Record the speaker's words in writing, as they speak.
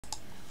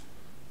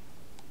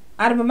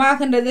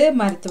ஆரம்பமாகின்றது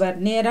மருத்துவர்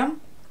நேரம்.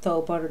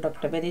 தொகுப்பாடு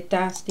doctor Benita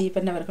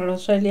Stephen அவர்கள்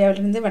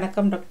ஆஸ்திரேலியாவிலிருந்து.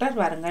 வணக்கம் டாக்டர்,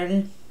 வாருங்கள்.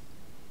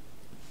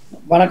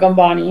 வணக்கம்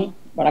பாணி,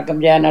 வணக்கம்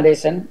ஜெய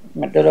நடேசன்,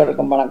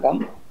 மற்றொருவருக்கும் வணக்கம்.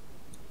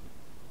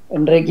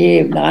 இன்றைக்கு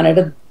நான்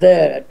எடுத்த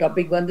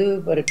டாபிக் வந்து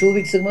ஒரு 2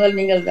 வீக்ஸுக்கு முதல்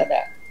நீங்கள்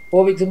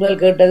 4 வீக்ஸ்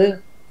முதல் கேட்டது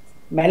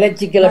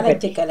மலச்சிக்கலை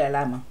பற்றி.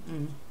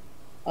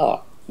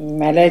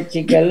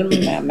 மலச்சிக்கல்,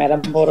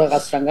 மரம் போகிற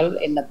கஷ்டங்கள்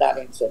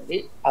என்னத்தாருன்னு சொல்லி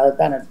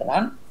அதைத்தான்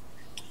எடுத்தான்.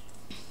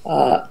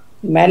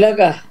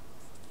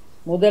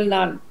 முதல்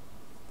நான்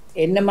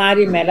என்ன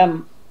மாதிரி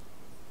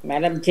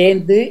மலம்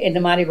சேர்ந்து என்ன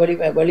மாதிரி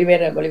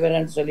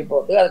வெளிவேறன்னு சொல்லி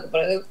போட்டு, அதுக்கு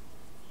பிறகு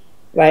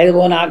வயது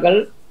போன ஆக்கள்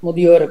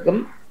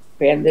முதியோருக்கும்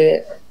பேர்ந்து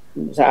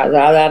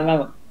சாதாரண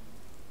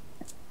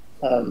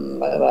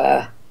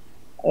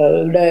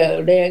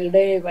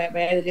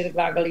வயதில்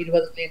இருக்கிற ஆக்கள்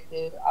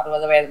 20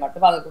 60 வயது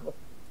மட்டும்,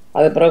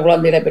 அது பிறகு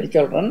குழந்தைகளை பற்றி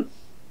சொல்றேன்.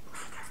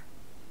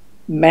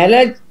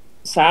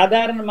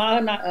 சாதாரணமாக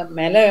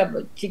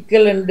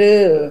சிக்கல் என்று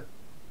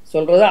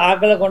சொல்றது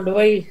ஆக்களை கொண்டு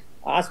போய்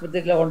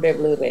ஆஸ்பத்திரியில் கொண்டு போய்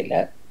விழுகிற இல்லை,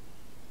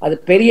 அது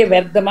பெரிய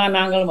வியர்த்தமாக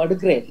நாங்களும்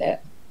எடுக்கிற இல்லை.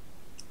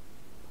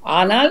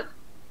 ஆனால்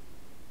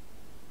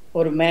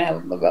ஒரு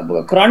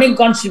க்ரானிக்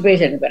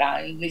கான்ஸ்டிபேஷன்,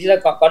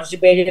 இங்கிலீஷில்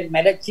கான்ஸ்டிபேஷன்,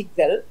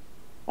 மலச்சிக்கல்,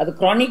 அது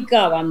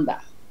க்ரானிக்காக வந்தா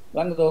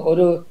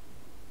ஒரு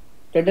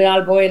 2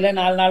 நாள் போயில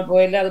 4 நாள்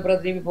போயில, அது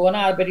பிறகு திரும்பி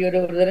போனால் அது பெரிய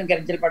ஒரு தரம்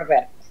கரைச்சல்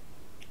படுப்பார்.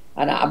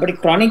 ஆனால் அப்படி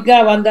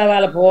க்ரானிக்காக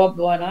வந்ததால்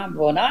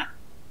போனால்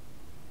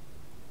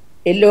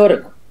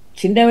எல்லோருக்கும்,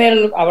 சின்ன வேல்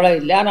அவ்வளோ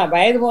இல்லை, ஆனால்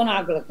வயது போன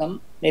ஆக்களுக்கும்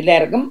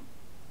எல்லாருக்கும்,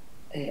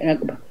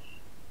 எனக்கு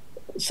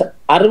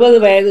 60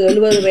 வயது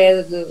 70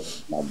 வயதுக்கு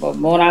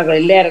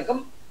போனாக்கள்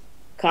எல்லாருக்கும்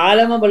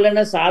காலமாக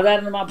இல்லைன்னா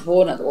சாதாரணமாக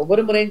போனது.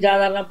 ஒவ்வொரு முறையும்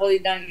சாதாரணமாக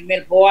போயிட்டாங்க.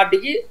 இனிமேல்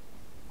போவாட்டிக்கு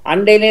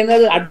அண்டையிலேருந்து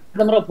அது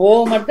அடுத்த முறை போக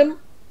மட்டும்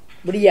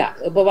முடியா,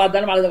 எப்போ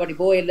பார்த்தாலும் அழுதபடி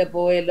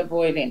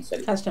போயில்லைன்னு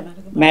சொல்லி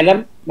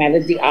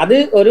மலச்சி. அது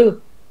ஒரு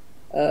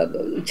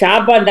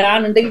சாப்பாடு,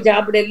 நான் இன்றைக்கு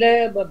சாப்பிடல,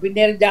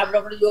 பின்னேரம் சாப்பிட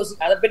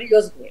அதை பற்றி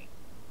யோசிக்கிறேன்.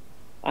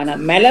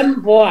 ஆனால் மலம்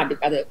போகாட்டி,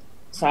 அது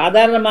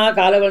சாதாரணமாக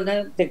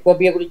காலவெல்லாம்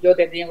கோப்பியை குடிச்சோ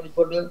தென்னையை குடிச்சு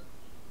போட்டு,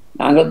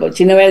 நாங்கள்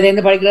சின்ன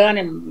வயதுலேருந்து படிக்கிறதா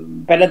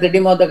பெல்ல தட்டி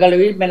மொத்த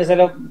கழுவி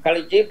மெலசில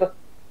கழிச்சு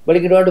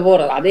வெளிக்கிட்டு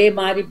போகிறது, அதே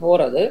மாதிரி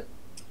போகிறது.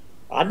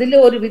 அதில்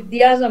ஒரு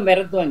வித்தியாசம்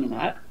வரத்து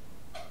வாங்கினால்,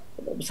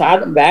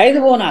 வயது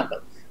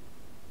போனாக்கள்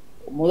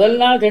முதல்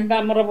நாள்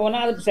 2ஆம் முறை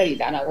போனால் அது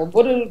சரியில்லை. ஆனால்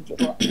ஒவ்வொரு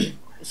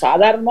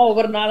சாதாரணமாக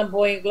ஒவ்வொரு நாளும்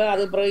போய்க்கலாம்,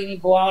 அது பிறகு இனி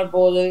போகாமல்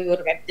போகுது,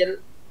 ஒரு கச்சல்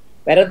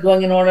வரத்து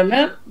வாங்கினோடனே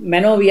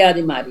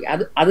மனோவியாதி மாதிரி,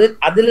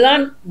 அதில்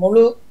தான்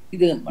முழு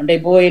இது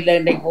இன்றைக்கு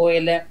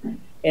போயில்லை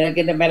எனக்கு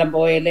இந்த மேலம்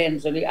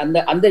போயில்லைன்னு சொல்லி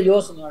அந்த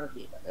யோசனையோட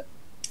செய்வது.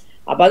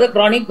 அப்போ அது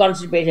க்ரானிக்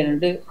கான்ஸ்டிபேஷன்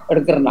என்று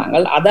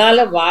எடுக்கிறாங்க.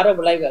 அதால் வார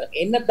விளைவுகள்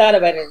என்னத்தால்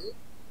வருது,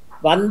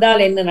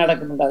 வந்தால் என்ன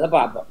நடக்கும்ன்றதை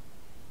பார்ப்போம்.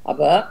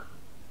 அப்போ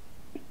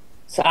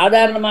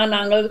சாதாரணமாக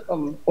நாங்கள்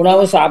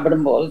உணவு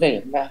சாப்பிடும்போது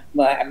தெரியும்,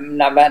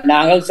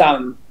 நாங்கள்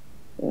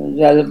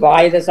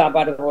ஆயுத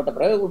சாப்பாடு போட்ட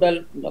பிறகு உடல்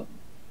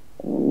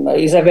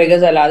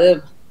இசபேகஸ் அல்லாது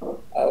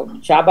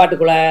சாப்பாட்டு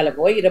குழாயால்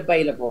போய்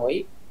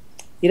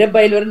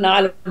இறப்பையில் ஒரு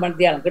 4 மணி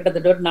நேரம்,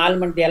 கிட்டத்தட்ட ஒரு 4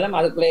 மணி நேரம்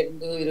அதுக்குள்ளே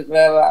இருந்து இருக்கிற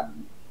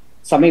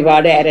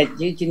சமீபாடு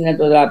அரைச்சி சின்ன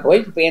தொழிலாக போய்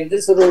பேர்ந்து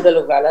சிறு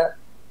உடலுக்கால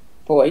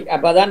போய்,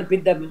 அப்போதான்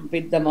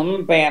பித்தமும்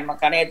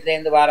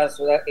கணையத்திலேருந்து வர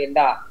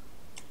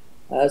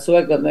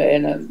சுவக்கம்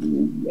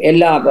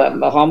எல்லா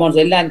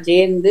ஹார்மோன்ஸ் எல்லாம்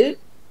சேர்ந்து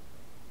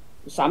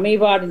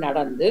சமீபாடு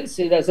நடந்து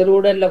சிறு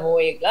உடலில்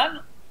போய்க்கலாம்,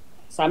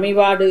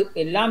 சமீபாடு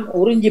எல்லாம்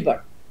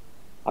உறிஞ்சிப்படும்.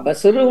 அப்போ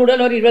சிறு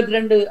உடல் ஒரு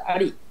 22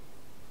 அடி,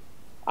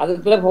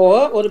 அதுக்குள்ளே போக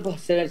ஒரு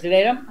சில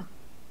நேரம்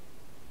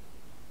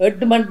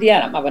 8 மணி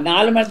நேரம். அப்போ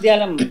 4 மணி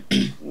நேரம்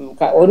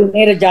ஒரு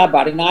நேர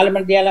சாப்பாடு, 4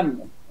 மணி நேரம்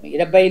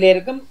இறப்பையில்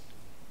இருக்கும்,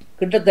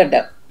 கிட்டத்தட்ட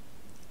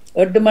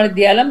 8 மணி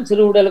நேரம்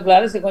சிறு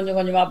உடலுக்குள்ளார கொஞ்சம்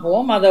கொஞ்சமாக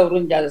போவோம். அதை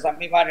உறிஞ்சி, அதை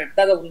சமீபாடு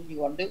எடுத்து அதை உறிஞ்சி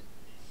கொண்டு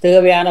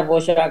தேவையான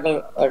போஷாக்கள்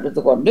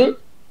எடுத்துக்கொண்டு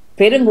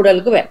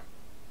பெருங்குடலுக்கு வேணும்.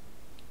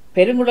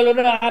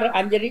 பெருங்குடலோட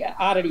 5 அடி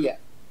 6 அடியா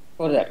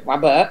ஒரு தடவை.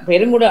 அப்போ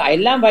பெருங்குடல்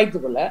எல்லாம்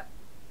வயிற்றுக்குள்ள,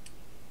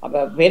 அப்போ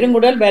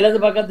பெருங்குடல் வலது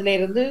பக்கத்துல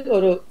இருந்து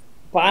ஒரு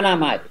பானா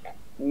மாதிரி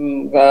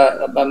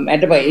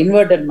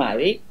இன்வெர்டட்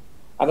மாதிரி,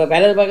 அப்போ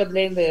வலது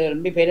பக்கத்துலேருந்து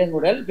ரொம்ப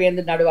பெருங்குடல்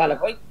பேருந்து நடுவால்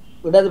போய்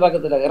இடது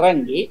பக்கத்தில்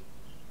இறங்கி,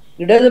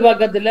 இடது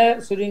பக்கத்தில்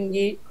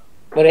சுருங்கி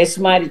ஒரு எஸ்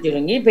மாதிரி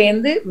சுருங்கி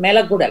பேருந்து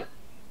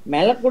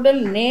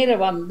மெலக்குடல் நேர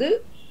வந்து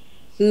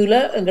கீழே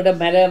எங்கிட்ட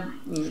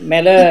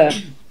மேலே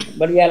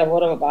வழியால்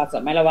போகிற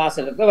வாசல் மேலே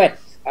வாசலுக்கு வரும்.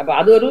 அப்போ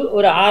அது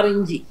ஒரு 6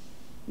 இன்ச்சு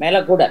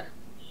மெலக்குடல்.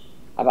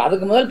 அப்போ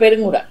அதுக்கு முதல்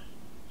பெருங்குடல்.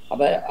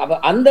 அப்போ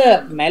அந்த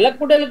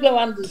மெலக்குடலுக்குள்ள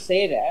வந்து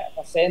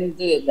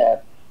சேர்ந்து இந்த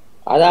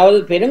அதாவது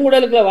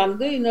பெருங்குடலுக்குள்ள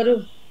வந்து இன்னொரு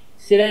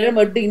சில நேரம்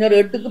 8 இன்னொரு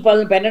 8க்கு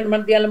 12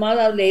 மணி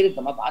நேரமாவது அதில்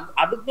இருக்கும். அப்போ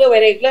அதுக்குள்ள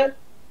வரைக்குள்ள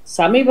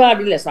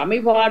சமீபாடு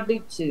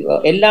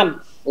எல்லாம்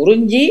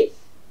உறிஞ்சி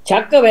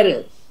சக்க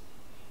வருது.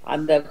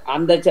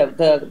 அந்த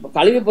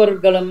கழிவுப்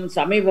பொருட்களும்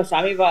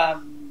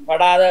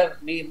சமீபப்படாத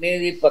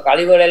நீர்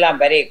கழிவுகள்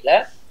எல்லாம் வரைக்குள்ள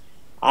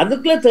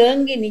அதுக்குள்ள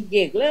தேங்கி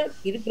நிற்கக்குள்ள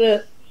இருக்கிற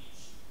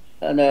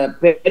அந்த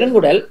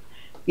பெருங்குடல்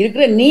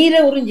இருக்கிற நீரை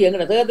உறிஞ்சி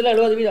எங்கட தேகத்துல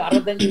 70%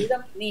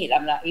 65% நீர்,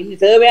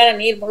 இன்னும் தேவையான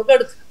நீர் முழுக்க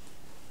எடுத்து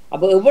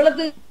அப்போ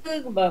எவ்வளவுக்கு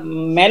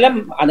மெலம்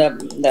அந்த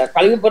இந்த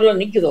கழிவுப்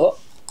பொருள் நிக்குதோ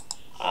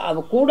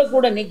கூட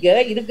கூட நிக்க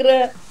இருக்கிற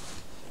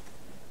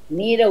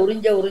நீரை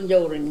உறிஞ்ச உறிஞ்ச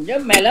உறிஞ்ச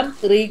மெலம்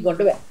இறுகி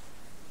கொண்டு வரும்.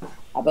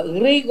 அப்ப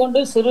இறுகி கொண்டு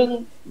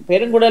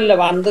பெருங்குடல்ல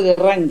வந்து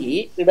இறங்கி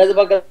இடது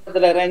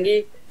பக்கத்துல இறங்கி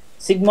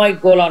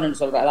சிக்மாய்ட் கோலான்னு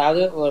சொல்ற,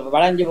 அதாவது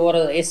வளைஞ்சு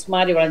போற எஸ்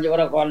மாதிரி வளைஞ்சு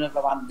போற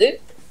கோலன்ல வந்து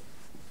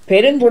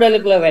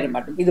பெருங்குடலுக்குள்ள வர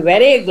மாட்டோம். இது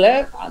வரையக்குள்ள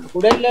அந்த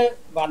குடல்ல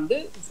வந்து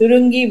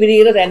சுருங்கி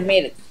விரிகிற தன்மை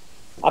இருக்கு.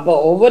 அப்போ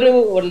ஒவ்வொரு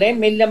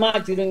மெல்லமா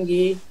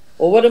சுருங்கி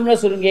ஒவ்வொரு முறை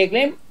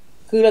சுருங்கியக்களையும்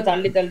கீழே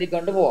தள்ளி தள்ளி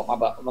கொண்டு போவோம்.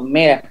 அப்ப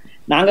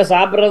நாங்க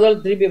சாப்பிட்றதோ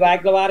திருப்பி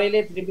வாய்க்குள்ள வாரையிலே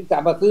திருப்பி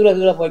அப்ப கீழே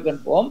கீழே போய்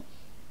கொண்டு போவோம்.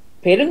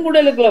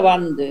 பெருங்குடலுக்குள்ள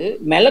வந்து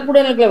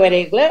மெலக்குடலுக்குள்ள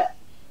வரைக்குள்ள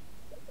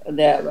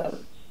இந்த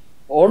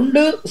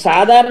ஒன்று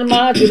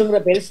சாதாரணமாக சுருங்குற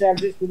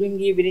பெருசாக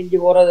சுருங்கி விரிஞ்சு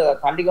போறத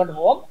தள்ளி கொண்டு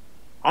போவோம்.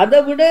 அதை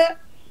விட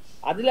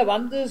அதுல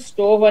வந்து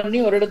ஸ்டோவ் பண்ணி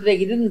ஒரு இடத்துல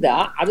இருந்தா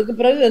அதுக்கு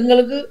பிறகு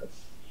எங்களுக்கு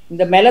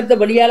இந்த மெலத்தை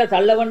வெளியால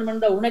தள்ள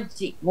வேணும்ன்ற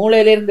உணர்ச்சி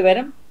மூளையில இருந்து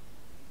வரும்.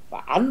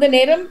 அந்த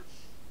நேரம்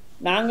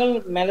நாங்கள்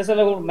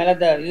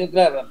மெலத்தை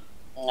இருக்கிற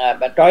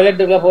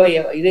டாய்லெட்டுக்குள்ள போய்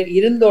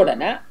இருந்த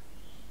உடனே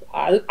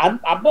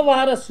அப்ப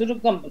வர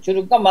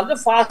சுருக்கம் வந்து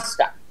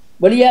ஃபாஸ்டா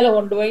வெளியால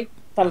கொண்டு போய்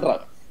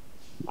தள்ளுறாங்க.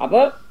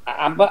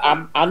 அப்ப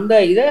அந்த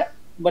இதை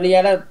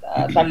வெளியால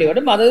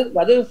தள்ளிவிடும்.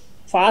 அது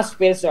ஃபாஸ்ட்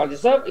பேஸ்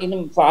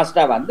இன்னும்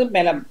ஃபாஸ்டா வந்து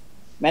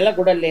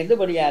மெலக்குடல்ல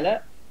இருந்து வெளியால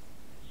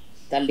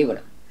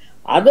தள்ளிவிடும்.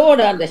 அதோட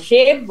அந்த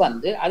ஷேப்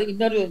வந்து அது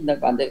இன்னொரு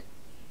அந்த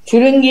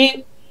சுருங்கி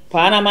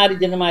பானை மாதிரி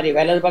சின்ன மாதிரி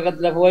வலது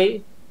பக்கத்துல போய்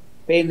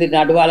பேருந்து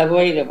நடுவால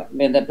போய்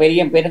இந்த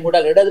பெரிய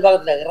பெருங்குடல் இடது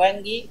பக்கத்துல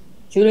இறங்கி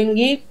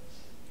சுருங்கி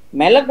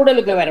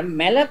மெலக்குடலுக்கு வரும்.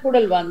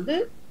 மெலக்குடல் வந்து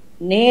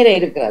நேர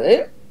இருக்கிறது.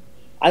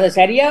 அது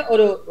சரியா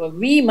ஒரு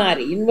வி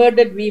மாதிரி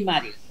இன்வெர்டட் வி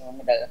மாதிரி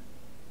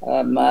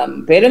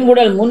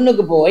பெருங்குடல்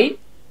முன்னுக்கு போய்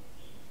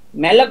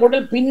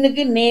மெலக்குடல்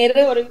பின்னுக்கு நேர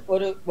ஒரு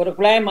ஒரு ஒரு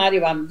குழாய் மாதிரி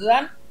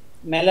வந்துதான்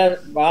மெல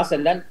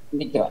வாசல்ல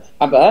நிற்கிறார்.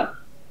 அப்ப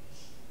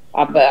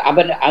அப்ப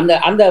அப்ப அந்த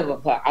அந்த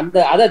அந்த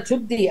அதை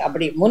சுத்தி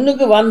அப்படி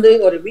முன்னுக்கு வந்து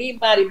ஒரு வி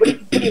மாதிரி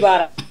இப்படி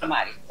வர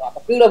மாதிரி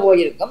அப்ப கீழே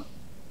போயிருக்கும்.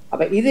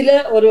 அப்ப இதுல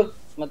ஒரு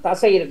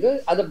தசை இருக்கு,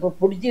 அதை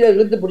பிடிச்சி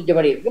இழுத்து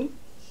பிடிச்சபடி இருக்கும்.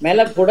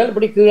 மெலக்குடல்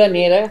இப்படி கீழே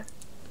நேர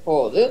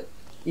போகுது.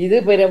 இது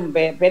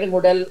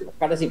பெருங்குடல்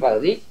கடைசி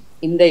பகுதி.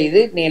 இந்த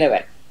இது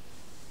நேரவர்.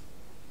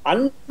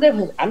 அந்த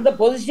அந்த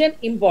பொசிஷன்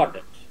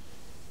இம்பார்ட்டன்ட்.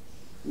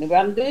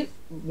 வந்து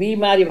வி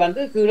மாதிரி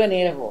வந்து கீழே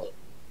நேர போகுது.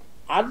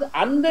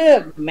 அந்த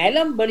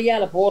மெலம்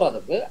வெளியால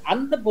போறதுக்கு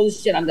அந்த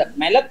பொசிஷன் அந்த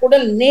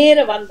மெலக்குடல் நேர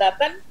வந்தா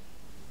தான்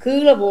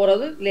கீழே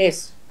போறது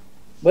லேஸ்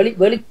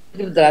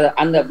வெளிப்படுத்துறது.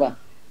 அந்த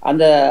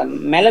அந்த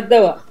மெலத்தை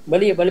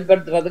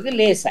வெளிப்படுத்துறதுக்கு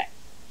லேசா.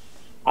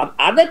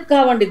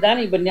 அதற்காக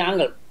வேண்டித்தான் இப்ப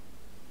நாங்கள்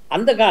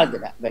அந்த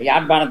காலத்துல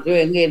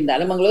யாழ்ப்பாணத்திலோ எங்க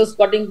இருந்தாலும் எங்களுக்கு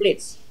ஸ்காட்டிங்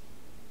பிளேட்ஸ்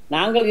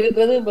நாங்கள்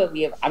இருக்கிறது.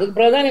 அதுக்கு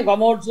பிறகுதான்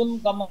கமோட்ஸும்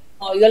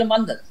இதெல்லாம்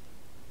வந்தது.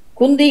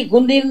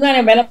 குந்தி இருந்தா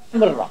மெலம்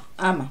விடுறோம்.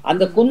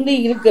 அந்த குந்தி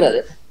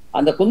இருக்கிறது.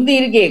 அந்த குந்தி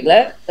இருக்கேக்கல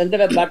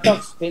எங்களோட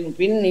பட்டாக்ஸ்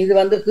பின் இது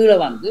வந்து கீழே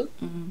வந்து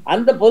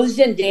அந்த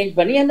பொசிஷன் சேஞ்ச்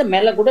பண்ணி அந்த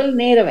மெலக்குடல்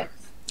நேரவன்.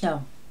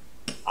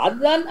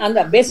 அதுதான் அந்த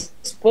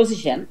பெஸ்ட்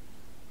பொசிஷன்.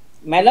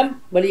 மெலம்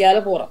வெளியால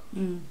போறோம்.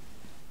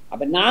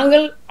 அப்ப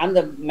நாங்கள் அந்த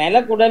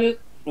மெலக்குடல்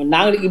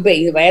நாங்கள் இப்ப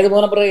இது வயது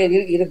போன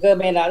பிறகு இருக்க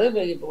மேலாது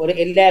ஒரு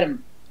எல்லாரும்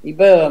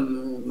இப்ப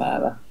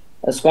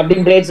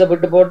ஸ்குவாட்டிங் பிளேட்ஸை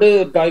விட்டு போட்டு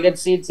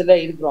டாய்லெட் சீட்ஸ்ல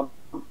இருக்கிறோம்.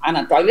 ஆனா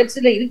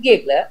டாய்லெட்ஸ்ல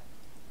இருக்கேக்கல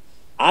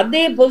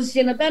அதே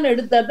பொசிஷனை தான்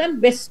எடுத்தா தான்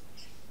பெஸ்ட்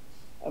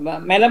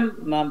மெலம்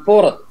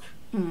போறது.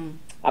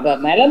 அப்ப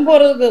மெலம்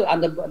போறதுக்கு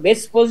அந்த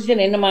பெஸ்ட்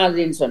பொசிஷன் என்ன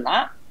மாதிரின்னு சொன்னா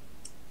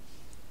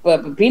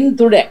பின்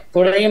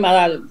துடையும்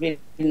அதாவது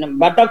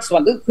பட்டாக்ஸ்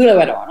வந்து கீழே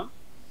வரணும்.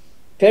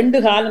 ரெண்டு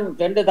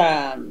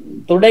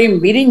துடையும்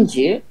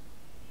விரிஞ்சு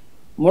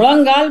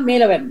முழங்கால்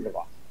மேல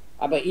வந்துடுவோம்.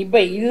 அப்ப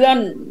இப்ப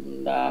இதுதான்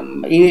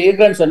இது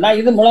இருக்குன்னு சொன்னா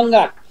இது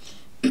முழங்கால்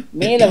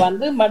மேல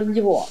வந்து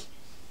மடிஞ்சு போவோம்.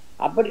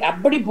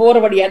 அப்படி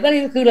போறபடியா தான்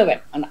இது கீழே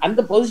வரும்.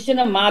 அந்த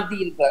பொசிஷனை மாத்தி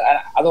இருக்க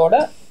அதோட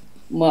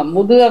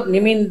முதுக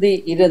நிமிந்து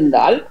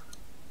இருந்தால்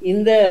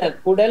இந்த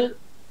குடல்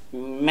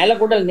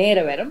மெலக்குடல் நேர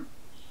வரும்.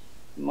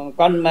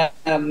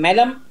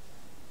 மெலம்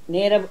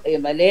நேர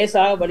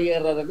லேசாக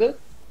வெளியேறதுக்கு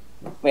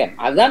வேணும்.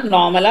 அதுதான்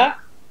நார்மலா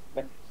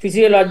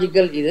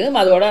பிசியோலாஜிக்கல். இது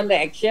அதோட அந்த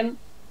ஆக்ஷன்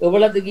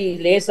எவ்வளவுக்கு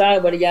லேசாக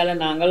வழியால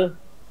நாங்கள்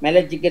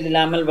மெலச்சிக்கல்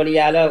இல்லாமல்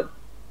வழியால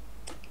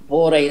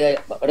போற இதை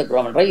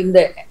எடுக்கிறோம். இந்த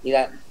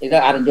இதை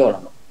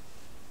அறிஞ்சோடணும்.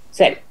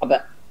 சரி, அப்ப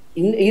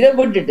இதை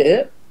விட்டுட்டு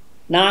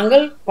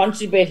நாங்கள்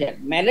கான்ஸ்டிபேஷன்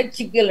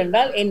மெலச்சிக்கல்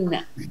என்றால்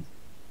என்ன?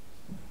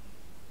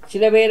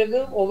 சில பேருக்கு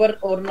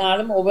ஒவ்வொரு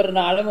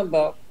நாளும்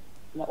இப்போ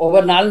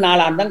ஒவ்வொரு நாளும்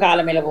 4 தான்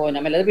காலமையில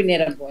போயிடும், அல்லது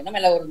பின்னேரம் போயிடும்,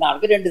 இல்லை ஒரு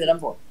நாளுக்கு 2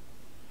 தினம் போகணும்.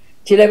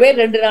 சில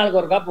பேர் 2 நாளுக்கு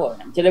ஒருக்கா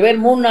போகணும், சில பேர்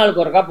 3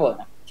 நாளுக்கு ஒருக்கா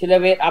போகணும், சில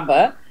பேர். அப்ப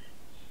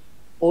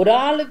ஒரு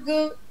ஆளுக்கு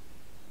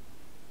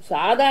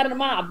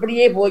சாதாரணமா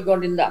அப்படியே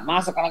போய்கொண்டிருந்தா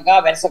மாசக்கணக்கா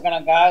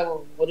வருஷக்கணக்கா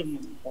ஒரு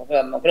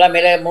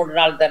கிழமையில 3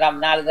 நாள் தரம்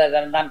 4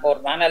 தரம் தான்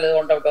போடுறான், அல்லது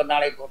 1 விட்டு 1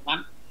 நாளைக்கு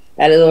போடுறான்,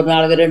 அல்லது ஒரு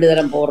நாளுக்கு 2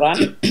 தரம்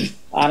போடுறான்.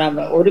 ஆனா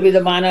ஒரு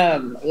விதமான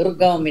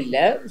இறுக்கமும்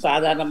இல்லை,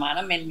 சாதாரணமான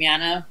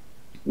மென்மையான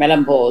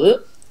மெலம் போகுது.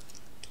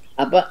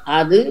 அப்ப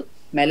அது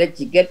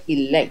மலச்சிக்கல்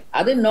இல்லை,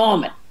 அது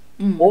நார்மல்.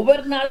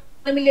 ஒவ்வொரு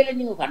நாளும் இல்லை,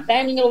 நீங்க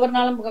கட்டாயம் நீங்க ஒவ்வொரு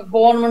நாளும்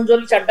போகணும்னு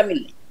சொல்லி சட்டம்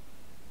இல்லை,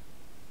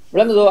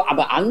 விளங்குதோ?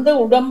 அப்ப அந்த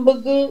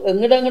உடம்புக்கு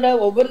எங்கட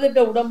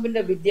ஒவ்வொருத்த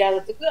உடம்பின்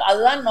வித்தியாசத்துக்கு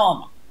அதுதான்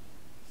நார்மல்.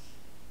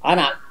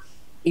 ஆனா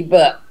இப்ப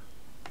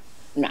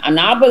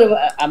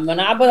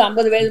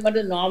 40-50 வயது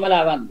மட்டும் நார்மலா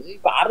வந்து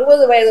இப்ப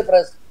 60 வயது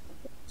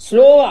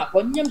ஸ்லோவா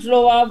கொஞ்சம்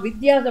ஸ்லோவா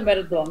வித்தியாசம்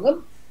வருத்துவாங்க.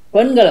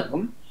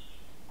 பெண்களுக்கும்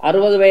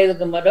 60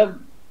 வயதுக்கு மட்டும்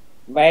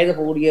வயது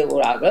கூடிய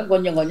ஒரு ஆக்கள்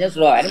கொஞ்சம் கொஞ்சம்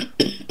ஸ்லோவா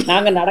இருக்கும்.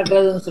 நாங்க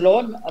நடக்கிறதும் ஸ்லோ,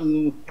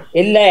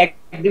 எல்லா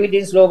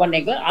ஆக்டிவிட்டியும் ஸ்லோ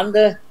பண்ணிக்கலாம். அந்த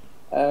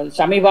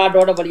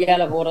சமீபாட்டோட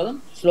வழியால போறதும்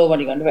ஸ்லோ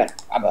பண்ணி கொண்டு வரும்.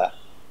 அப்ப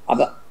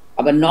அப்ப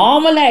அப்ப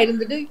நார்மலா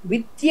இருந்துட்டு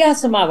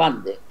வித்தியாசமா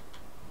வந்து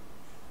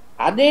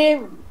அதே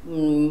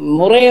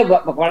முறையை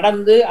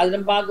கடந்து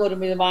அதிலும் பார்க்க ஒரு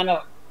விதமான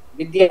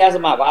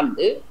வித்தியாசமா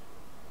வந்து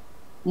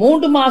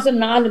 3 மாசம்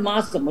 4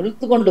 மாசம்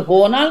இழுத்து கொண்டு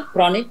போனால்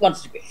கிரானிக்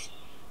கான்ஸ்டிபேஷன்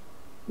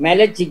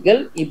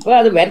மலச்சிக்கல். இப்ப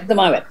அது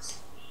வருத்தமா வருது.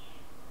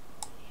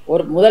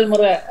 ஒரு முதல்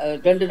முறை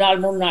 2 நாள்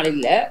 3 நாள்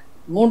இல்ல,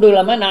 3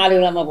 கிழமை 4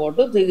 கிழமை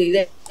போட்டு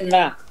இது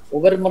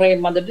ஒவ்வொரு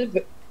முறையும் வந்துட்டு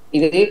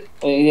இது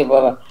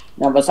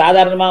நம்ம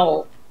சாதாரணமா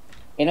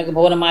எனக்கு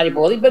போன மாதிரி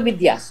போகுது. இப்ப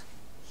வித்தியாசம்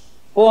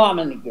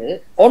போகாம நிற்குது.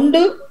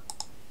 ஒன்று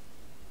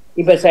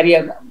இப்ப சரியா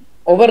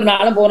ஒவ்வொரு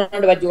நாளும் போன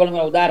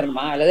வச்சுக்கொள்ளுங்க,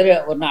 உதாரணமா அல்லது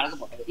ஒரு நாளுக்கு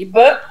போனது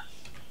இப்ப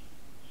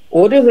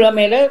ஒரு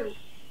கிழமையில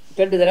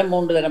 2 தரம்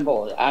 3 தரம்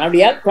போகுது.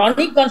 அப்படியா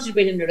கிரானிக்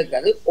கான்ஸ்டிபேஷன்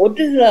எடுக்காது.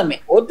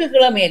 ஒரு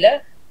கிழமையில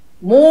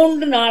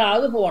 3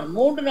 நாளாவது போகணும்.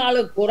 3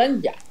 நாளுக்கு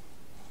குறைஞ்சா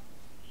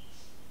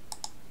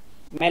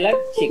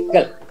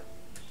மலச்சிக்கல்.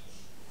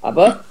 அப்ப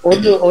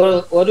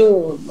ஒரு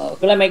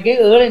கிழமைக்கு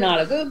 7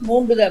 நாளுக்கு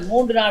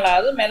 3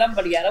 நாளாவது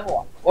மெலம்படியால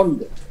போகணும்.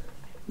 ஒன்று.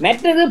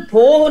 மற்றது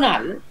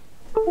போனால்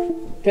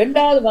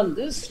 2வது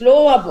வந்து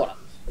ஸ்லோவா போறோம்.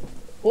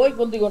 போய்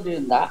குந்தி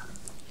கொண்டிருந்தா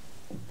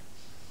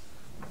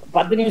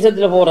 10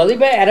 நிமிஷத்துல போறது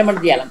இப்ப 1/2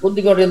 மணி நேரம்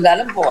குந்தி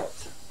கொண்டிருந்தாலும்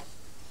போறது,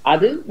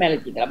 அது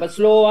மலச்சிக்கல். அப்ப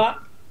ஸ்லோவா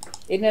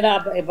என்னடா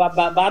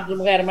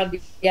பாத்ரூமுக்கு 1/2 மணி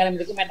நேரம்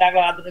இருக்கு,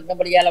 மெட்டாக்கள் பாத்ரூமுக்கு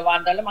படியால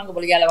வாழ்ந்தாலும் அங்க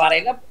படியால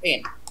வரையில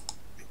ஏன்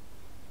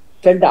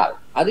 2வது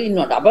அது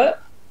இன்னொன்று. அப்ப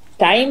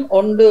டைம்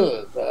ஒன்று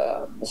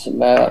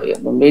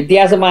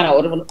வித்தியாசமான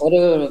ஒரு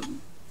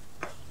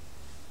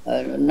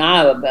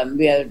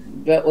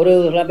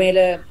கிழமையில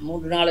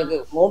 3 நாளுக்கு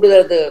 3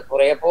 தரத்து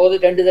குறைய போகுது,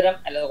 2 தரம்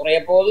அல்லது குறைய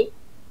போகுது,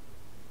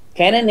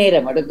 கன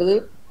நேரம் எடுக்குது.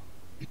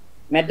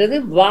 மற்றது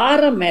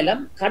வார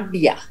மேலம்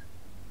கட்டியா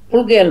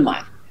புல்கைகள்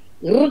மாறி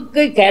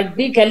இருக்கை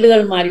கட்டி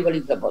கல்லுகள் மாறி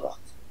வலிக்க போதும்.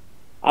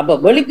 அப்ப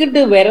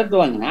வெளிக்கிட்டு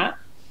விரத்துவாங்கன்னா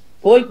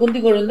போய் குந்தி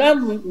கொண்டிருந்தா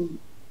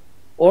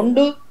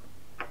ஒன்று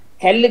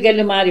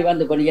கல்லு மாறி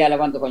வந்து கொடியால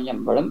வந்து கொஞ்சம்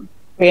படம்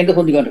பேந்து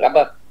குந்தி கொண்டு.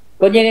 அப்ப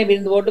கொஞ்ச நேரம்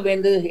விருந்து போட்டு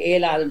பேந்து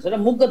ஏலாதுன்னு சொல்ல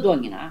மூக்க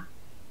துவங்கினா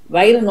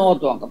வயிறு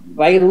நோத்துவாங்கும்,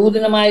 வயிறு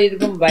ஊதின மாதிரி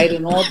இருக்கும், வயிறு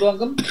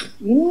நோத்துவாங்கும்.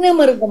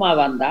 இன்னும் இறுக்கமா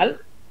வந்தால்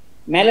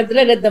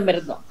மேலத்துல ரத்தம்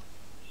பெருத்தோம்,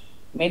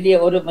 மெல்லிய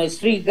ஒரு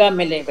ஸ்ட்ரீக்கா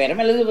மெல்லிய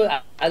பெயரும் அல்லது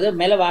அது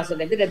மேல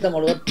வாசல்ல இருந்து ரத்தம்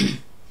முழுவதும்.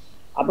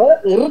 அப்ப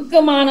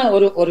இறுக்கமான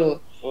ஒரு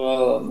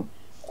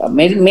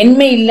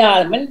மென்மை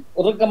இல்லாமல்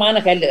இறுக்கமான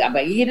கல்லு. அப்ப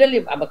ஈரல்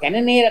அப்ப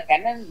கன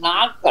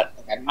நாட்கள்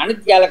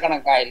மணித்தியால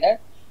கணக்காயில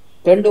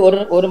 2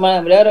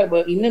 வேற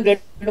இன்னும்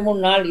 2-3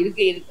 நாள்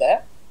இருக்க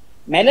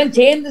மெலம்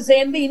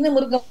சேர்ந்து இன்னும்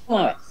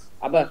இறுக்கமா.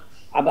 அப்ப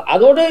அப்ப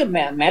அதோட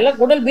மெல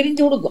குடல்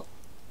விரிஞ்சு கொடுக்கும்,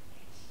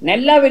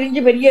 நல்லா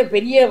விரிஞ்சு பெரிய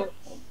பெரிய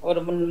ஒரு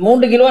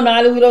 3 கிலோ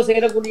 4 கிலோ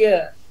சேரக்கூடிய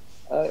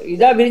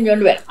இதா விரிஞ்சு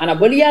கொண்டு வரும். ஆனா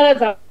வெளியால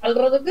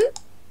தள்ளுறதுக்கு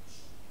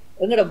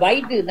எங்களோட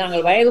வயிற்று,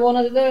 நாங்கள் வயது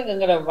போனதுக்கு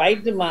எங்களோட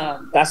வயிற்று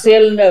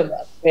தசையல்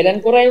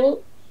பலன் குறைவு,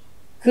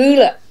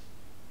 கீழே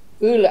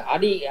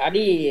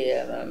அடி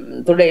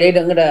துடை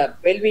எங்களோட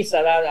பெல்விஸ்,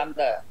 அதாவது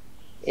அந்த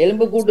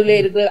எலும்பு கூட்டுல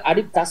இருக்கிற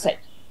அடி தசை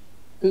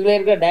கீழே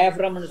இருக்கிற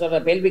டயப்ரம்னு சொல்ற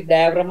பெல்விக்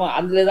டயப்ரமும்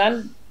அதுலதான்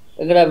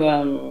எங்களோட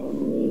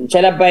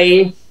செலப்பை,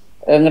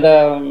 எங்களோட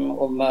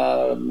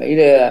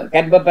இது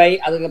கர்ப்பப்பை,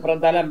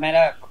 அதுக்கப்புறம் தலை மேல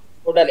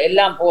உடல்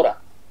எல்லாம் போற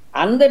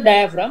அந்த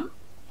டயப்ரம்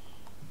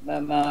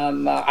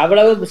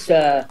அவ்வளவு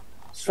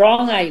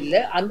ஸ்ட்ராங்கா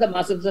இல்லை. அந்த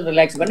மசில்ஸ்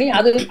ரிலாக்ஸ் பண்ணி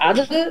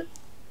அதுக்கு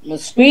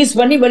ஸ்குவீஸ்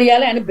பண்ணி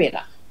வெளியால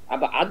அனுப்பிடலாம்.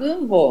 அப்ப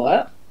அதுவும் போக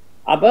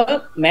அப்ப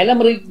மேல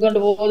முறுக்கி கொண்டு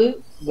போகுது,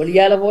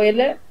 வெளியால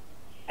போயில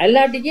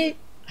எல்லாட்டிக்கு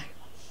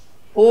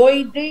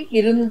போயிட்டு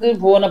இருந்து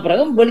போன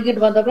பிறகு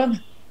வெளிக்கிட்டு வந்த பிறகு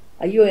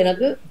ஐயோ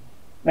எனக்கு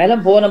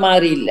மேலம் போன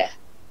மாதிரி இல்லை,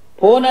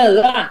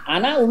 போனதுதான்.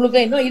 ஆனா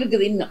உள்ளுக்க இன்னும்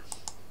இருக்குது,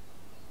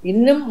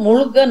 இன்னும்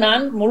முழுக்க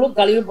நான் முழு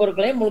கழிவு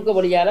பொருட்களையும் முழுக்க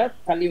வெளியால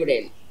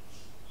தள்ளிவிடையில்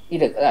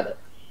இருக்கு அது.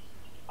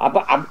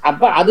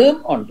 அப்ப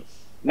அதுவும் ஒன்று.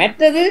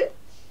 மற்றது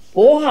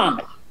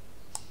போகாமல்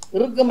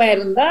இருக்குமா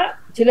இருந்தா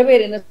சில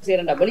பேர் என்ன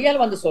செய்யறா,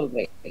 வெளியால வந்து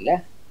சொல்றேன் இல்ல,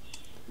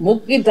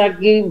 முக்கி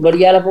தாக்கி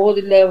வெளியால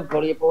போவதில்லை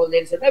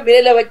போவதில்லைன்னு சொன்னா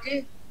வேலை வச்சு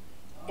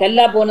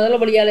கல்லா போனதுல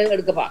வெளியால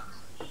எடுக்கப்பா.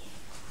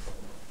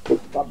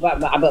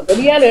 அப்ப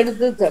வெளியால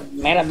எடுத்து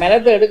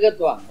மெலத்தை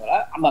எடுக்கத்துவாங்க.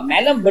 நம்ம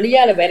மெலம்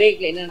வெளியால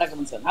விரைக்கல என்ன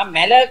நடக்கும்னு சொன்னா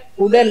மெல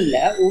குடல்ல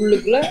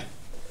உள்ளுக்குள்ள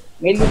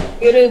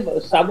மெல்லிய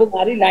சபு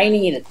மாதிரி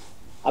லைனிங் இருக்கு.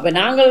 அப்ப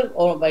நாங்கள்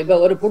இப்ப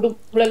ஒரு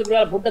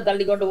புட்டை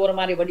தள்ளி கொண்டு போற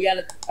மாதிரி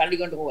வெளியால தள்ளி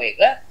கொண்டு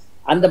போய்க்க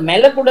அந்த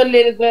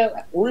மெலக்குடல்ல இருக்கிற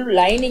உள்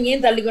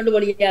லைனிங்கையும் தள்ளி கொண்டு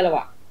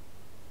வெளியாலவா.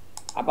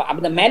 அப்ப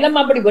அந்த மெலம்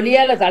அப்படி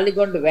வெளியால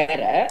தள்ளிக்கொண்டு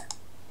வேற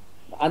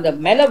அந்த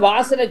மெல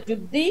வாசலை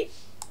சுத்தி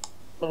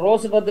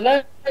ரோசபத்துல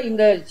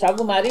இந்த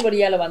சவ்வு மாதிரி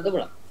வெளியால வந்து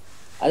விடும்.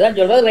 அதான்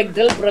சொல்றது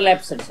ரெக்டல்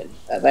ப்ரொலாப்ஸ்ன்னு சொல்லி.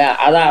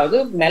 அதாவது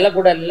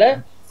மெலக்குடல்ல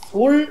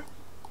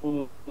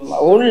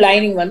உள்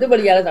லைனிங் வந்து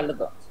வெளியால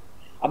தள்ளுத்தோம்.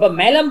 அப்ப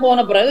மெலம்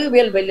போன பிறகு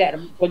வெளியே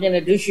கொஞ்சம்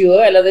டிஷ்யூவோ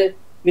அல்லது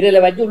விரலை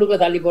வச்சு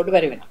உள்ளுக்குள்ள தள்ளி போட்டு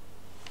வருவேன்.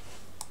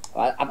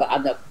 அப்ப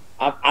அந்த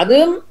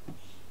அதுவும்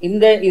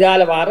இந்த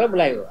இதால வார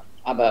விளைவு.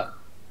 அப்ப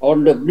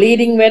ஒன்று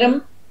ப்ளீடிங் வரும்,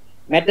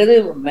 மற்றது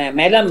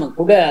மெலம்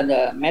கூட அந்த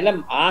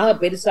மெலம் ஆக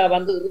பெருசா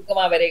வந்து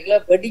இறுக்கமா வரைகளை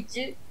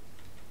வெடிச்சு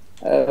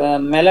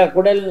மெல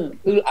குடல்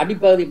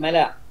அடிப்பகுதி மேல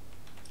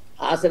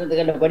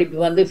ஆசனத்துக்கிட்ட வெடிப்பு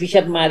வந்து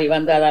ஃபிஷர் மாதிரி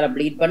வந்து அதால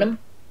ப்ளீட் பண்ணும்.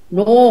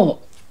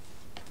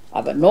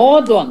 அப்ப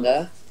நோத்துவாங்க,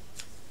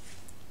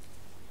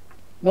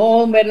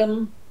 நோவும் வெறும்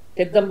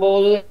செத்தம்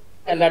போது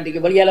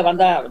எல்லாத்துக்கும் வெளியால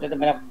வந்தா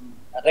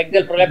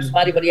ரெக்டல் ப்ரொலாப்ஸ்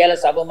மாதிரி வெளியால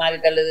சபை மாதிரி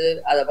தள்ளுது,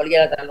 அதை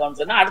வெளியால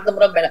தள்ளுவான்னு சொன்னா அடுத்த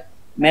முறை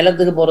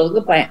மெலத்துக்கு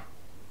போறதுக்கு பயம்.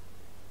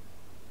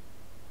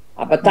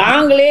 அப்ப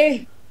தாங்களே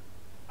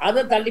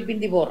அதை தள்ளி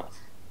பிந்தி போறோம்.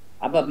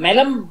 அப்ப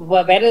மெலம்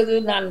வருது,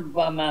 நான்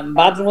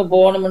பாத்ரூமுக்கு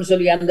போகணும்னு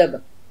சொல்லி அந்த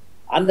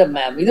அந்த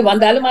இது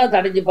வந்தாலும் அதை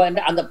தடைஞ்சு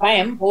அந்த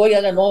பயம் போய்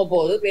அதை நோவ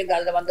போகுது, போய்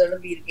அதில் வந்து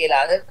எழும்பி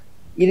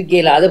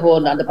இருக்கையிலாது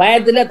போகணும். அந்த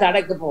பயத்துல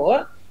தடைக்கு போக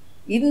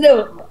இந்த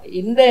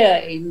இந்த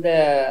இந்த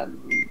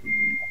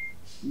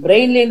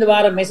பிரெயின்ல இருந்து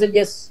வர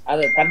மெசேஜஸ்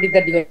அதை தட்டி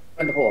தட்டி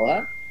கொண்டு போக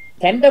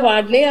தெண்ட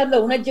வாட்டிலே அந்த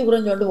உணர்ச்சி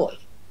குறைஞ்சு கொண்டு போய்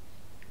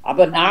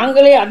அப்ப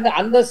நாங்களே அந்த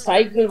அந்த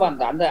சைக்கிள்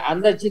வந்த அந்த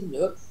அந்த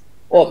சின்ன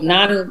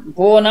நான்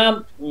போனா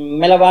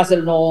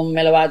மெலவாசல் நோவும்,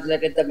 மெலவாசல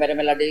ரத்தம் பெற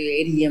மெல்லாட்டி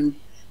எரியும்,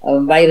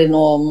 வயிறு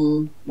நோவும்,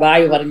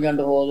 வாயு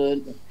வரைஞ்சோண்டு போகுது,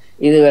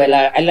 இது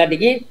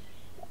எல்லாட்டிக்கு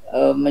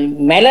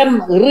மெலம்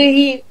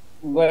இறுகி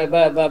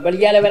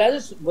வெளியால வராது,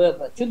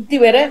 சுத்தி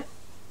வர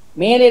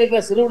மேலே இருக்கிற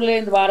சிறுவில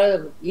இருந்து வர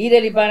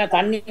ஈரலிப்பான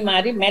தண்ணி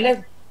மாதிரி மேல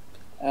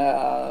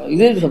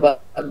இது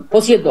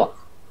பொசியத்துவம்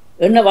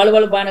எண்ணெய்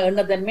வலுவழுப்பான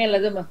எண்ணெய் தன்மை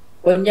அல்லது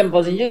கொஞ்சம்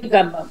பொசிஞ்சு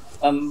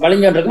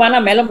வலிஞ்சோண்டு இருக்கும். ஆனா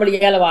மெலம்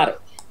வெளியால வாரு.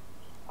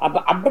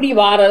 அப்ப அப்படி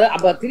வாரது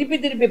அப்ப திருப்பி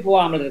திருப்பி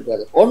போகாமல்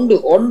இருக்கிறது.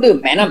 ஒன்று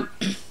மெனம்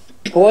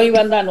போய்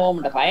வந்தா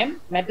நோம்ன்ற பயம்,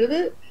 மற்றது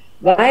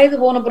வயது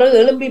போன பிறகு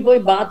எழும்பி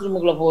போய்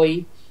பாத்ரூமுக்குள்ள போய்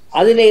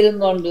அதுல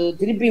இருந்தோண்டு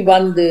திருப்பி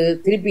வந்து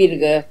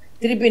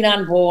திருப்பி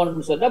நான்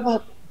போகணும்னு சொல்ல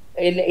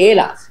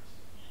ஏலாது.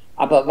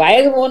 அப்ப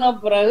வயது போன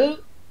பிறகு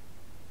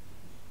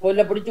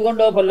பொல்ல பிடிச்சு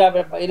கொண்டோ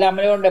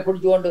இல்லாமலே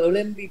பிடிச்சு கொண்டு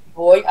எழும்பி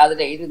போய்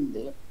அதுல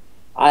இருந்து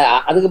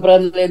அதுக்கு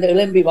பிறகு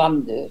எழும்பி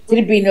வந்து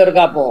திருப்பி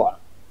இன்னொருக்கா போவான்.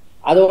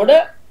 அதோட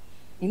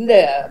இந்த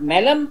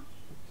மெலம்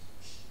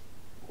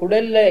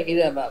குடல்ல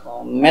இது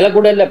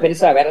மெலக்குடல்ல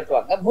பெருசா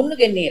விரட்டுவாங்க.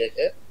 முன்னுக்கு என்ன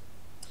இருக்கு,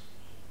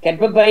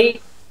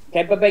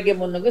 கெப்பப்பைக்கு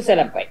முன்னுக்கு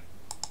சிலப்பை,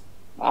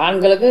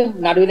 ஆண்களுக்கு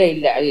நடுவில்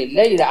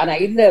இல்லை இது. ஆனா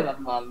இந்த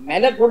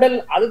மெலக்குடல்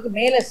அதுக்கு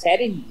மேல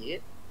சரிஞ்சு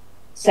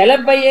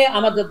சிலப்பையே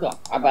அமர்த்துவோம்.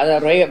 அப்ப அதை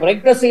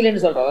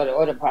ரெக்டசீல்னு சொல்றோம்,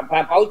 ஒரு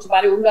பவுச்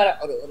மாதிரி உள்ள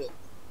ஒரு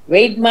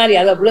வெயிட் மாதிரி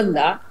அதை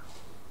விழுந்தா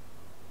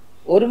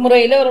ஒரு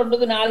முறையில ஒரு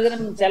 2-4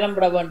 தினம்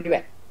செலம்பிட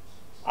வேண்டியவன்.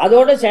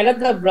 அதோட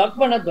செலத்தை பிளாக்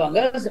பண்ணத்துவாங்க,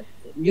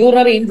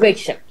 யூரினரி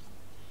இன்ஃபெக்ஷன்,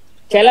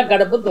 செல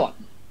கடுப்புத்துவாங்க.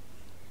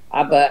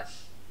 அப்ப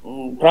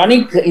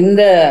கிரானிக்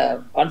இந்த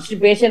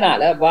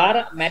கான்ஸ்டிபேஷனால வார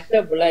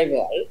மற்ற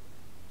விளைவுகள்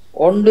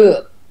ஒன்று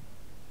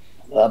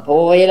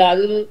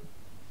போயிடாது,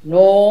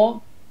 நோ,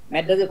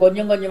 மற்றது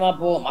கொஞ்சம் கொஞ்சமா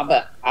போகும்.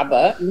 அப்ப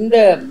இந்த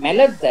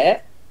மெலத்தை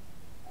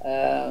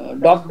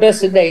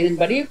டாக்டர்ஸ் இந்த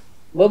இதன்படி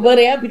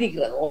வெவ்வேறையா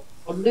பிரிக்கிறது.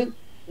 ஒன்று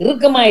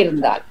இறுக்கமா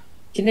இருந்தால்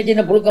சின்ன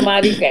சின்ன புழுக்க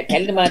மாதிரி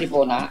கல்லு மாதிரி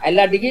போனா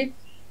எல்லாட்டிக்கும்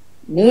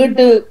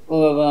நீட்டு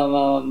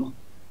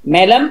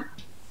மெலம்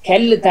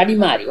கல்லு தடி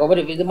மாதிரி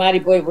ஒவ்வொரு இது மாதிரி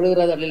போய்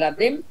விழுகிறது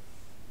எல்லாத்தையும்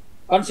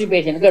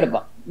கான்ஸ்டிபேஷனுக்கு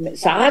எடுப்போம்.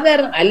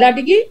 சாதாரண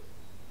எல்லாட்டிக்கு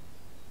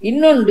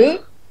இன்னொன்று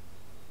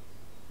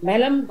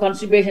மெலம்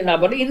கான்ஸ்டிபேஷன்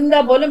ஆகப்பட்டு இருந்தா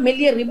போல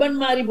மெல்லிய ரிபன்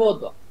மாதிரி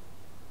போதும்,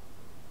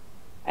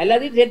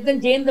 எல்லாத்தையும்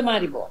ரத்தம் சேர்ந்த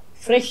மாதிரி போகும்,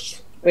 ஃப்ரெஷ்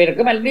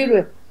போயிருக்கும்.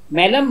 அல்லது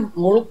மெலம்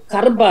முழு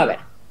கருப்பாக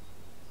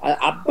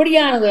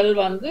அப்படியானதுகள்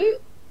வந்து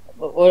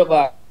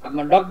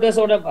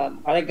டாக்டர்ஸோட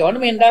கதைக்க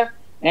வேணும். என்றால்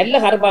நல்ல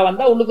கருப்பா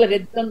வந்தா உள்ளுக்குள்ள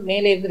ரத்தம்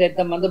மேலே இருந்து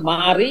ரத்தம் வந்து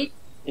மாறி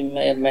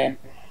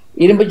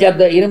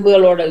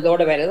இரும்புகளோட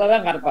இதோட வருது,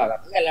 அதான் கருப்பா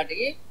வருது.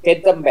 எல்லாத்தையும்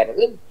ரத்தம்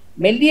வருது.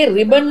 மெல்லிய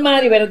ரிபன்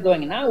மாதிரி வருது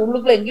வாங்கினா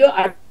உள்ளுக்குள்ள எங்கேயோ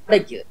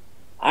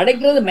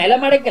அடைக்கிறது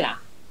மெலம் அடைக்கலாம்.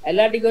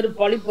 எல்லாத்துக்கும் ஒரு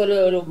பழிப்பு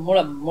ஒரு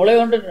முளை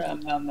ஒன்று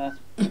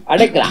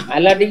அடைக்கலாம்.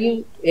 எல்லாத்துக்கும்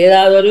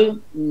ஏதாவது ஒரு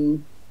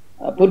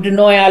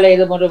புற்றுநோயால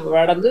இது போன்று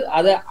நடந்து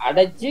அதை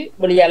அடைச்சு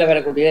வெளியால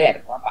வரக்கூடியதா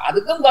இருக்கும். அப்ப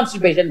அதுக்கும்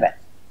கான்ஸ்டிபேஷன் வேற.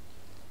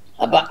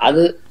 அப்ப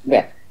அது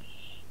வேற.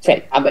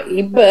 சரி, அப்ப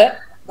இப்ப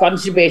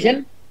கான்ஸ்டிபேஷன்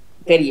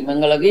தெரியும்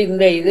எங்களுக்கு,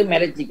 இந்த இது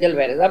மலச்சிக்கல்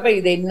வருது. அப்ப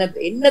இது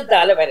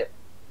என்னத்தால வருது?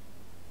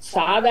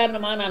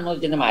 சாதாரணமா நான்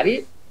சொன்ன மாதிரி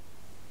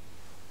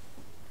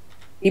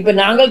இப்ப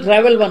நாங்கள்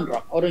டிராவல்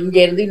பண்றோம், ஒரு இங்க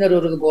இருந்து இன்னொரு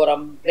ஊருக்கு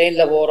போறோம்,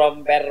 ட்ரெயின்ல போறோம்,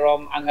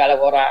 பெறோம், அங்கால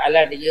போறோம்,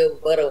 எல்லாத்தையும்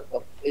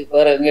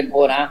வேற எங்க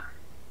போனா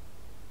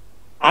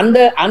அந்த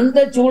அந்த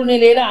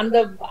சூழ்நிலையில அந்த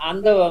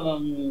அந்த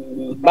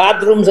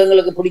பாத்ரூம்ஸ்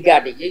எங்களுக்கு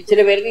பிடிக்காட்டிக்கு சில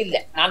பேருக்கு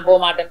இல்லை, நான் போக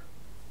மாட்டேன்,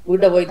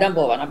 வீட்டை போய் தான்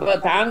போவேன். அப்ப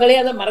தாங்களே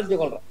அதை மறைச்சு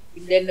கொள்றோம்.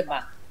 இல்லைன்னு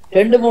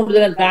 2-3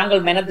 தினம்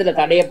தாங்கள் மெனத்துல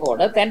தடைய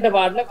போட தென்ற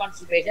பாட்டில்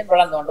கான்ஸ்டிபேஷன்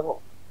வளர்ந்து கொண்டு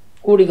போகும்,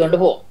 கூடிக்கொண்டு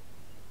போகும்.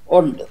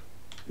 ஒன்று.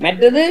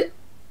 மற்றது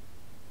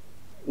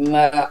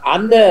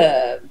அந்த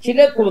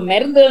சில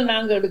மருந்துகள்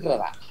நாங்கள்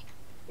எடுக்கிறதா,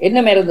 என்ன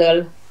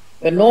மருந்துகள்?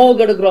 இப்போ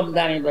நோவுக்கு எடுக்கிறோம்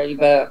தானே,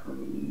 இப்போ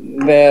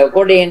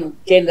கொடையின்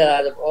சேர்ந்ததா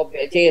அது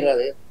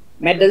செய்கிறது.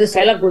 மற்றது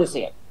செல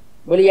குளிசைகள்,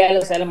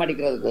 வெளியால செலம்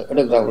அடிக்கிறதுக்கு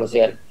எடுக்கிற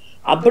குளிசைகள்.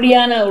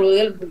 அப்படியான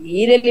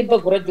ஈரலிப்பை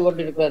குறைச்சு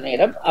கொண்டு இருக்கிற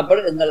நேரம்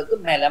அப்படி எங்களுக்கு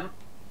மேலம்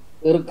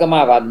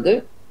இறுக்கமாக வந்து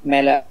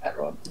மேல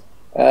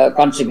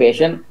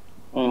கான்ஸ்டிபேஷன்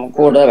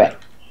கூடவே.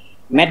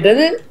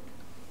 மற்றது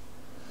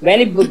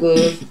வெளிப்புக்கு,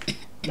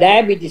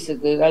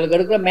 டயபிட்டிஸுக்கு அதுக்கு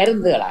எடுக்கிற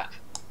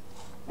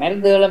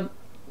மருந்துகளும்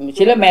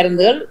சில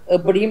மருந்துகள்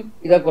எப்படியும்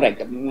இதை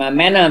குறைக்கும்.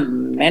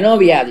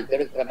 மெனோவியாதிக்கு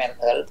எடுக்கிற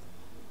மருந்துகள்,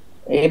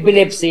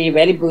 எபிலெப்சி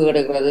வெளிப்பு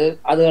எடுக்கிறது,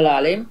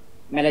 அதுகளாலையும்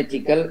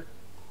மலச்சிக்கல்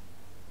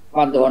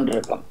வந்து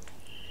கொண்டிருக்கும்.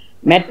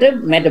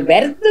 மற்ற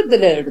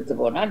வருத்தத்தில் எடுத்து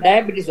போனா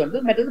டயபிட்டிஸ் வந்து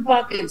மற்றது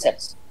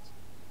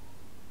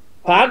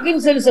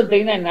பார்க்கின்சன்ஸ்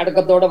அப்படின்னா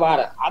நடக்கத்தோட வார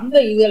அந்த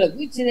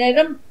இதுகளுக்கு சில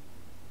நேரம்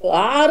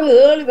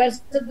 6-7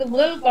 வருஷத்துக்கு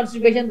முதல்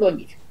கான்ஸ்டிபேஷன்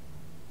துவங்கிச்சு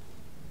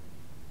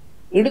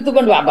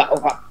எடுத்துக்கொண்டு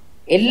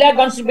எல்லா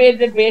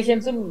கான்ஸ்டிபேட்டட்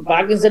பேஷண்ட்ஸும்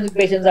பார்க்கின்சன்ஸ்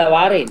பேஷண்ட்ஸா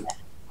வார இல்லை.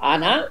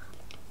 ஆனால்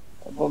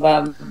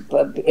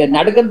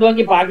நடுக்கம்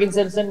துவங்கி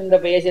பார்க்கின்சன்ஸ் இந்த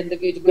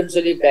பேஷண்ட்டுக்கு இருக்குன்னு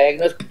சொல்லி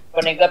டயக்னோஸ்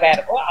பண்ணிக்கலாம்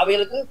பேருக்கும்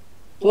அவைகளுக்கு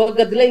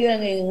துவக்கத்துல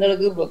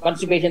எங்களுக்கு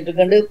கான்ஸ்டிபேஷன்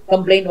இருக்கு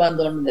கம்ப்ளைண்ட்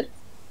வந்து கொண்டு.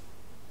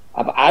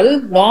 அப்ப அது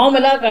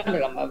நார்மலா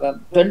கண்டுக்கலாம்.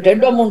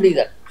 2-3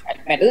 இது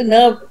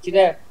சில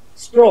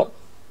ஸ்ட்ரோக்,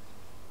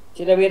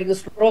 சில பேருக்கு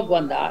ஸ்ட்ரோக்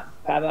வந்தா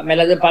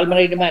அல்லது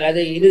பல்மனைடுமா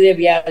அல்லது இருதய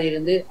வியாதி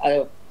இருந்து அதை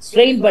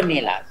ஸ்ட்ரெயின்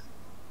பண்ணிடலாம்.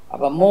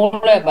 அப்ப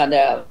மூளை அந்த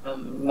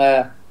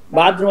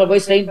பாத்ரூம்ல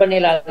போய் ஸ்ட்ரெயின்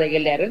பண்ணிடலாத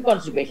எல்லாரும்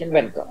கான்ஸ்டிபேஷன்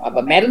வருத்தம். அப்ப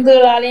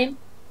மருந்துகளாலையும்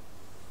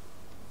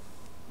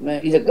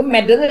இதுக்கு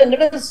மற்றது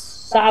எங்கிட்ட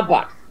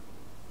சாப்பாடு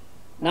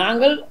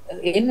நாங்கள்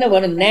என்ன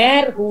வேணும்,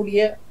 நேர்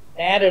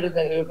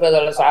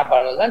இருக்கிறதோட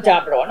சாப்பாடு தான்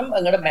சாப்பிட வேணும்.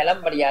 எங்கட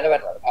மெலம் படியால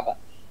வர்றது. அப்ப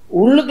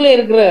உள்ளுக்குள்ள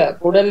இருக்கிற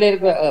குடல்ல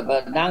இருக்கிற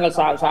நாங்கள்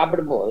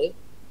சாப்பிடும் போது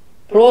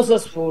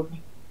ப்ரோசஸ் ஃபுட்,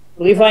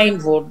 ரிஃபைன்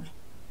ஃபுட்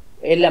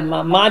எல்லாம்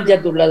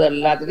மாற்றத்துள்ளது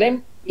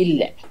எல்லாத்துலயும்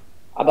இல்லை.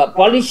 அப்ப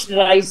பாலிஷ்ட்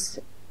ரைஸ்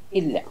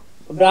இல்லை,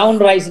 ப்ரௌன்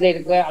ரைஸ்ல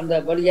இருக்கிற அந்த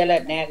வழியால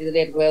இதுல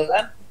இருக்கிறது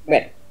தான்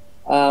வேற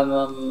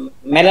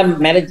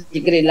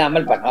மெலச்சிக்கல்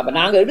இல்லாமல் பண்ணும். அப்ப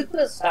நாங்க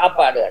எடுக்கிற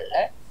சாப்பாடுகள்ல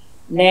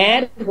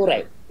நேர்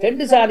குறை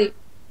 2 சாதி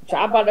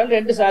சாப்பாடுகள்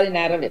 2 சாதி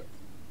நேரம்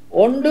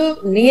ஒன்று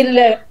நீர்ல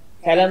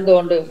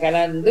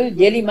கலந்து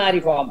ஜெலி மாதிரி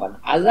ஃபார்ம்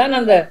பண்ணும். அதுதான்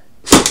அந்த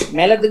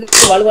மெலத்துக்கு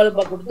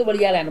வலுவலுப்பா கொடுத்து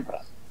வழியால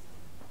அனுப்புறாங்க.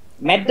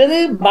 மற்றது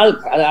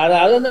பல்க்,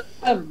 அதாவது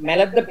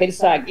மெலத்தை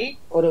பெருசாக்கி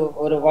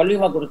ஒரு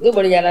வால்யூமை கொடுத்து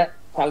வழியால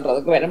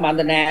தள்ளுறதுக்கு வரும்.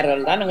 அந்த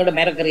நேரல் தான் எங்களோட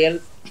மிரக்கறியல்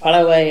பல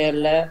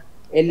வகைகள்ல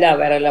எல்லா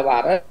விரல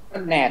வர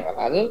நேரம்.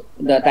 அது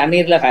இந்த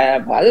தண்ணீர்ல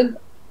அது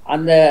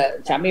அந்த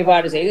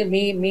சமிபாடு செய்து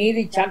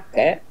மீதி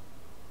சக்கை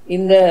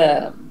இந்த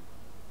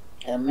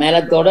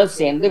மெலத்தோட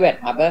சேர்ந்து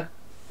வரும். அப்ப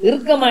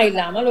இறுக்கமா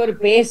இல்லாமல் ஒரு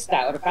பேஸ்டா,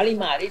 ஒரு களி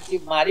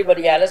மாறி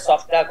வழியால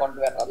சாஃப்டா கொண்டு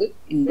வர்றது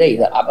இந்த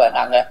இது. அப்ப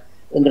நாங்க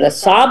எங்களோட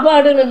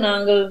சாப்பாடுல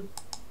நாங்கள்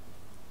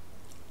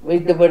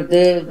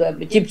வைத்துப்படுத்து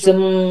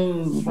சிப்ஸும்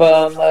இந்த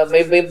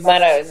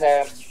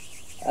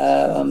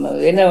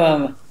என்ன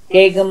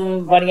கேக்கும்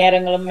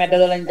பணியாரங்களும்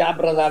மெட்டதெல்லாம்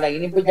சாப்பிட்றதால,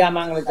 இனிப்பு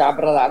ஜாமான்களை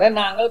சாப்பிட்றதால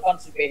நாங்கள்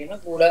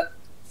கான்ஸ்டிபேஷனும் கூட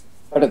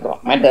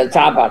எடுக்கிறோம். மற்ற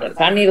சாப்பாடு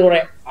தண்ணீர்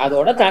குறை,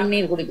 அதோட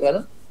தண்ணீர்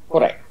குடிக்கிறதும்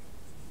குறை.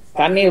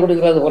 தண்ணீர்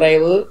குடிக்கிறது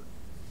குறைவு,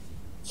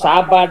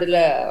 சாப்பாடுல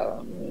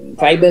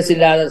ஃபைபர்ஸ்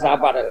இல்லாத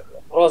சாப்பாடு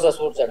ப்ரோசஸ்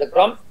ஃபுட்ஸ்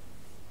எடுக்கிறோம்.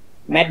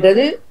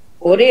 மற்றது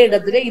ஒரே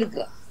இடத்துல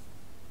இருக்கிறோம்.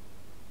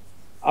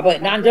 அப்ப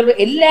நான்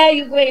சொல்றேன் எல்லா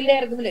இருக்கும் இல்லை,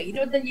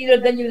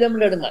 25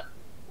 விதம் எடுங்க.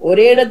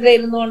 ஒரே இடத்துல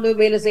இருந்து கொண்டு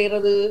வேலை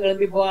செய்யறது,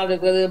 எழுப்பி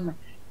போகிறது,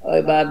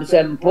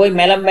 போய்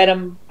மெலம்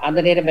அந்த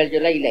நேரம்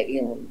சொல்ல இல்லை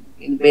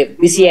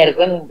பிஸியா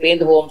இருக்குன்னு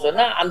பேந்து போவோம்னு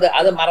சொன்னா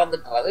அதை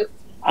மறந்துட்டுறது.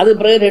 அது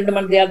பிறகு 2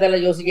 மணி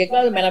நேரத்தில்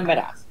யோசிக்க அது மெலம்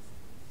பெறாது.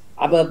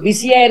 அப்ப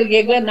பிஸியா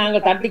இருக்க நாங்க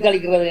தட்டி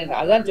கழிக்கிறது.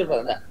 அதுதான்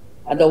சொல்றது,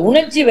 அந்த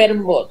உணர்ச்சி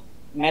வரும்போது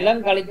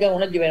மெலம் கழிக்க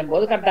உணர்ச்சி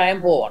வரும்போது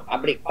கட்டாயம் போவோம்.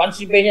 அப்படி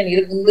கான்ஸ்டிபேஷன்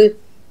இருக்குது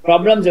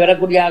ப்ராப்ளம்ஸ்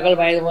வரக்கூடிய ஆக்கள்,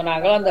 வயது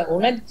போனாக்கள் அந்த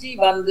உணர்ச்சி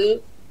வந்து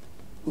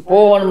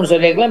போகணும்னு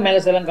சொல்லிக்கலாம்.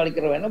 மெலசெல்லாம்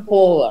கழிக்கிற வேணும்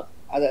போவார்,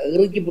 அதை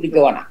இறுக்கி பிடிக்க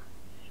வேணாம்.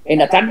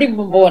 என்ன தட்டி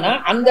போனா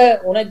அந்த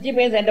உணர்ச்சி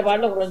போய் சென்ற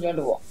பாடல குறைஞ்சு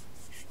கொண்டு போவோம்.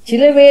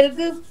 சில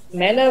பேருக்கு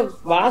மேல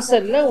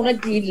வாசல்ல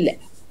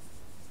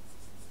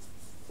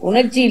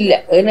உணர்ச்சி இல்லை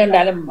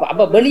என்னென்றாலும்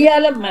அப்ப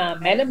வெளியால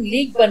மேலம்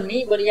லீக் பண்ணி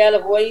வெளியால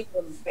போய்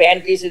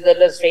பேண்டீஸ்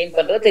இதெல்லாம் ஸ்ட்ரெயின்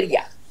பண்றது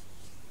தெரியா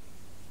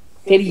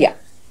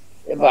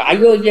இப்ப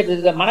ஐயோ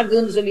இங்க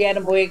மணக்குன்னு சொல்லி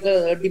யாரும் போய்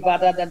எட்டி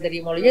பார்த்தா தான்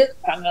தெரியும் மொழியே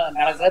தங்க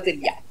நடக்கிறதா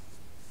தெரியா.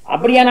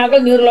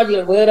 அப்படியானாக்கள்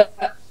நியூரலாஜிக்கல் வேற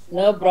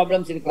நர்வ்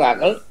ப்ராப்ளம்ஸ்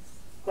இருக்கிறார்கள்,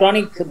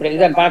 கிரானிக்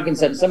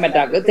பார்க்கின்சன்ஸ்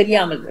மெட்டாக்கள்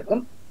தெரியாமல்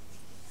இருக்கும்,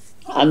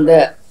 அந்த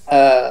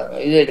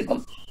இது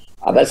இருக்கும்.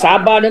 அப்ப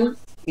சாப்பாடும்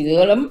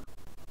இதுகளும்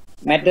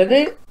மற்றது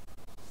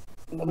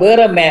வேற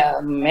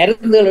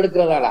மருந்துகள்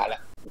எடுக்கிறதால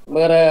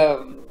வேற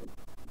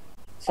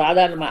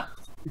சாதாரணமா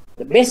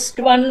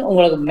பெஸ்ட் ஒன்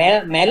உங்களுக்கு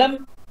மெலம்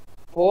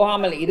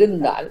போகாமல்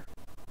இருந்தால்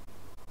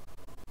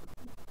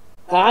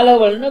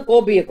காலவல்னு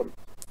கோபியை கொடு,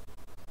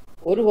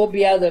 ஒரு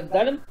கோபியாவது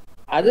எடுத்தாலும்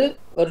அது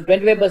ஒரு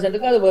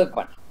 25% அது ஒர்க்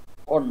பண்ண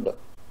உண்டு.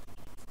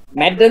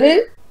 மற்றது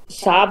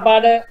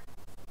சாப்பாடை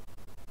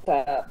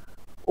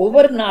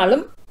ஒவ்வொரு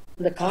நாளும்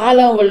இந்த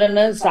காலம்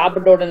வெள்ளன்னு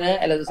சாப்பிட்ட உடனே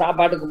அல்லது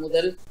சாப்பாட்டுக்கு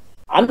முதல்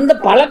அந்த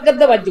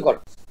பழக்கத்தை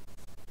வச்சுக்கணும்.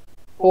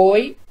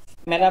 போய்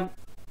மேடம்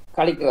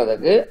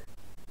கழிக்கிறதுக்கு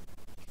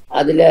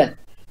அதுல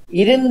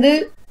இருந்து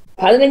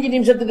 15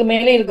 நிமிஷத்துக்கு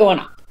மேலே இருக்க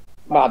வேணாம்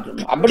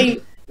பாத்ரூம். அப்படி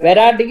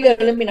வெராட்டிக்கு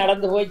எழும்பி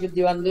நடந்து போய்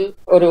சுத்தி வந்து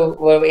ஒரு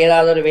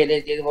ஏதாவது ஒரு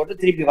வேலையை செய்து போட்டு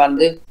திருப்பி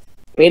வந்து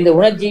இந்த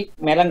உணர்ச்சி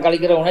மேலம்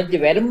கழிக்கிற உணர்ச்சி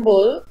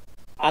வரும்போது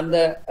அந்த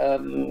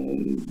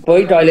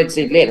போய் டாய்லெட்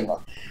சீட்ல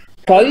இருக்கும்.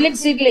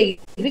 டாய்லெட் சீட்ல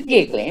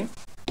இருக்கே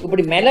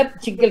இப்படி மேல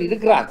சிக்கல்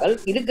இருக்கிறார்கள்,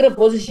 இருக்கிற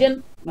பொசிஷன்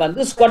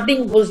வந்து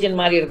ஸ்குவாட்டிங் பொசிஷன்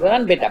மாதிரி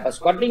இருக்கிறதான் பெட்டர். அப்ப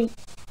ஸ்குவாட்டிங்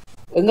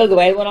எங்களுக்கு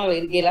வயதானவங்க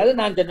இருக்கையிலாது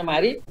நான் சொன்ன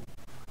மாதிரி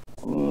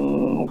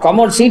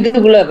கமோட்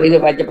சீட்டுக்குள்ள இது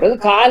வச்ச பிறகு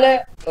காலை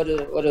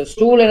ஒரு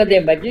ஸ்டூல்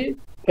என்னத்தையும் வச்சு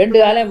 2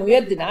 காலை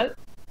உயர்த்தினால்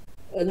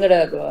எங்களோட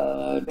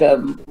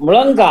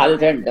முழங்கால்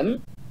 2ம்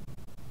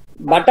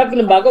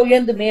பட்டக்கிலும் பார்க்க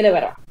உயர்ந்து மேலே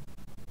வரும்.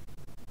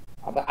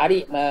 அப்ப அடி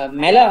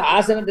மேல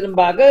ஆசனத்திலும்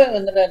பார்க்க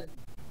எங்களோட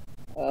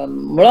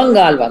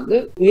முழங்கால் வந்து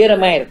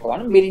உயரமா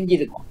இருக்கணும், விரிஞ்சு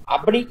இருக்கும்.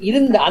 அப்படி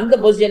இருந்த அந்த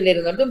பொசிஷன்ல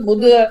இருந்துட்டு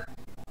முதுக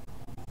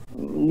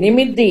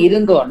நிமித்தி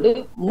இருந்தோண்டு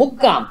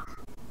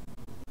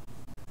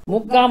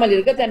முக்காமல்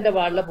இருக்க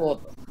தண்டவாடல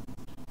போதும்.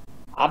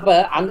 அப்ப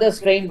அந்த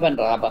ஸ்ட்ரெயின்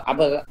பண்ற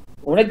அப்ப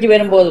உணர்ச்சி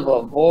வரும்போது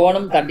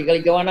போகணும், தட்டி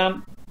கழிக்க வேணாம்,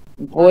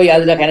 போய்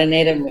அதுல கன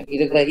நேரம்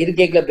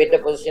இருக்கைக்குள்ள பெற்ற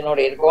பொசிஷனோட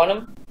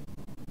இருக்கணும்.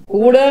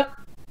 கூட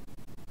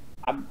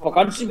அப்ப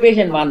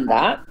கான்ஸ்டிபேஷன்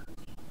வந்தா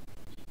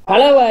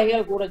பல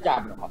வகைகள் கூட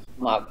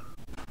சாப்பிடணும்.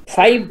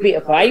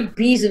 5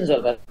 P's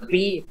சொல்றது,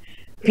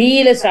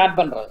 பீல ஸ்டார்ட்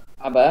பண்றது.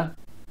 அப்ப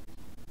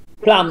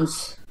plums,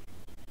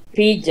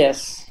 peaches,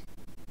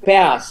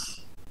 pears,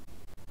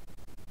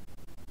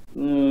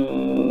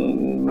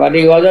 what do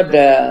you call it,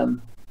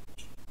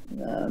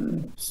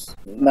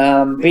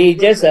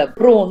 peaches,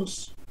 prunes,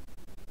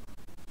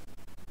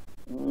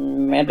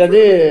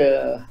 மற்றது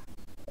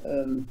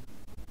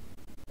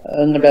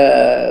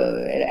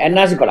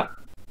என்னாசி பழம்,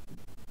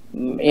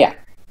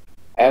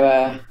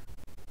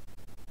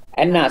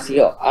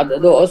 என்னாசியோ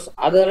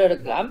அதெல்லாம்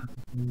எடுக்கலாம்.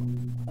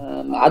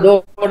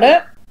 அதோட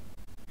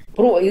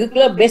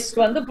இதுக்குள்ள பெஸ்ட்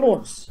வந்து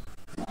ப்ரூன்ஸ்.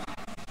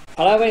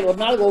 பழவை ஒரு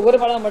நாளுக்கு ஒவ்வொரு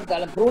பழம்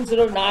எடுத்தாலும் ப்ரூன்ஸ்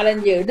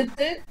 4-5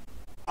 எடுத்து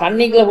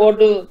தண்ணிக்குள்ள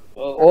போட்டு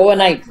ஓவர்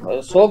நைட்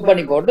சோக்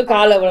பண்ணி போட்டு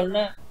காலை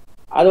விழுந்து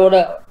அதோட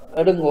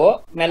எடுங்கோ,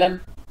 மெலன்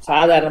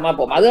சாதாரணமா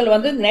போகும். அதில்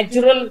வந்து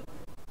நேச்சுரல்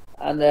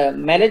அந்த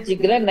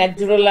மெலச்சிக்கல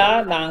நேச்சுரலா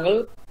நாங்கள்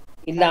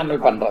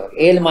இல்லாமல் பண்றது.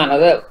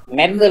 ஏழுமானதை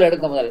மருந்துகள்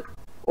எடுக்க முதல்,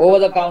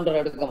 ஓவர் த கவுண்டர்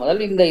எடுக்க முதல்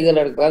இந்த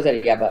இதில் எடுக்கிறதா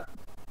சரியாப்ப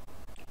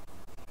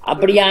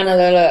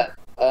அப்படியானதில்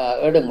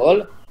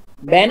எடுங்கோல்.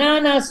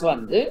 பெனானாஸ்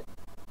வந்து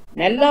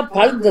நல்லா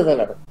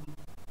பழுத்ததில் எடுக்கும்.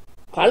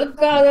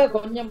 பழுக்காத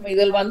கொஞ்சம்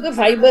இதில் வந்து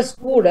ஃபைபர்ஸ்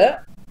கூட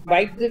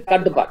வயிற்று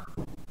கட்டுப்பாடு.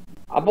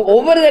 அப்போ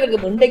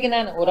ஒவ்வொருத்தருக்கும் இன்றைக்கு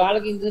நான் ஒரு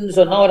ஆளுக்கு இதுன்னு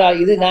சொன்னா ஒரு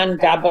ஆள் இது நான்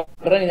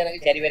சாப்பிட்றேன் இது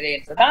எனக்கு சரி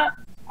வரையன்னு சொன்னா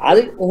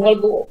அது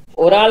உங்களுக்கு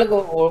ஒரு ஆளுக்கு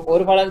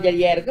ஒரு பழம்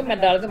சரியா இருக்கும்,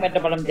 மற்ற ஆளுக்கு மற்ற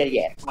பழம்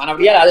சரியா இருக்கும்.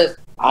 மறுபடியும் அது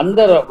அந்த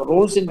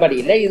ரூல்ஸின் படி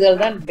இல்லை.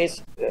 இதில் தான்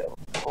பெஸ்ட்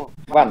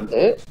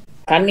வந்து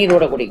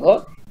தண்ணீரோட குடிங்கோ,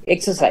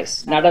 எக்ஸசைஸ்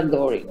நடந்து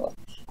குடிங்கோ.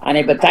 ஆனா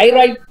இப்ப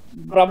தைராய்டு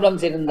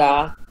ப்ராப்ளம்ஸ் இருந்தா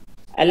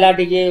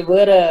எல்லாட்டிக்கு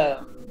வேற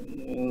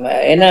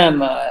என்ன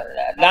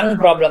லங்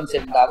ப்ராப்ளம்ஸ்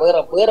இருந்தா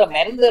வேற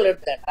மருந்துகள்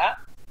எடுத்தா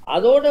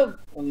அதோட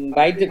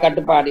வயிற்று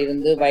கட்டுப்பாடு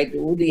இருந்து வயிற்று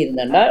ஊதி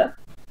இருந்தா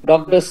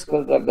டாக்டர்ஸ்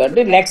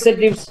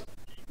லாக்ஸேட்டிவ்ஸ்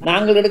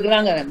நாங்கள்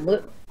எடுக்கிறாங்க.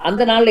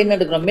 அந்த நாள்ல என்ன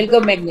எடுக்கிறோம், மில்க்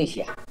ஆஃப்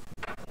மெக்னீசியா.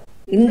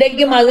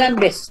 இன்றைக்கும் அதுதான்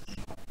பெஸ்ட்.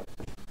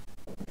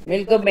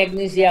 மில்க் ஆஃப்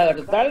மெக்னீசியா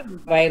எடுத்தால்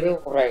வயிறு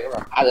குறையும்,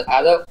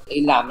 அதை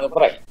இல்லாமல்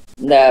குறையும்.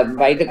 இந்த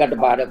வயிற்று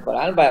கட்டுப்பாடு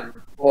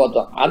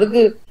போதும்.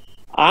 அதுக்கு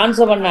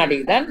ஆன்சர்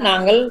பண்ணாட்டிக்கு தான்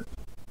நாங்கள்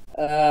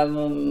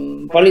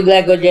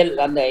பாலிகிளைகோஜெல்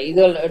அந்த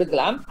இதுகள்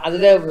எடுக்கலாம்.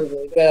 அதுல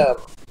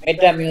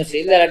மெட்டாமியூஸ்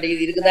இல்லாட்டி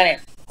இது இருக்குதானே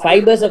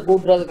ஃபைபர்ஸை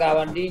கூட்டுறதுக்காக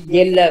வேண்டி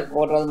ஜெல்ல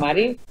போடுறது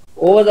மாதிரி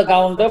ஓவர் த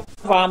கவுண்டர்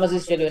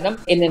ஃபார்மசிஸ்ட் எழுதினோம்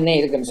என்னென்ன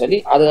இருக்குன்னு சொல்லி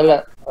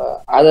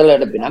அதில்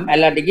எடுப்பினோம்.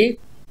 எல்லாட்டிக்கு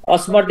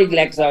ஆஸ்மாட்டிக்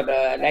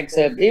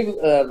லாக்ஸேட்டிவ்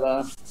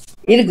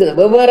இருக்குது.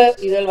 வெவ்வேறு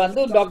இதில்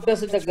வந்து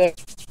டாக்டர்ஸ்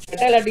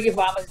கேட்ட எல்லாட்டிக்கு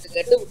ஃபார்மசிஸ்ட்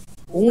கேட்டு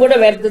உங்களோட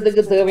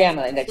வருத்தத்துக்கு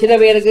தேவையானது. இந்த சில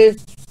பேருக்கு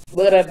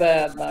வேற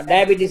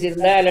டயபிட்டிஸ்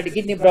இருந்தா இல்லாட்டி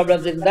கிட்னி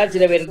ப்ராப்ளம்ஸ் இருந்தா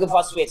சில பேருக்கு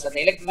பாஸ்பேட்ஸ் அந்த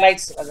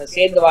எலக்ட்ரோலைட்ஸ் அதை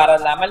சேர்ந்து வர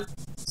இல்லாமல்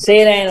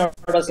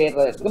சேலைனோட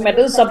சேர்றது இருக்கு.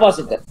 மற்றது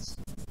சப்பாசிட்டர்ஸ்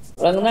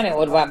தானே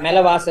ஒரு மேல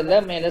வாசல்ல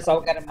மேல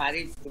சவுக்கரம்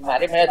மாதிரி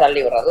மேல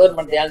தள்ளி வர்றது 1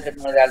 மணி நேரம்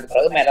 2 மணி நேரத்துக்கு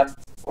பிறகு மேல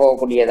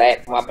போகக்கூடியதா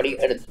இருக்கும். அப்படி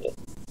எடுத்து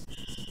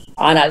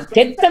ஆனால்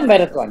தெத்தம்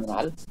வர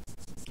துவங்கினால்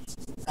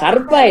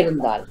கருப்பா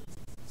இருந்தால்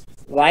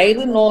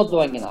வயிறு நோ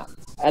துவங்கினால்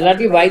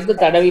இல்லாட்டி வயிற்று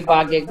தடவி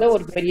பார்க்க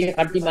ஒரு பெரிய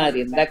கட்டி மாதிரி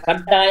இருந்தா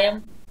கட்டாயம்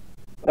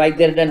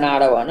வைத்தியர்கிட்ட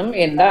நாட வேணும்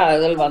என்றால்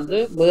அதில் வந்து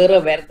வேற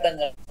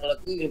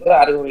வருத்தங்களுக்கு இருக்கிற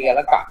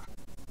அறிகுறிகளை காணும்.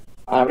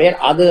 அப்படியே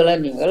அதுகளை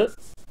நீங்கள்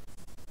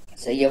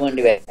செய்ய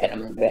வேண்டி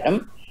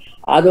வரும்.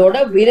 அதோட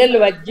விரல்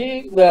வச்சு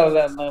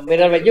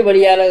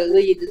வெளியால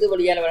இது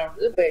வெளியால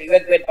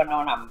இவெக்வேட் பண்ண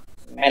வேணாம்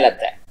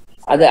மேலத்தை.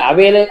 அது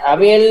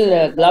அவையல்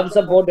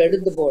கிளப்ஸை போட்டு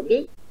எடுத்து போட்டு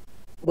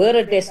வேற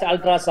டெஸ்ட்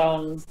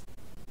அல்ட்ராசவுண்ட்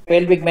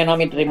பெல்விக்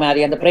மெனோமீட்டரி மாதிரி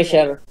அந்த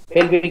ப்ரெஷர்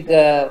பெல்விக்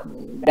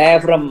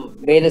டயப்ரம்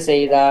வேலை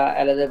செய்யுதா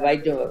அல்லது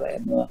வயிற்று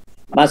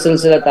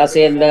மசில்ஸ்ல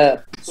தசையில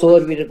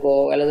சோர்வு இருக்கோ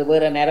அல்லது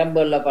வேற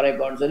நரம்புல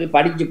பறைப்போன்னு சொல்லி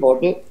படிச்சு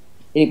போட்டு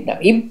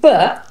இப்ப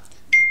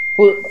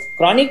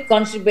கிரானிக்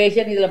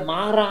கான்ஸ்டிபேஷன் இதுல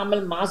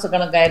மாறாமல்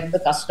மாசக்கணக்காக இருந்து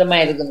கஷ்டமா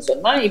இருக்குன்னு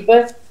சொன்னா இப்ப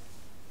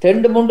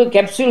 2-3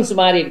 கேப்சூல்ஸ்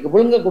மாதிரி இருக்கு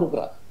விழுங்க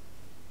கொடுக்குறாங்க.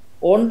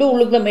 ஒன்று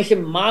உள்ளுக்குள்ள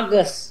மெஷின்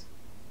மார்க்கஸ்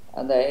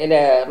அந்த இல்ல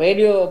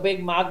ரேடியோ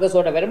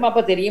மார்க்கஸோட வரும்.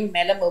 அப்ப தெரியும்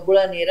மெலம்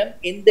எவ்வளவு நேரம்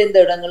எந்தெந்த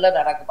இடங்கள்ல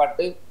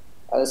நடக்கப்பட்டு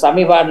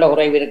சமீபாடுல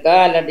குறைவு இருக்கா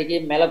இல்லாட்டிக்கு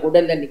மேல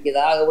குடல்ல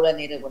நிக்குதா எவ்வளவு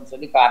நேரம்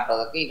சொல்லி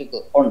காட்டுறதுக்கு இருக்கு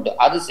ஒன்று.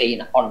 அது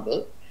செய்யணும் ஒன்று.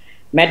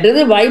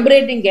 மற்றது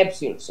வைப்ரேட்டிங்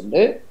கேப்சூல்ஸ்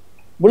உண்டு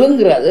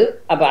விழுங்குறது.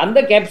 அப்ப அந்த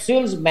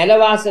கேப்சூல்ஸ்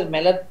மெலவாசல்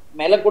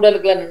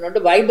மெலக்குடலுக்குள்ள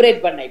நின்று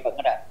வைப்ரேட் பண்ண இப்ப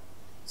கடை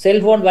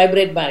செல்போன்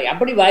வைப்ரேட் மாதிரி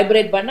அப்படி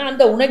வைப்ரேட் பண்ண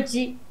அந்த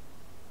உணர்ச்சி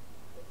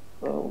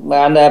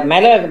அந்த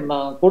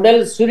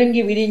குடல்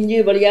சுருங்கி விரிஞ்சு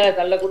வழியால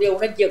தள்ளக்கூடிய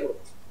உணர்ச்சியை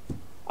கொடுக்கும்.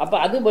 அப்ப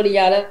அது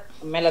வழியால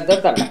மேலத்தை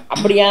தள்ள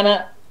அப்படியான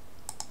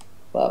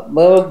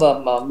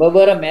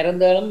வெவ்வேறு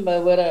மருந்துகளும்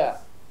வெவ்வேறு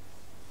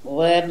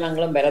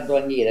உபகரணங்களும் பெற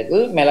துவங்கி இருக்கு.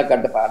 மேல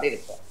கட்டுப்பாடு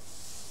இருக்கு.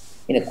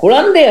 இது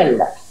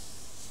குழந்தைகள்ல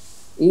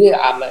இது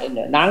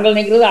நாங்கள்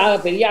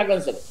நினைக்கிறது பெரிய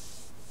ஆக்கள் சொல்லு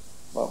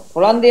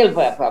குழந்தைகள்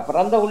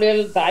பிறந்த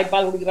பிள்ளைகள்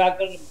தாய்ப்பால் குடிக்கிற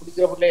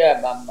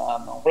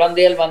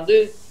குழந்தைகள்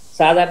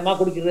சாதாரணமா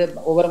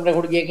குடிக்கிறது ஒவ்வொரு முறை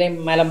குடிக்கலையும்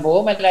மேலம்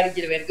போகும். மேல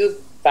அடிக்கிற பேருக்கு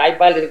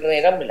தாய்ப்பால் இருக்கிற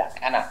இடம் இல்லை.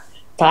 ஆனா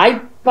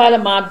தாய்ப்பாலை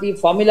மாத்தி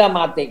ஃபார்முலா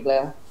மாத்திக்கல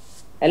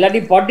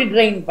எல்லாத்தையும் பொட்டி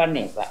ட்ரெயின்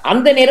பண்ணி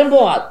அந்த நேரம்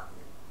போகாது.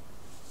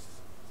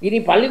 இனி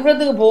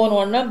பள்ளிக்கூடத்துக்கு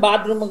போகணும்னா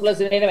பாத்ரூமுக்குள்ள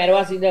சில நேரம்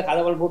மெரவாசி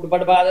கதவுகள் போட்டு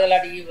படுப்பாது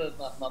இல்லாட்டி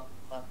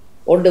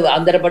ஒன்று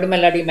அந்த படுமை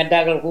இல்லாட்டி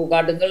மெட்டாக்கள் பூ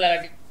காட்டுங்கள்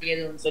இல்லாட்டி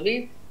எதுன்னு சொல்லி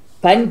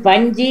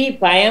பஞ்சி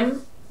பயம்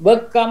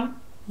வெக்கம்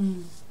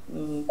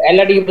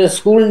எல்லாட்டி இப்போ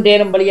ஸ்கூல்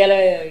நேரம் வழியால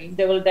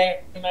இன்டர்வல் டைம்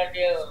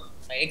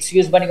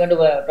எக்ஸ்கியூஸ் பண்ணி கொண்டு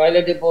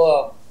டாய்லெட்டு போ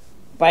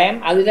பயம்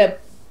அதுல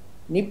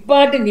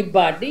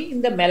நிப்பாட்டி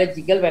இந்த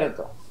மெலச்சிக்கல்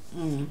விரட்டும்.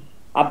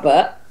 அப்ப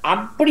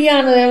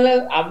அப்படியானதால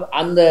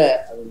அந்த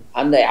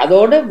அந்த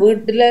அதோட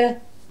வீட்டுல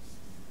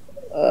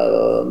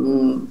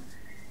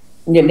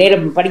இங்க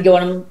நேரம் படிக்க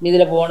வேணும்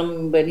இதுல போகணும்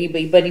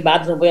இப்ப நீ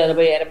பாத்ரூம் போய் அதில்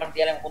போய் 1/2 மணி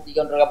நேரம் குந்தி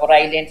கொண்டு போறா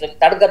இல்லைன்னு சொல்லி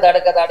தடுக்க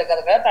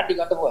தட்டி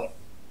கொண்டு போயிடும்.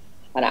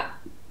 ஆனா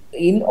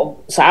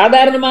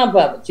சாதாரணமா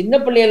இப்ப சின்ன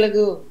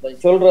பிள்ளைகளுக்கு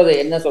சொல்றது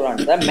என்ன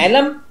சொல்றாங்க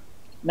மெலம்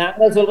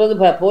நாங்க சொல்றது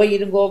போய்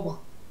இருங்கோ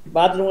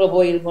பாத்ரூம்ல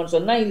போய் இருங்கோன்னு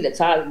சொன்னா இல்ல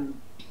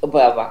இப்ப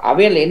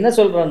அவையில என்ன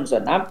சொல்றோம்னு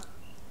சொன்னா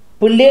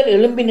பிள்ளைகள்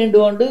எழும்பி நின்று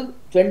கொண்டு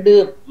 2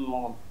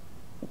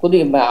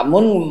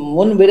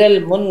 முன் விரல்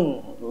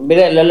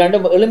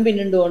எழும்பி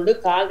நின்று கொண்டு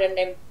கால்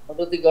 2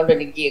 நிறுத்தி கொண்டு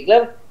நிற்க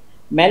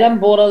மெலம்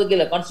போறதுக்கு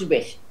இல்லை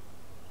கான்ஸ்டிபேஷன்.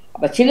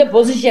 அப்ப சில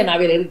பொசிஷன்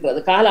அவையில் இருக்கிறது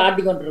காலை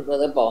ஆட்டி கொண்டு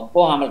இருக்கிறது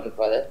போகாமல்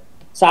இருக்கிறது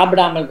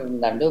சாப்பிடாமல்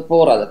இருந்தாண்டு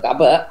போறதுக்கு.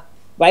 அப்ப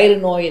வயிறு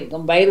நோய்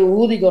இருக்கும் வயிறு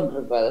ஊதி கொண்டு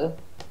இருக்கிறது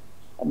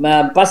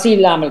பசி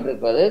இல்லாமல்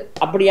இருக்கிறது.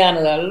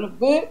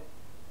 அப்படியானதற்கு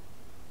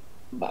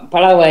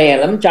பல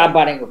வகைகளும்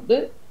சாப்பாடையும் கொடுத்து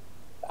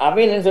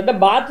அவையில்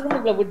சொல்லிட்டு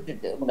பாத்ரூமுக்குள்ள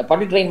விட்டுட்டு இந்த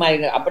பட்டி ட்ரெயின்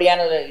மாதிரி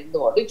அப்படியான இருந்து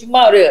போட்டு சும்மா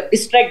ஒரு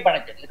டிஸ்ட்ராக்ட் பண்ண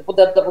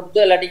புத்தகத்தை கொடுத்து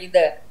இல்லாட்டி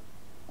இந்த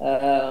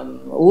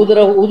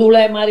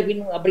ஊதுலை மாதிரி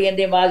பின் அப்படி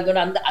எந்த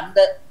வாசிக்கணும் அந்த அந்த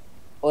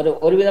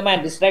ஒரு விதமா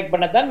டிஸ்ட்ராக்ட்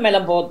பண்ணத்தான்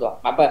மேலம் போத்துவோம்.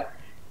 அப்ப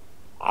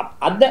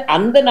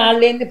அந்த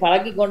நாள்லேருந்து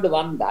பழக்கி கொண்டு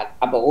வந்தால்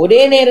அப்ப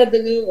ஒரே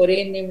நேரத்துக்கு ஒரே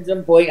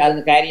நிமிஷம் போய்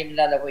அது காரியம்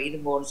இல்லாத போய்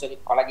இரும்போன்னு சொல்லி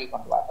பழகி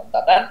கொண்டு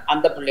வந்தா தான்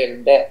அந்த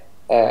பிள்ளைகளுடைய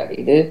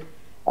இது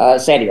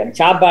சரி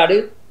சாப்பாடு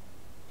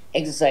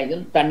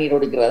எக்ஸசைஸும் தண்ணீர்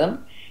ஒடிக்கிறதும்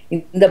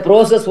இந்த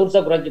ப்ரோசஸ் ஃபுட்ஸை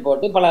குறைச்சி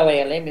போட்டு பல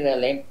வகைகளையும்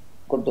இதெல்லாம்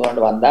கொடுத்து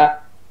கொண்டு வந்தா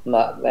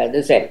இது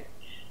சரி.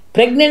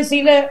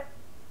 பிரெக்னன்சியில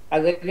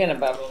அது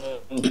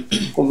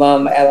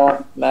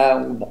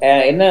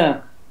என்ன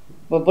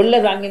பிள்ளை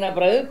தாங்கின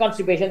பிறகு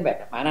கான்ஸ்டிபேஷன்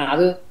பெட்டர். ஆனா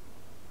அது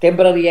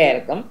டெம்பரரியா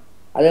இருக்கும்.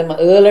 அது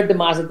 7-8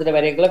 மாசத்துல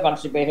வரைக்கும்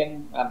கான்ஸ்டிபேஷன்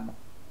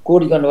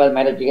கூடிக்கொண்டு வர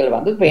மேரேஜ்கள்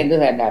பேருந்து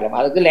நேரம்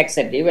அதுக்கு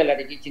லெக்ஸட்டிவ்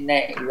இல்லாட்டி சின்ன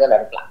இதெல்லாம்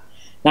இருக்கலாம்.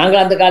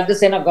 நாங்கள் அந்த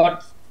காலத்து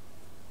செனகாட்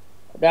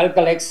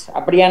டால்கலெக்ஸ்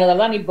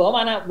அப்படியானதெல்லாம் நிற்போம்.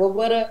 ஆனா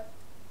ஒவ்வொரு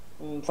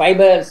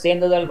ஃபைபர்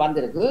சேர்ந்ததல்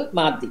வந்திருக்கு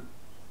மாத்தி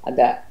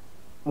அந்த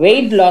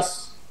வெயிட் லாஸ்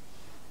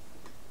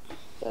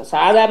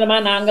சாதாரணமா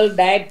நாங்கள்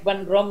டயட்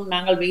பண்றோம்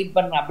நாங்கள் வெயிட்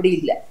பண்றோம் அப்படி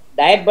இல்லை.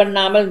 டயட்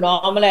பண்ணாமல்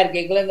நார்மலா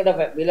இருக்கீங்களா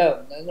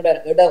எங்கட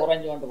இட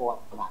குறைஞ்சு கொண்டு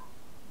போவோம்.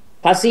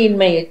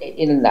 பசியின்மை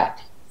இருந்தால்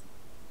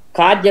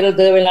காய்ச்சல்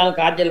தேவையில்லாமல்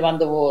காய்ச்சல்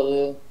வந்த போது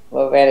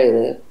வேற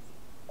இது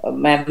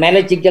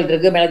மேலச்சிக்கல்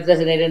இருக்கு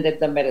மேலச்சிக்கல்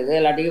ரத்தம் பெறுது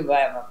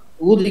எல்லாத்தையும்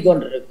ஊதி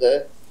கொண்டு இருக்கு.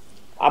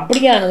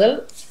 அப்படியானதல்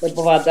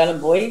எப்போ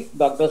பார்த்தாலும் போய்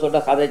டாக்டர்ஸோட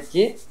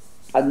கதைச்சு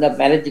அந்த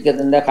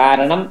மேலச்சிக்கத்தின்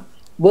காரணம்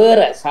வேற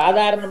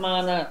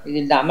சாதாரணமான இது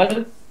இல்லாமல்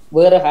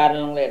வேற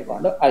காரணங்களும்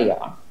ஏற்கொண்டு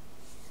அறியலாம்.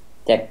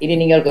 சரி இனி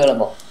நீங்கள்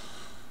கேளுங்க.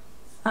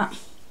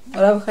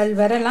 உறவுகள்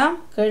வரலாம்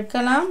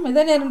கேட்கலாம்.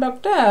 இதே நேரம்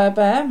டாக்டர்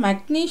இப்போ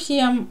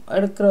மெக்னீசியம்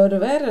எடுக்கிற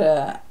ஒருவர்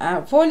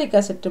ஃபோலிக்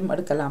அசிட்டும்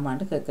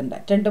எடுக்கலாமான்னு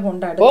கேட்கின்றார்.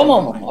 2-3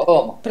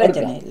 எடுக்கலாம்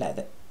பிரச்சனை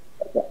இல்லாது.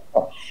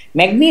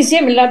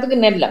 மெக்னீசியம்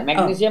எல்லாத்துக்கும் நல்ல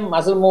மெக்னீசியம்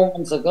மசில்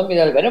மூவ்மெண்ட்ஸுக்கும்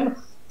இதில் வரும்.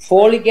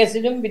 ஃபோலிக்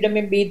ஆசிடும்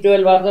விட்டமின்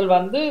B12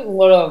 வந்து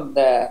உங்களோட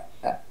இந்த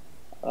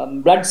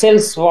பிளட்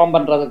செல்ஸ் ஃபார்ம்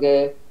பண்றதுக்கு,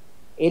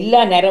 எல்லா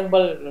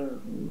நரம்பல்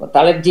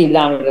தளர்ச்சி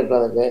இல்லாமல்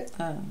இருக்கிறதுக்கு,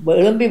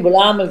 எழும்பி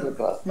விழாமல்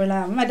இருக்கிறது,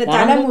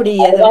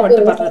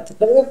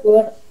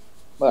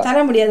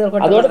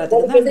 அதோட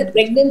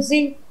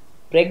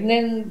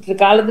பிரெக்னன்ட்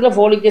காலத்துல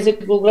ஃபோலிக்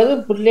ஆசிட் கொடுக்கறது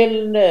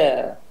பிள்ளைகள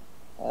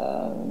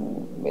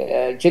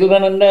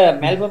சில்ட்ரன்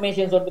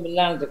மெல்ஃபர்மேஷன்ஸ் ஒன்றும்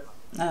இல்லாமல் இருக்கும்.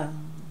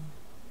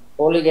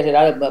 ஃபோலிக் ஆசிட்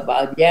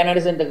அது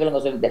ஜேனடிசன்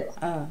கேளுங்க சொல்லி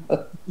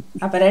தருவோம்.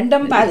 அப்ப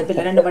ரெண்டும்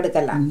பாதிப்பில்லை, ரெண்டு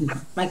படுக்கலாம்.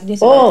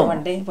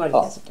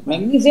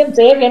 மெக்னீசியம்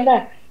தேவை என்ன,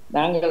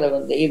 நாங்கள்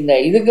வந்து இந்த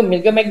இதுக்கு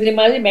மிக மெக்னி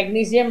மாதிரி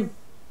மெக்னீசியம்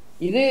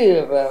இது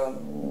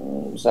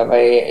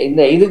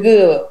இந்த இதுக்கு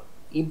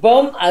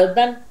இப்பவும்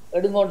அதுதான்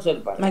எடுங்கன்னு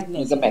சொல்லிப்பாங்க.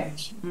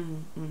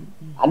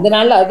 அந்த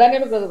நாள்ல அதுதான்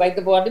எனக்கு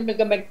வைத்து போகாட்டி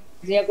மிக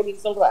மெக்னீசியம் குடிக்க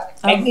சொல்றாரு.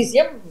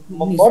 மெக்னீசியம்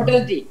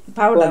மோட்டிலிட்டி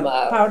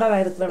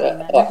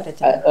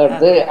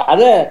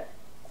அத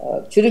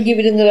சுருங்கி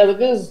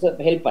விடுங்கிறதுக்கு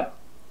ஹெல்ப் பண்ண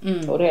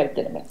ஒரு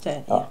இடத்துல.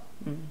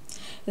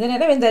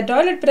 இதனால இந்த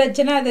டாய்லெட்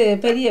பிரச்சனை அது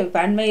பெரிய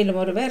அண்மையிலும்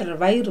ஒருவர்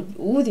வயிறு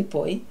ஊதி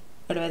போய்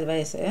 70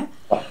 வயசு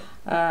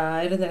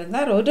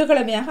இருந்திருந்தார். ஒரு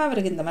கிழமையாக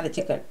அவருக்கு இந்த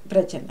மலச்சிக்கல்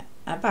பிரச்சனை.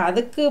 அப்போ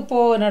அதுக்கு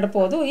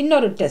நடப்போது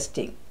இன்னொரு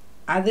டெஸ்டிங்,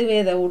 அது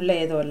உள்ள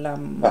ஏதோ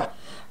எல்லாம்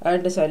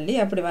சொல்லி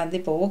அப்படி வந்து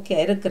இப்போ ஓகே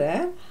இருக்கிற.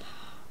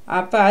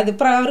 அப்போ அது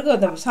அப்புறம் அவருக்கு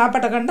அந்த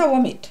சாப்பாட்டை கண்டா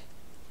ஓமிட்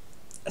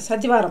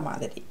சத்திவார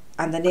மாதிரி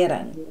அந்த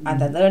நேரம்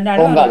அந்த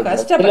நாளும்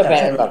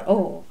கஷ்டப்பட்டார். ஓ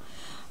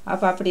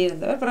அப்போ அப்படி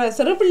இருந்தவர். அப்புறம்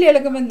சிறு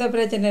பிள்ளைகளுக்கும் இந்த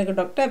பிரச்சனை இருக்குது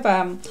டாக்டர். இப்போ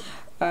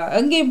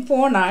எங்கேயும்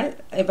போனால்,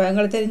 இப்போ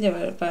எங்களுக்கு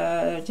தெரிஞ்சவர் இப்போ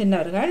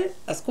சின்னவர்கள்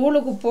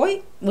ஸ்கூலுக்கு போய்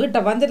வீட்டை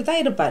வந்துட்டு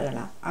தான்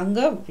இருப்பார்களாம்.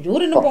 அங்கே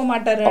யூரினும் போக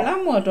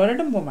மாட்டார்களாம்,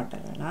 டாய்லெட்டும் போக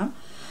மாட்டார்களாம்.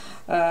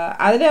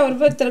 அதில்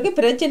ஒருத்தருக்கு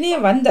பிரச்சனையே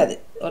வந்தது.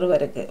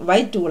 ஒருவருக்கு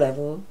வயிற்று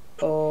உழவு,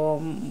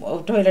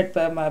 டாய்லெட்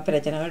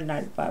பிரச்சனைகள்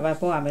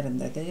போகாமல்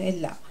இருந்தது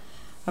எல்லாம்.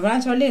 அப்போ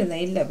நான்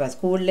சொல்லியிருந்தேன், இல்லை இப்போ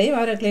ஸ்கூல்லேயும்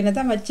அவரை கிளீனாக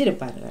தான்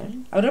வச்சிருப்பார்கள்,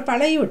 அவரை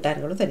பழகி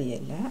விட்டார்களும்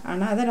தெரியல.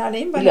 ஆனால்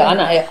அதனாலேயும்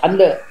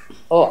அந்த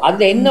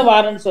அந்த என்ன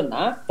வாரன்னு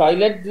சொன்னா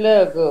டாய்லெட்ல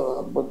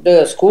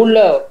ஸ்கூல்ல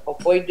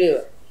போயிட்டு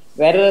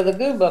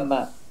வர்றதுக்கு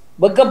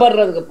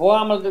வெக்கப்படுறதுக்கு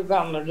போகாமல்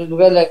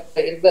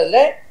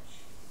இருக்கிறதுல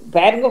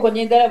பேருங்க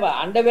கொஞ்சம்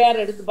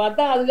அண்டர்வேர் எடுத்து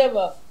பார்த்தா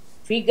அதுல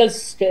ஃபீக்கல்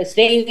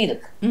ஸ்டெயின்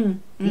இருக்கு,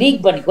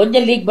 லீக் பண்ணி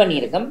கொஞ்சம் லீக் பண்ணி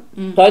இருக்கும்.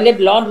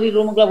 டாய்லெட் லாண்ட்ரி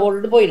ரூமுக்குள்ள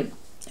போட்டுட்டு போயிருக்கு.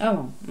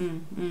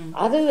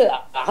 அது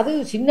அது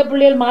சின்ன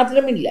பிள்ளைகள்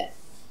மாத்திரம் இல்ல,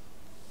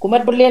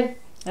 குமர் பிள்ளைகள்,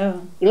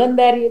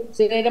 இளந்தாரி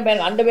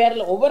அந்த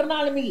பேர்ல ஒவ்வொரு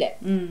நாளும் இல்ல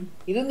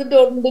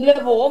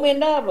இருந்துட்டு போவோம்.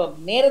 என்ன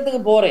நேரத்துக்கு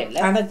போறேன்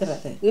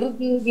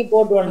இறுக்கி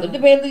போட்டு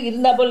வந்துட்டு போய்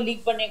இருந்தா போல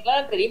லீக்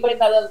பண்ணிக்கலாம் தெரியும்.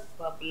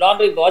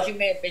 லாண்ட்ரி வாஷிங்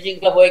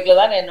மெஷின்ல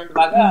போய்க்கலதான் என்னன்னு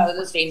பார்க்க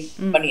அது ஸ்டெயின்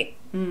பண்ணிடுறேன்.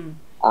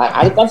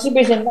 அது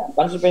கான்ஸ்டிபேஷன்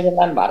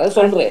தான் வர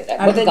சொல்றேன்.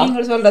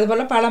 நீங்க சொல்றது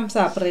போல பழம்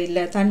சாப்பிட்ற இல்ல,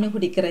 தண்ணி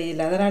குடிக்கிற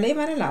இல்ல, அதனாலே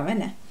வரலாம்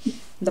என்ன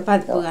இந்த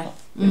பாதிப்புகள்.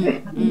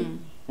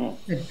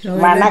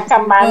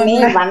 வணக்கம் பாணி.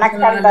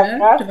 வணக்கம்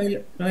டாக்டர்.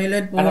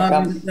 டாய்லெட்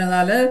போகாம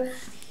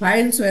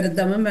ஃபைல்ஸ்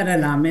வருத்தமும்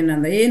வரலாம்.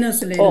 அந்த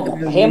ஏனஸ்ல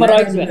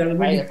ஹெமராய்ட்ஸ் வரும்,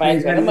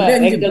 பைல்ஸ்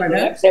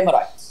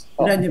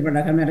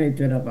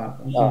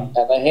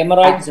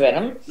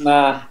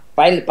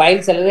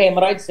அல்லது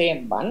ஹெமராய்ட்ஸ்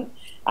சேம் தான்.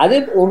 அது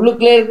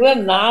உள்ளுக்குள்ள இருக்கிற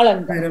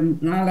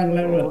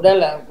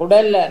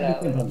குடல்ல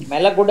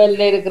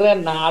மெலக்குடல்ல இருக்கிற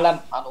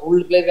நாளம்,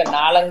 உள்ளுக்குள்ள இருக்கிற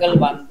நாளங்கள்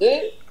வந்து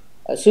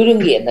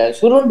சுருங்கி அந்த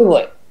சுருண்டு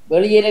போய்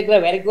வெளியே இருக்கிற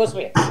வெரிகோஸ்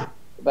வெயின்ஸ்,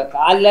 இப்ப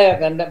காலில்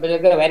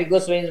இருக்கிற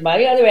வெரிகோஸ் வெயின்ஸ்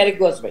மாதிரி அது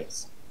வெரிகோஸ் வெயின்ஸ்,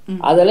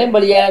 அதெல்லாம்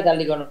வெளியாக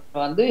தள்ளி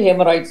கொண்டு வந்து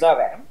ஹெமராய்ட்ஸா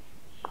வரும்.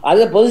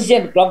 அது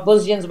பொசிஷன் கிளாக்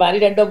பொசிஷன்ஸ் மாதிரி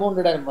 2-3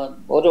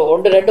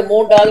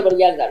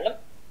 வெளியாக தள்ளும்.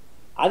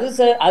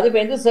 அது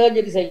வந்து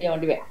சர்ஜரி செய்ய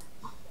வேண்டிய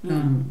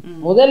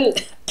முதல்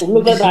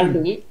உள்ளுக்குள்ள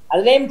தாண்டி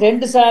அதுலேயும்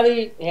 2 சாதி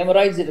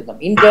ஹெமராய்ட்ஸ் இருக்கும்.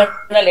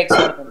 இன்டர்னல்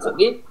எக்ஸ்டர்னல்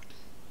சொல்லி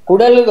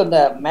குடலுக்கு அந்த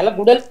மேல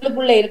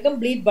குடலுக்குள்ள இருக்கும்,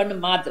 ப்ளீட் பண்ணு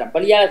மாத்திரம்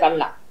வெளியாக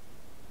தள்ளலாம்.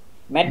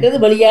 மற்றது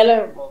வெளியால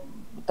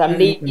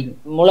தள்ளி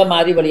முளை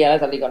மாதிரி வெளியால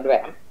தள்ளி கொண்டு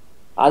வரும்.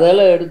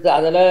 அதெல்லாம் எடுத்து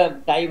அதெல்லாம்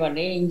டை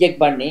பண்ணி இன்ஜெக்ட்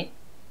பண்ணி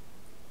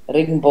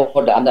ரிங்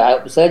போட்டு அந்த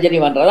சர்ஜரி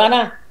பண்றது. ஆனா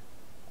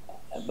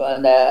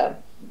அந்த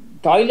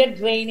டாய்லெட்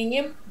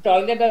ட்ரைனிங்கும்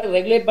டாய்லெட்டை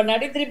ரெகுலேட்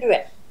பண்ணாடி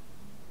திருப்பிவேன்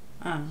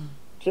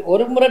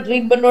ஒரு முறை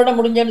ட்ரீட்மெண்டோட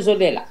முடிஞ்சேன்னு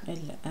சொல்லலாம்.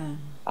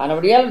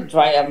 ஆனபடியால்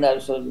அந்த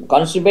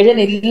கான்ஸ்டிபேஷன்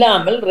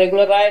இல்லாமல்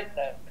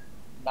ரெகுலராக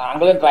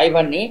நாங்களும் ட்ரை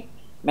பண்ணி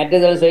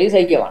மெட்டதல் சொல்லி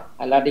செய்யவான்.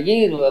 அல்லாட்டிக்கு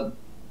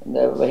இந்த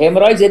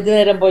ஹெமராய்ட்ஸ் எத்தனை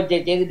நேரம் போய்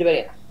செய்துட்டு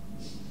வரேன்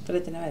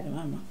பிரச்சனை வரும்.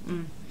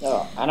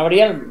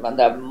 ஆனபடியால்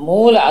அந்த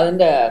மூல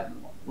அந்த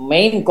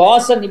மெயின்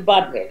காசை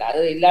நிப்பாட்டுறேன், அது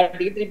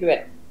இல்லாட்டிக்கு திருப்பி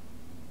வரேன்.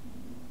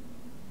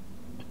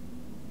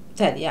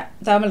 சரியா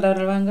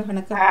தமிழ் வாங்க.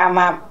 வணக்கம்.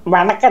 ஆமாம்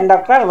வணக்கம்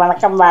டாக்டர்.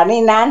 வணக்கம் வாணி.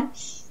 நான்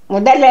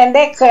முதல்ல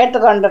இருந்தே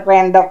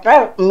கேட்டுக்கொண்டிருக்கிறேன்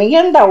டாக்டர்.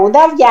 மிகுந்த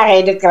உதவியாக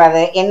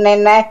இருக்கிறது.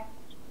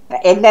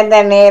 எந்தெந்த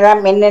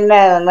நேரம் என்னென்ன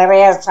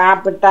நிறைய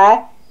சாப்பிட்டா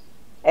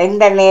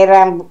எந்த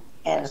நேரம்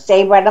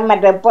செய்யப்படும்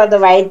மற்றும் எப்போது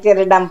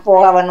வைத்தியரிடம்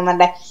போக வேணும்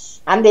என்ற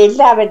அந்த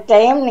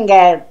எல்லாவற்றையும்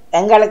நீங்கள்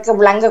எங்களுக்கு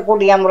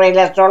விளங்கக்கூடிய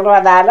முறையில்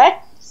சொல்றதால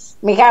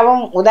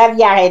மிகவும்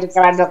உதவியாக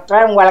இருக்கிறார்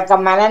டாக்டர். உங்களுக்கு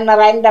மன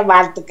நிறைந்த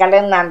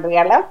வாழ்த்துக்களும்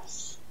நன்றிகளும்.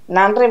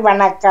 நன்றி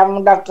வணக்கம்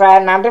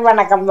டாக்டர். நன்றி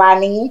வணக்கம்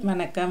வாணி.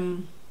 வணக்கம்.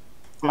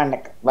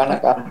 வணக்கம்.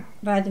 வணக்கம்.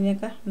 ராஜினி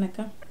அக்கா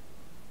வணக்கம்.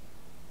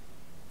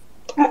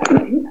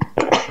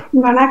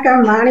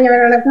 வணக்கம் வாணி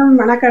அவர்களுக்கும்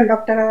வணக்கம்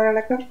டாக்டர்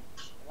அவர்களுக்கும்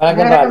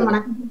வணக்கம்.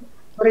 வணக்கம்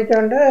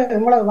குறிக்கொண்டு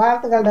உங்களுக்கு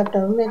வாழ்த்துக்கள்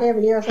டாக்டர். உண்மையிலேயே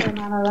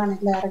விநியோகமானதான்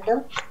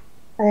எல்லாருக்கும்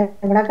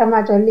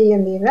விளக்கமா சொல்லி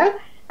இருந்தீர்கள்.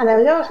 அந்த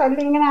ஏதோ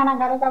சொன்னீங்கன்னா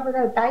நான்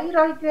கரெக்டாக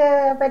தைராய்டு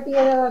பற்றி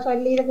ஏதோ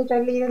சொல்லி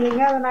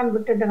இருந்தீங்க, அதை நான்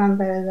விட்டுட்டேன்.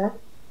 அந்த இது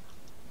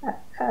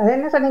அது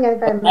என்ன சொன்னீங்க?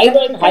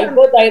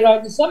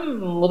 ஹைப்போதைராய்டிசம்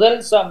முதல்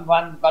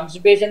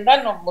கான்ஸ்டிபேஷன்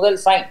தான் முதல்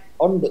சைன்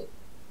உண்டு.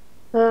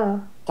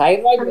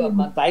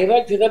 தைராய்டு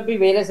சுரப்பி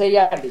வேலை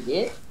செய்யாட்டிக்கு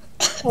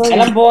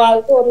எல்லாம்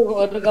போகாது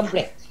ஒரு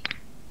கம்ப்ளைண்ட்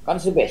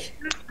கான்ஸ்டிபேஷன்.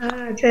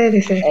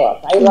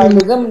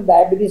 தைராய்டுக்கும்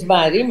டயபிட்டிஸ்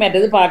மாதிரி,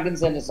 மற்றது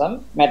பார்க்கின்சனிசம்,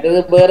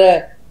 மற்றது வேற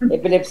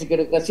எபிலெப்சிக்கு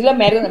இருக்கு சில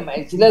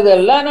சிலது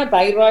எல்லாம்.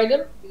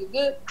 தைராய்டும்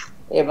இதுக்கு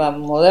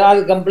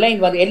முதலாவது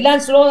கம்ப்ளைண்ட் வந்து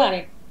எல்லாம் ஸ்லோ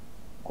தானே.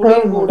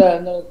 குளிர் கூட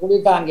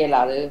குளிர் தாங்க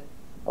இல்லாது,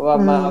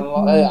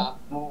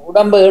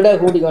 உடம்பு இட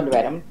கூடி கொண்டு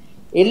வரும்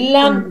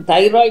எல்லாம்.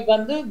 தைராய்டு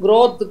வந்து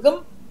குரோத்துக்கும்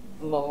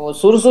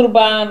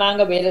சுறுசுறுப்பா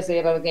நாங்க வேலை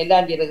செய்யறதுக்கு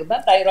எல்லாம் செய்யறதுக்கு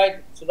தான் தைராய்டு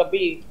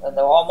சுரப்பி அந்த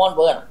ஹார்மோன்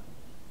வேணும்.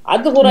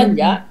 அது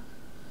குறைஞ்சா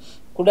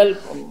குடல்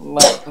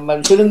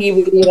சுருங்கி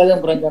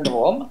விடுகிறதும் குறைஞ்சு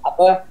போகும்.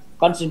 அப்ப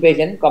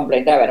கான்ஸ்டிபேஷன்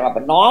கம்ப்ளைண்டா வரும்.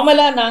 அப்ப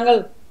நார்மலா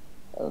நாங்கள்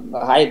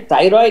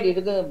தைராய்டு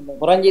இருக்கு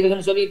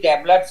குறைஞ்சிருக்குன்னு சொல்லி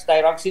டேப்லெட்ஸ்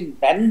தைராக்சின்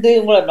தந்து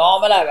உங்களை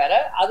நார்மலா வேற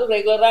அது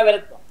ரெகுலரா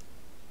இருக்கும்.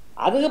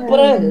 அதுக்கு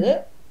பிறகு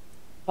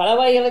பல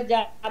வகைகளை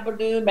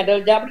சாப்பிட்டு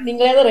மெட்டல் சாப்பிட்டு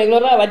நீங்களே தான்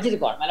ரெகுலரா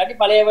வச்சிருக்கோம். இல்லாட்டி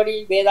பழையபடி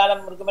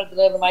வேதாளம் இருக்க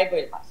மாதிரி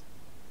போயிருக்கலாம்.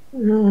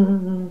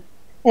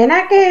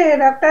 எனக்கு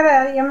டாக்டர்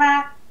அதிகமா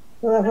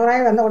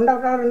குறைவு வந்து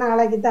ஒரு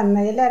நாளைக்கு தான்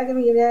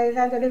எல்லாருக்கும்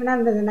சொல்லி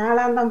நான்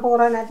நாளாந்தம்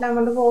போறேன் எல்லாம்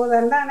வந்து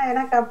போகுதுன்னு. ஆனா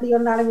எனக்கு அப்படி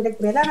ஒரு நாளும்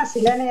இருக்கிறது. ஆனா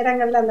சில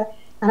நேரங்கள்ல அந்த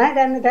ஆனா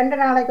ரெண்டு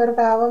நாளைக்கு ஒரு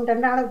காவும்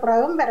 2 நாளைக்கு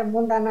பிறகும் வரும்,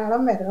 3ஆம்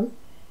நாளும் வரும்.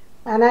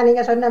 ஆனா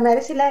நீங்க சொன்ன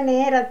மாதிரி சில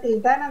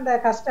நேரத்தில் தான் அந்த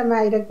கஷ்டமா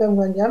இருக்கும்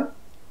கொஞ்சம்.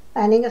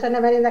 நீங்க சொன்ன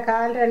மாதிரி இந்த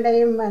கால்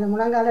ரெண்டையும் அந்த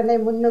முழங்கால்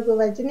ரெண்டையும் முன்னுக்கு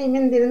வச்சு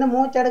நிமிர்ந்திருந்து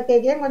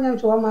மூச்செடுக்கைக்கே கொஞ்சம்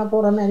சுகமா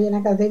போற மாதிரி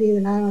எனக்கு அது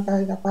தெரியுது. நான்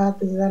இதை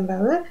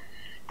பார்த்துதுன்றது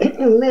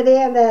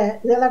உண்மையிலேயே அந்த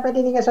இதெல்லாம்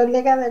பற்றி நீங்க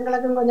சொல்லிக்க அது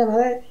எங்களுக்கும் கொஞ்சம்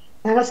அது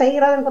நாங்கள்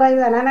செய்கிறதும்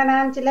குறைவுதான். ஆனால்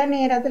நான் சில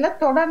நேரத்துல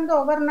தொடர்ந்து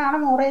ஒவ்வொரு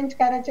நாளும் ஆரஞ்சு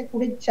கரைச்சி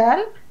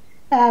குடிச்சால்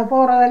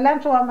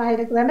போறதெல்லாம் சுகமா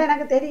இருக்குதுன்னு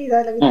எனக்கு தெரியுது.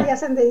 அதுல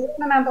வித்தியாசம்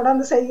தெரியுது. நான்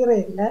தொடர்ந்து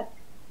செய்கிறேன் இல்லை.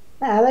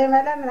 அதே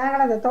மாதிரி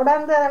நாங்கள் அந்த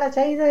தொடர்ந்து அதில்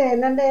செய்து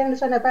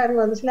என்னென்னு சொன்ன பாருங்க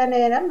வந்து சில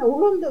நேரம்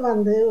உளுந்து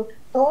வந்து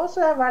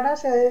தோசை வடை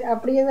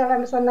அப்படியே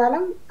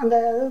சொன்னாலும் அந்த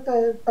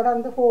இது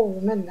தொடர்ந்து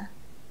போகும். என்ன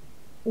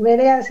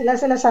வெளியே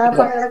சில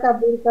சாப்பாடுகளுக்கு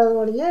அப்படி இருக்கிறது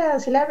ஒழிய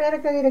சில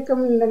பேருக்கு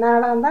இருக்கும் இந்த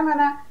நாளாம் தான்.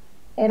 ஆனால்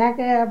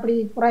எனக்கு அப்படி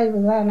குறைவு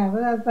தான்.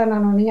 அதுதான்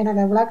நான் நீங்க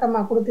நல்ல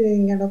விளக்கமா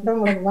கொடுத்துருக்கீங்க டாக்டர்.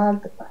 உங்களுக்கு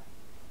வாழ்த்துக்கிறேன்.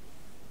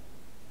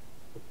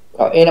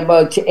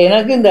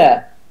 எனக்கு இந்த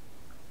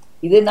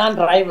இது நான்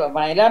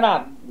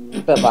நான்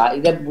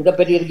இதை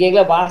பற்றி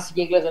இருக்கீங்களா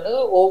வாசிக்கீங்களா சொன்னது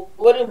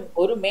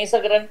ஒரு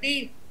மேசகரண்டி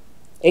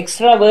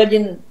எக்ஸ்ட்ரா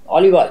வெர்ஜின்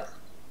ஆலிவ் ஆயில்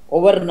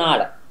ஒவ்வொரு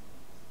நாளும்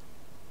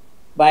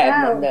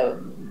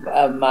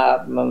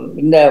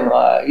இந்த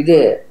இது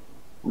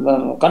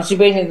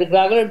கான்ஸ்டிபேஷன்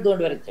இருக்கிறாங்க எடுத்து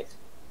கொண்டு வர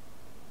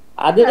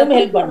அதுவும்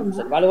ஹெல்ப் பண்ணும்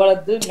சார்.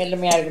 வலுவளத்து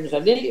மெல்லுமையா இருக்குன்னு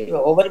சொல்லி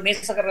ஒவ்வொரு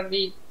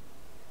மேசகரண்டி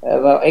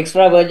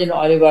எக்ஸ்ட்ரா வெர்ஜின்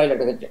ஆலிவ் ஆயில்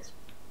எடுக்க.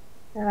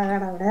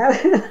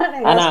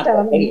 ஆனா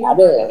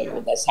அது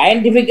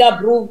சயின்டிபிக்கா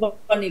ப்ரூவ்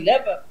பண்ணல,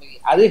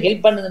 அது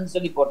ஹெல்ப் பண்ணுதுன்னு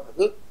சொல்லி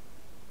போட்டிருக்கு.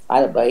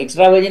 அது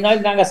எக்ஸ்ட்ரா வெர்ஜின்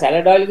ஆயில் நாங்க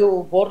சாலட் ஆயிலுக்கு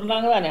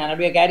போடுறாங்க தானே,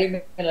 அதனுடைய கேரி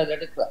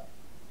எடுக்கலாம்.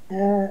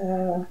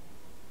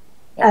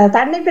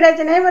 தண்ணி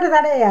பிரச்சனையே ஒரு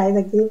தடையா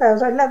இதுக்கு இப்ப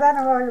சொல்லதான்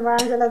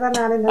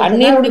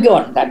தண்ணி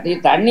குடிக்கணும்.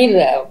 தண்ணீர்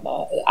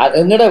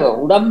எங்கட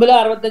உடம்புல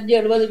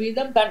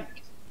 65-70%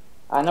 தண்ணி.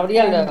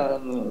 அதனபடியா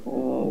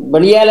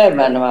வெளியால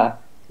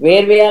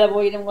வேர்வையால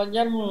போயிடும்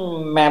கொஞ்சம்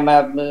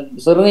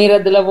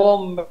சிறுநீரத்துல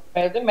போகும்.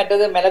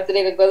 மற்றது மெலத்துல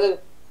இருக்கிறது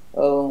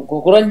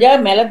குறைஞ்சா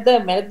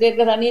மெலத்துல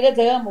இருக்கிற தண்ணீரை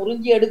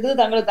உறிஞ்சி எடுக்குது.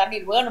 தங்களுக்கு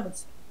தண்ணீர் வேணும்.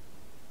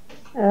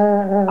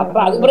 அப்ப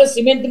அது பிறகு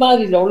சிமெண்ட்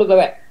மாதிரி இல்லை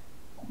ஒழுக்கவே.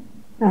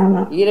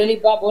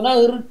 ஈரலிப்பா போனா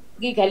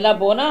இறுக்கி கல்லா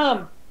போனா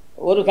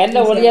ஒரு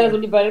கல்ல ஒளியால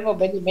துண்டி பாருங்க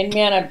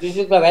மென்மையான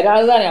டிஷ்யூக்குள்ள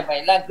வராதுதான். அப்ப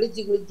எல்லாம்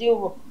கிழிச்சு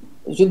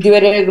சுத்தி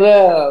வர இருக்கிற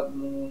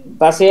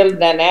தசையல்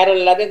நேரம்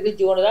எல்லாத்தையும்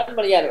கிழிச்சு கொண்டுதான்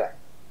வெளியாடுவேன்.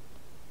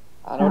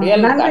 அதனுடைய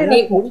தண்ணி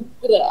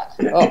குடிக்கிற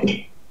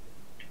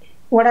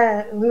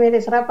உண்மையிலே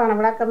சிறப்பான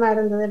விளக்கமா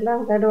இருந்தது.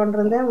 எல்லாம் கேட்டு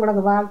கொண்டிருந்தேன்.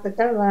 உங்களுக்கு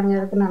வாழ்த்துக்கள்.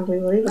 வாணியருக்கு நன்றி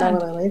கூறி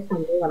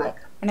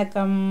வணக்கம்.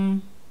 வணக்கம்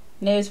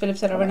நேவிஸ்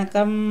பிலிப் சார்.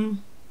 வணக்கம்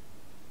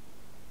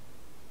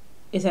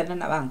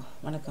வாங்க.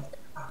 வணக்கம்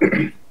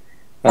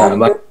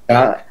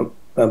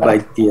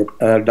வைத்தியர்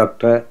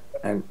டாக்டர்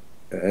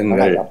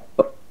எங்கள்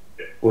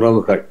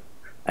உறவுகள்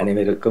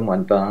அனைவருக்கும்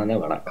அன்பான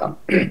வணக்கம்.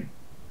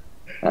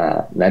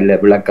 நல்ல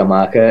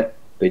விளக்கமாக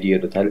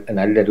பெரியொரு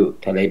நல்லொரு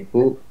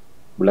தலைப்பு,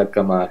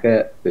 விளக்கமாக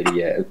பெரிய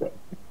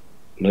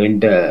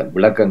நீண்ட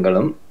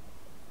விளக்கங்களும்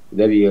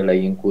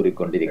உதவிகளையும்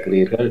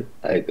கூறிக்கொண்டிருக்கிறீர்கள்.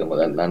 அதுக்கு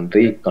முதல்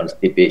நன்றி.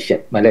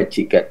 கான்ஸ்டிபேஷன்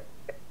மலச்சிக்கல்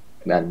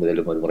நான்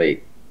முதலும் ஒரு முறை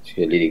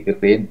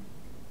சொல்லியிருக்கிறேன்.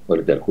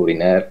 ஒருத்தர்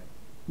கூறினார்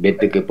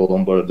பெட்டுக்கு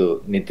போகும் பொழுது,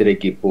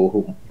 நித்திரைக்கு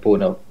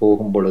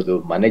போகும் பொழுது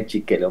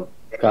மனச்சிக்கலும்,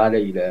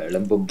 காலையில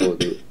எழும்பும்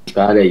போது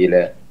காலையில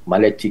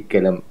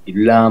மலச்சிக்கலும்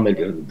இல்லாமல்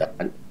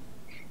இருந்தால்,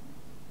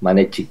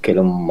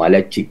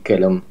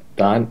 மலச்சிக்கலும்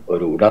தான்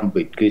ஒரு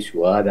உடம்பிற்கு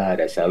சுகாதார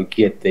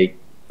சௌக்கியத்தை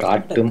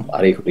காட்டும்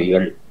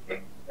அறிகுறிகள்.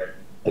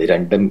 அது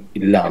ரெண்டும்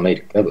இல்லாம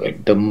இருக்க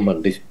வேண்டும்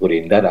என்று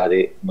புரிந்தால்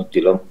அது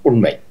முற்றிலும்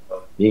உண்மை.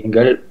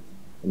 நீங்கள்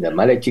இந்த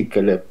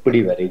மலச்சிக்கல் எப்படி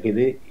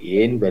வருகிறது,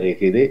 ஏன்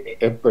வருகிறது,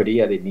 எப்படி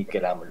அதை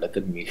நீக்கலாம் உள்ளது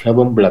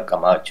மிகவும்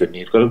விளக்கமாக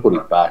சொன்னீர்கள்.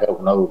 குறிப்பாக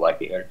உணவு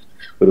வகைகள்,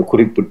 ஒரு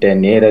குறிப்பிட்ட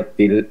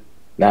நேரத்தில்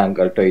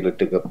நாங்கள்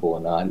டாய்லெட்டுக்கு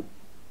போனால்,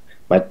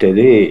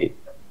 மற்றது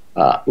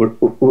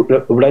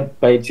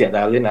உடற்பயிற்சி,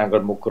 அதாவது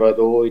நாங்கள்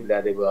முக்கிறதோ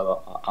இல்லாத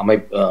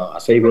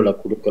அசைவுகளை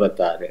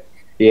கொடுக்கிறதால,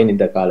 ஏன்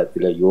இந்த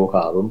காலத்துல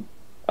யோகாவும்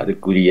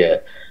அதுக்குரிய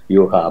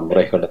யோகா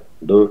முறைகளும்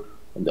உண்டு,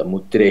 அந்த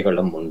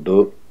முத்திரைகளும் உண்டு,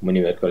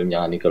 முனிவர்கள்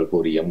ஞானிகள்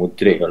கூறிய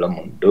முத்திரைகளும்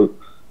உண்டு,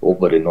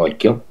 ஒவ்வொரு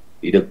நோய்க்கும்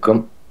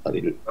இருக்கும்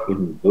அதில்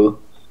உண்டு.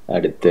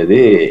 அடுத்தது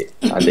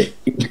அந்த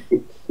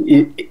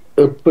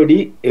எப்படி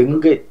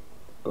எங்க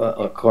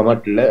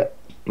கொமட்ல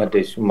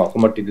மற்ற சும்மா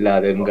கொமட்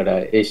இல்லாத எங்கட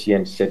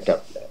ஏசியன்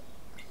செட்டப்ல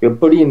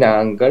எப்படி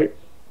நாங்கள்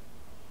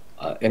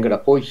எங்கட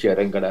போய்ச்சர்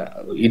எங்கட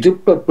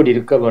இருப்பு எப்படி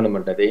இருக்க வேண்டும்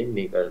என்றதை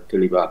நீங்கள்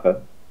தெளிவாக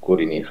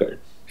கூறினீர்கள்.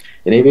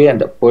 எனவே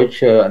அந்த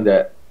போய்ச்சர் அந்த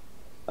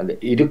அந்த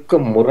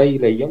இருக்கும்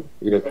முறையிலையும்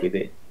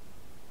இருக்குது.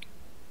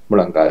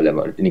 முழங்கால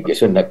நீங்க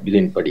சொன்ன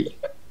இதன்படி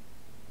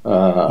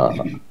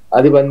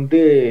அது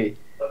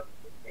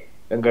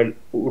எங்கள்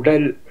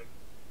உடல்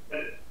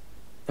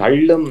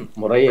தள்ளும்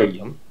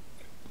முறையையும்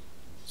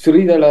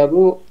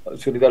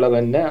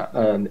சிறிதளவுன்னா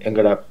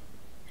எங்களோட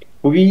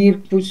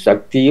புவியீர்ப்பு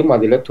சக்தியும்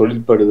அதுல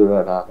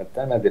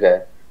தொழில்படுவதாகத்தான் அதுல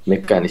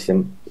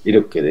மெக்கானிசம்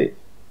இருக்குது.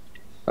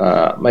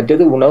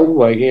 மற்றது உணவு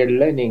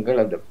வகைகள்ல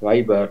நீங்கள் அந்த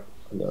ஃபைபர்,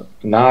 அந்த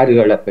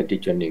நார்களை பற்றி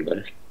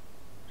சொன்னீங்கள்.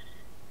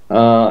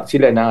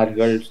 சில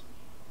நார்கள்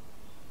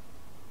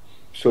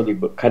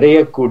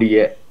கரையக்கூடிய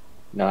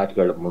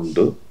நார்களும்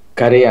உண்டு,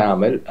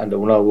 கரையாமல் அந்த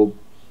உணவு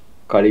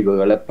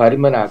கழிவுகளை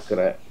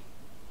பருமனாக்குற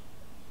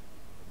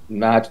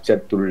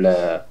நார்ச்சத்துள்ள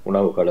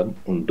உணவுகளும்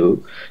உண்டு.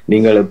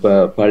 நீங்கள் இப்ப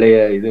பழைய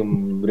இது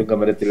முருங்கை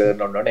மரத்துல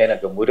இருந்தோடனே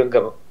எனக்கு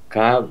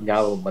முருங்கைக்காய்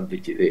ஞாபகம்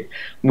வந்துச்சு.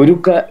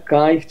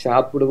 முருங்கைக்காய்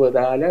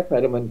சாப்பிடுவதால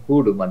பருமன்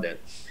கூடும், அந்த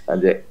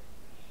அந்த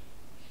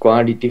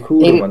குவான்டிட்டி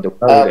கூடும், அந்த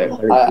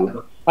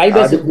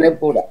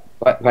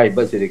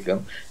ஃபைபர்ஸ்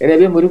இருக்கும்.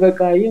 எனவே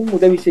முருங்கைக்காயும்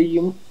உதவி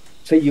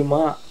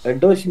செய்யுமா?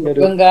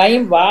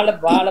 முருங்கைக்காயும்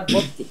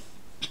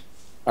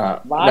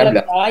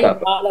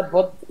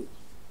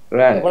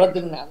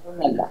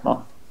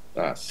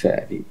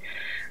சரி.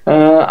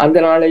 அந்த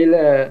நாளையில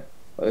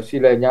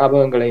சில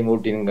ஞாபகங்களை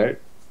மூட்டினுங்கள்.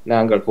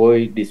 நாங்கள்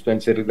போய்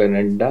டிஸ்பென்சரில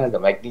நின்றா அந்த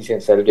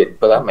மெக்னீசியம் சல்பேட்,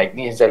 இப்பதான்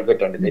மெக்னீசியம்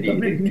சல்பேட் ஒன்று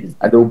தெரியுது,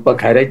 அது உப்ப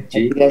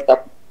கரைச்சி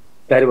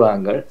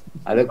தருவாங்க.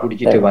 அதை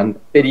குடிச்சிட்டு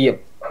தெரியும்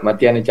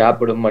மத்தியானம்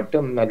சாப்பிடும்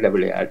மட்டும் நல்ல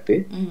விளையாட்டு.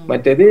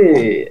 மற்றது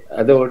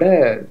அதோட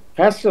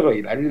காஸ்டர்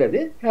ஆயில் அல்லது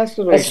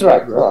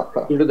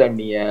சுடு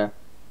தண்ணிய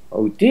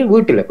ஊற்றி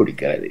வீட்டுல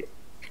குடிக்கிறது.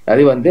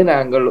 அது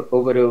நாங்கள்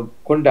ஒவ்வொரு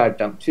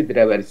கொண்டாட்டம்,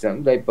 சித்திரை வருஷம்,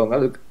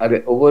 தைப்பொங்கல், அது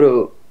ஒவ்வொரு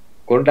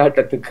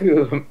கொண்டாட்டத்துக்கு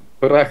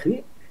பிறகு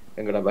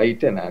எங்களோட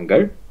வயிற்றை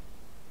நாங்கள்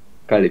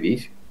கழுவி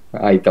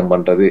ஆயத்தம்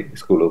பண்றது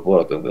ஸ்கூலுக்கு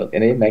போறது.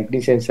 எனவே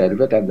மெக்னீசியம்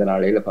சல்பேட் அந்த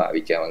நாளையில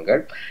பாவிச்சவங்க.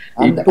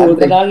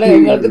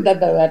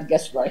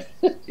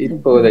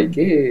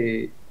 இப்போதைக்கு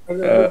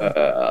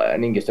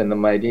நீங்க சொன்ன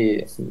மாதிரி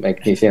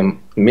மெக்னீசியம்,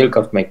 மில்க்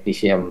ஆஃப்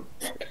மெக்னீசியம்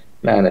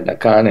நான்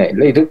காண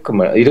இல்லை,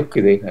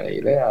 இருக்குது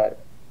கடையில.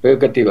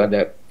 அந்த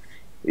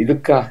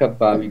இதுக்காக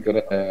பாவிக்கிற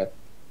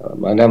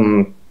மனம்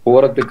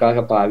போறதுக்காக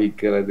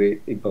பாவிக்கிறது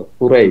இப்ப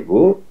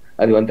குறைவு.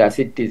 அது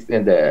அசிட்டிஸ்,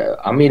 அந்த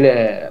அமில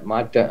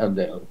மாற்ற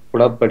அந்த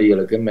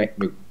குளப்படிகளுக்கு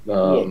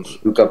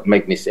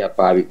மெக்னீசியம்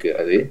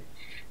பாவிக்கிறது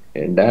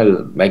என்றால்,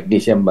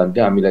 மெக்னீசியம்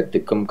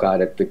அமிலத்துக்கும்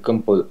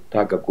காரத்துக்கும்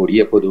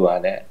தாக்கக்கூடிய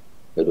பொதுவான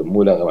ஒரு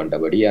மூலகம்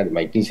வந்தபடி அது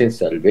மெக்னீசியம்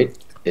சல்பேட்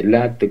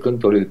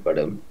எல்லாத்துக்கும்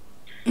தொழில்படும்.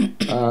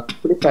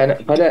 அப்படி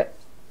பல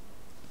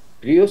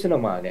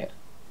பிரயோசனமான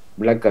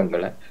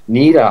விளக்கங்களை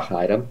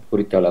நீராகாரம்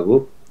குறித்தளவு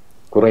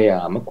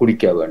குறையாம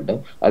குடிக்க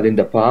வேண்டும். அது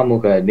இந்த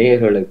பாமுக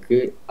நேர்களுக்கு,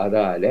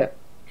 அதால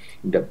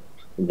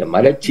இந்த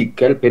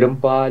மலச்சிக்கல்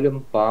பெரும்பாலும்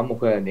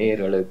பாமுக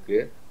நேர்களுக்கு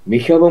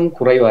மிகவும்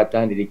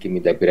குறைவாத்தான் இருக்கும்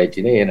இந்த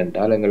பிரச்சனை.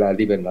 ஏனென்றால் எங்கள்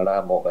அதிபர்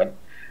நடாமோகன்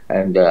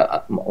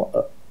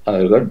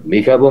அவர்கள்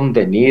மிகவும்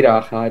இந்த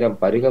நீராகாரம்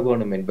பருக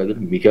வேணும்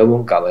என்பதில்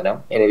மிகவும் கவனம்.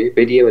 எனவே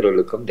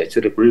பெரியவர்களுக்கும் இந்த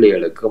சிறு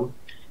பிள்ளைகளுக்கும்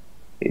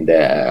இந்த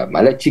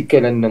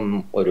மலச்சிக்கல் என்னும்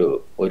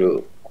ஒரு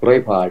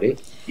குறைபாடு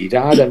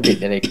இராதென்று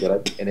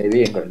நினைக்கிறது. எனவே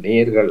எங்கள்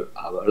நேர்கள்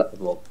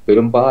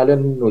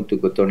பெரும்பாலும்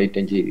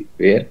 195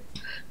 பேர்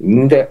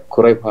இந்த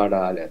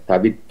குறைபாடால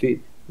தவிர்த்து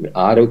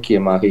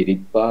ஆரோக்கியமாக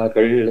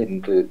இருப்பார்கள்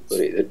என்று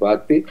ஒரு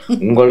எதிர்பார்த்து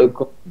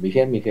உங்களுக்கும்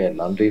மிக மிக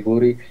நன்றி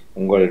கூறி,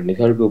 உங்கள்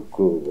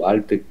நிகழ்வுக்கு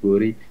வாழ்த்து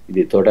கூறி,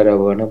 இது தொடர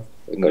வேணும்,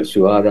 எங்கள்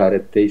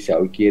சுகாதாரத்தை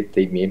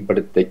சௌக்கியத்தை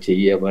மேம்படுத்த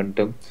செய்ய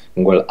வேண்டும்.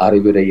 உங்கள்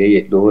அறிவுரையை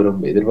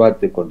எல்லோரும்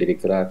எதிர்பார்த்து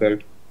கொண்டிருக்கிறார்கள்.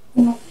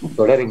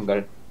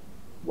 தொடருங்கள்.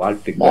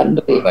 வாழ்த்துக்கள்.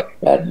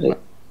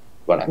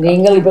 வணக்கம்.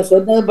 நீங்கள் இப்ப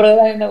சொன்னது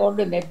பிறகுதான் என்ன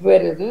கொண்டு நெட்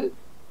வருது.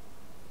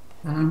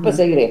 இப்ப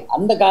செய்கிறேன்.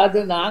 அந்த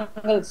காலத்துல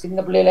நாங்கள் சின்ன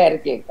பிள்ளையில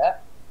இருக்கேங்க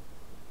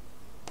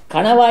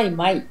கணவாய்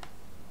மை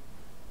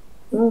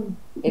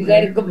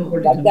எல்லாருக்கும்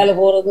வந்தால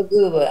போறதுக்கு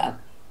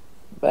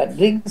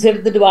ட்ரிங்க்ஸ்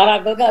எடுத்துட்டு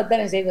வாராக்களுக்கு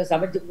அதுதானே செய்வேன்,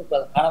 சமைச்சு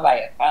கொடுப்பது கணவாய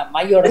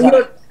மையோட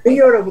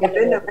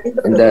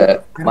இந்த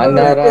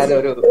மன்னாரால்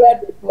ஒரு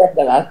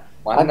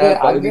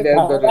மன்னார் பகுதியில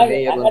இருந்து ஒரு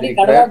நேயர்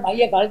வந்திருக்கிறார்.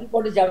 மைய கலக்கி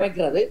போட்டு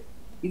சமைக்கிறது.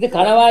 இது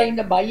கணவாய்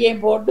இந்த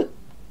மையம் போட்டு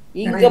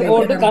இங்க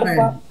போட்டு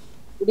கருப்பா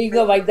குடிங்க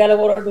வைத்தால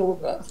போட்டு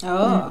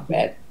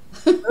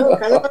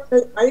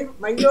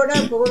மையோட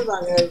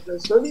போடுவாங்க,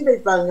 சொல்லி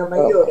வைப்பாங்க.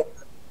 மையோட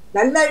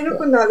நல்லா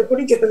இருக்கும் அது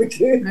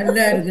குடிக்கிறதுக்கு.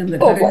 நல்லா இருக்கு,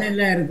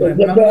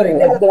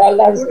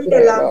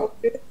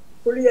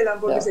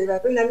 புளியெல்லாம் போட்டு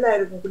செய்வாங்க, நல்லா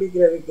இருக்கும்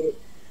குடிக்கிறதுக்கு.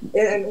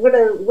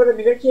 உங்களோட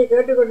நிகழ்ச்சியை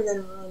கேட்டுக்கொண்டு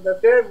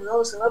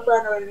மிகவும்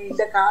சிறப்பான ஒரு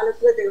இந்த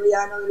காலத்துல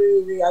தேவையான ஒரு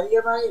இது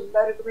அதிகமாக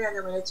எல்லாருக்குமே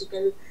அந்த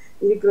முயற்சிகள்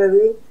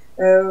இருக்கிறது.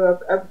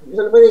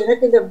 சொல்லும்போது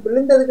எனக்கு இந்த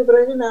விழுந்ததுக்கு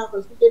பிறகு நான்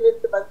ஹாஸ்பிட்டல்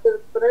எடுத்து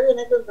வந்ததுக்கு பிறகு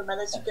எனக்கு இந்த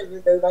மலச்சிக்கல்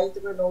இருந்தது,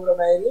 வயிற்றுக்குள்ள நோங்குற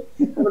மாதிரி.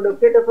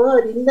 டாக்டர்கிட்ட போக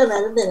அவர் இந்த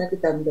மருந்து எனக்கு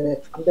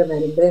தந்தார், இந்த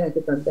மருந்து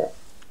எனக்கு தந்தார்.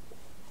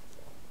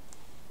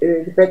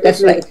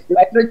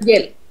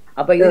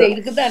 அப்ப இதுல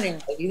இருக்குதானே,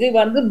 இது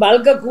வந்து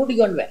பல்க கூட்டி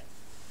கொண்டு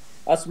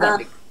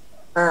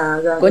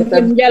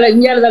கொஞ்சம் இஞ்சால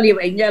தள்ளி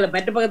இஞ்சால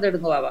மெட்ட பக்கத்தை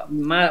எடுங்க.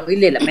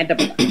 இல்ல இல்ல மெட்ட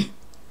பக்கம்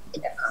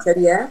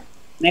சரியா.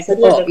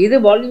 இது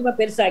வால்யூமா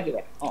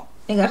பெருசாக்குவேன்.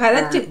 நீங்க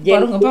கதைச்சு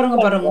பாருங்க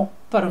பாருங்க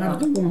பாருங்க பாருங்க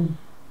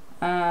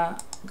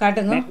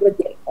காட்டுங்க.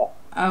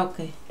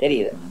 ஓகே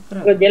தெரியுது.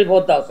 ஜெல்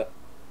 4000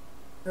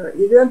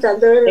 இதுதான்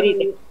தந்தவர்.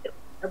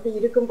 அப்படி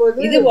இருக்கும்போது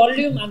இது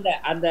வால்யூம் அந்த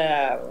அந்த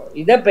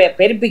இத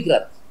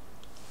பெருப்பிக்கிறது.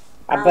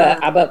 அப்ப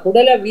அப்ப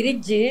குடலை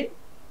விரிச்சு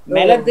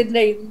மெலத்தின்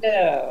இந்த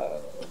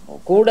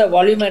கூட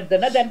வால்யூம்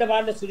எடுத்தா தண்ட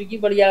வாட்ட சுருக்கி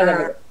படியாக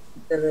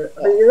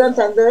இதுதான்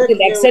தந்தவர்.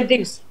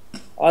 லாக்ஸேட்டிவ்ஸ்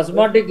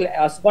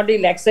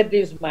ஆஸ்மாட்டிக்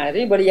லாக்ஸேட்டிவ்ஸ்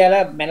மாதிரி படியால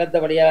மெலத்த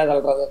படியால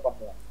சொல்றது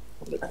பண்ணுவோம்.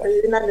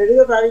 இது நான்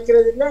நெடுக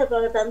பாவிக்கிறது இல்ல.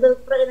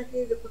 தந்ததுக்கு அப்புறம் எனக்கு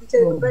இது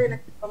பிடிச்சதுக்கு அப்புறம்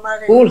எனக்கு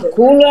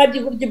கூழ் காய்ச்சி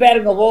குடிச்சு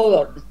பாருங்க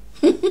போதும்.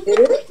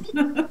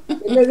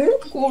 என்னது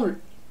கூழ்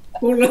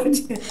கூழ்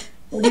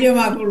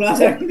முடியமா கூழ்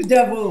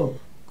குடிச்சா போ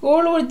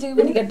கூழ் குடிச்சு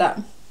குடிக்கட்டா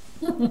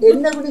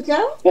என்ன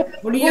குடிச்சா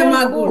முடியமா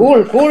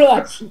கூழ் கூழ்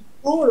காய்ச்சி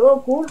கூழ். ஓ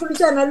கூழ்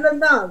குடிச்சா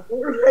நல்லதுதான்.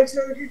 கூழ்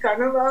காய்ச்சதுக்கு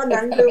கனவா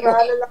நண்டு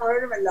வாழெல்லாம்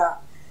வேணுமல்ல.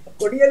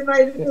 கொடியல்மா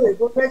இருக்குது,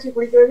 கூழ் காய்ச்சி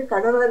குடிக்கிறதுக்கு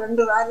கனவா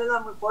 2 வாழெல்லாம்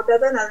நம்ம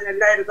போட்டாதான் அது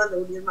நல்லா இருக்கும். அந்த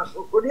உடியல்மா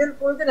கொடியல்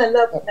கூழுக்கு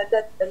நல்லா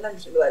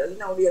என்னன்னு சொல்லுவாரு,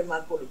 அதுதான் உடியல்மா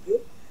கூழுக்கு.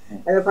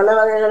 அந்த பல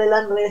வகைகள்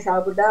எல்லாம் நிறைய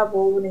சாப்பிட்டா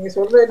போகும். நீங்க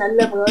சொல்றது நல்ல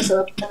மிகவும்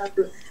சிறப்பான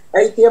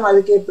வைத்தியம்.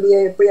 அதுக்கு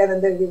எப்படியான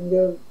அந்த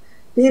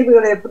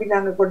தீர்வுகளை எப்படி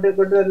நாங்க கொண்டு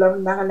வரலாம்.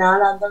 நாங்க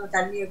நாளாந்தம்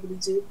தண்ணியை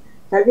குடிச்சு,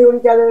 தண்ணி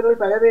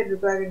குடிக்காதவர்கள் பல பேர்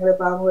இருக்கிறாங்க எங்களை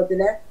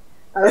பாமுகத்துல.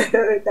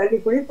 தண்ணி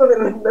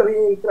குடிப்பவர்கள் நிறைய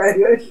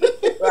இருக்கிறார்கள்,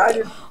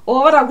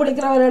 ஓவரா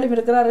குடிக்கிறவர்களும்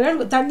இருக்கிறார்கள்,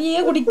 தண்ணியே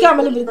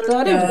குடிக்காமலும்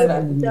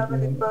இருக்கிறார்கள்.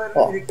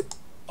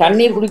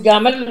 தண்ணீர்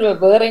குடிக்காமல்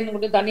வேற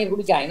தண்ணீர்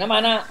குடிக்காங்க.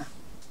 ஆனா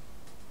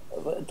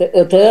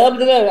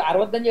தேர்தல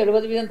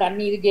 65-70%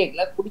 தண்ணி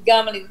இருக்கேக்கல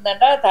குடிக்காமல்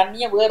இருந்தாண்டா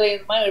தண்ணிய வேற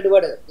எதுமா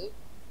எடுபடுது.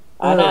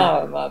 ஆனா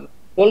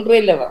சொல்றே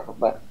இல்ல.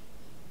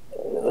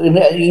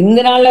 இந்த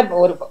நாள்ல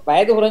ஒரு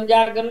வயது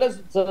குறைஞ்சாக்கள்ல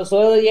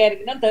சோதரியா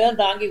இருக்குன்னா தேன்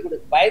தாங்கி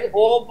கொடுக்கு. வயது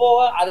போக போக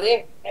அதே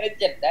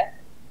நினைச்ச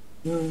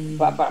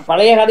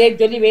பழைய கதையை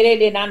சொல்லி வேலை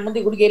இல்லையே, நான் முந்தி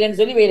குடிக்கலன்னு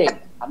சொல்லி வேலை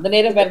இல்லை. அந்த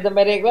நேரம் பெருந்த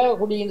மேரேக்கல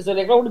குடின்னு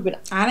சொல்லிக்கல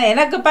குடிப்பிடும். ஆனா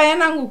எனக்கு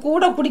பையன் நாங்க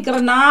கூட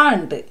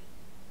குடிக்கிறேன்னான்ட்டு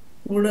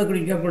கூட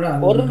குடிக்க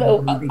கூடாது. ஒரு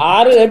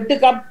 6-8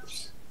 கப்ஸ்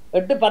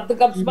 8-10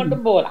 கப்ஸ்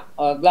மட்டும் போகலாம்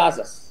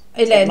கிளாஸஸ்.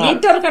 இல்ல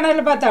லிட்டர்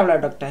கணக்குல பார்த்தா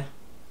அவ்வளவு டாக்டர்.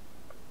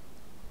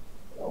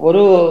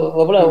 ஒரு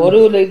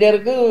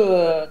லிட்டருக்கு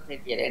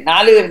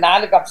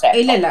 4 கப்ஸ்.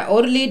 இல்ல இல்ல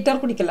 1 லிட்டர்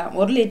குடிக்கலாம்.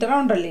 1 லிட்டரா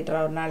 1.5 லிட்டரா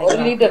ஒரு நாளைக்கு?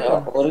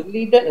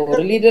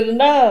 1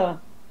 லிட்டர்னா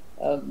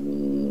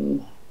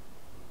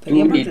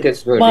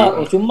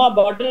சும்மா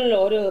பாட்டில்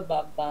ஒரு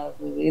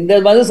இந்த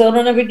மாதிரி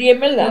 750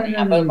 ml தானே.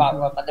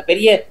 அந்த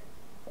பெரிய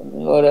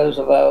ஒரு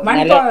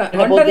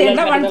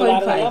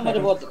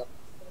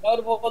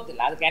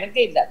அது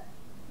கணக்கே இல்ல.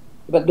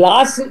 இப்ப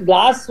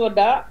கிளாஸ்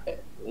போட்டா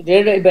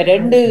இப்ப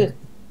 2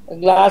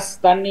 கிளாஸ்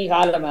தண்ணி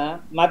காலமா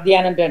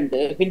மத்தியானம் 2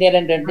 பின்னர்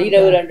 2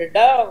 இரவு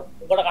 2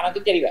 உங்களோட கணக்கு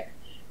தெரிவேன்.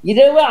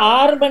 இரவு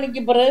 6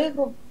 மணிக்கு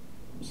பிறகு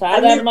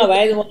சாதாரணமா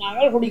வயது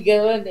போனாங்க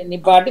குடிக்கிறது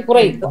நிப்பாட்டி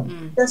குறைக்கும்.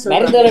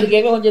 மருந்துகள்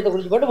எடுக்க கொஞ்சத்தை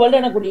குடிச்சு போட்டு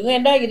வெள்ளனை குடிங்க.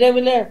 ஏன்னா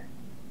இரவுல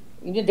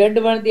இன்னும் 2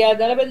 மணி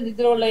ஆகுதால போய்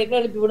நித்திரை உள்ள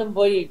எழுப்பி விடும்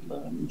போய்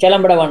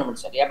கிளம்பிட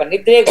வேணும்னு சொல்லி அப்ப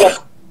நித்திரையே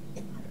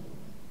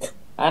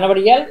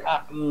ஆனபடியால்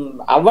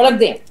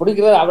அவ்வளத்தையும்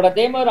குடிக்கிறது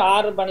அவ்வளத்தையும் ஒரு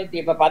 6 மணிக்கு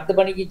இப்ப 10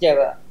 மணிக்கு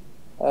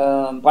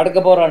படுக்க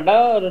போறோம்னா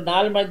ஒரு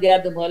 4 மணி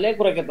நேரத்துக்கு முதலே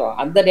குறைக்கட்டும்.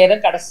 அந்த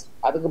நேரம் கடைசி.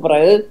 அதுக்கு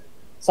பிறகு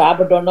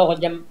சாப்பிட்டோன்னா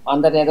கொஞ்சம்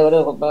அந்த நேரம் ஒரு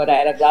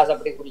 1/2 கிளாஸ்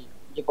அப்படி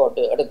குடிச்சு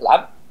போட்டு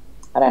எடுக்கலாம்.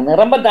 ஆனா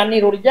நிரம்ப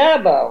தண்ணீர் குடிச்சா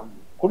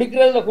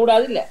குடிக்கிறதுல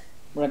கூடாது இல்ல.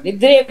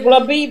 நித்திரையை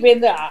குழப்பி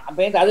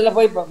இப்ப அதுல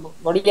போய்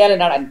முடியாத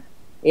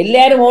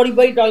எல்லாரும் ஓடி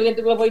போய்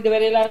டாய்லெட்டுக்குள்ள போயிட்டு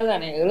வரையிலாது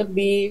தானே.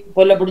 எழுப்பி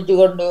பொல்ல பிடிச்சு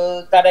கொண்டு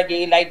தடக்கி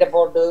லைட்டை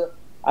போட்டு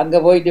அங்க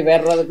போயிட்டு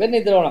வர்றதுக்கு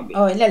நித்திர உடம்பு.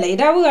 ஓ இல்ல இல்ல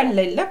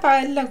இரவுகள்ல இல்ல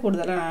பகல்ல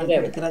கூடுதலா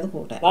குடிக்கிறது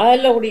கூட.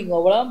 பகல்ல குடிங்க,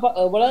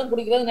 இவ்வளவு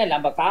குடிக்கிறது இல்லை.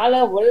 நம்ம காலை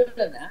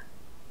வெள்ளன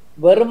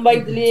வெறும்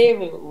வயிற்றுலயே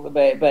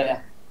இப்ப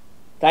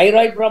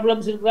தைராய்டு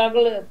ப்ராப்ளம்ஸ்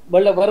இருக்கிறார்கள்,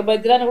 வெறும்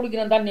வயிற்றுல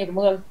குடிக்கணும் தண்ணீர்.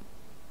 முதல்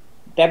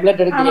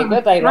டேப்லெட் எடுக்க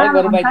தைராய்டு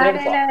வெறும் வயிற்றுல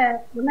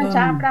எடுக்கும்.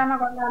 சாப்பிடாம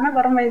கொள்ளாம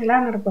வெறும்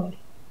வயிற்றுலாம் இருக்கும்.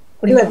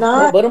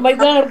 வெறும்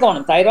வயிற்றுலாம்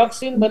இருக்கணும்.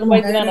 தைராக்சின் வெறும்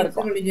வயிற்றுலாம்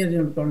இருக்கும்.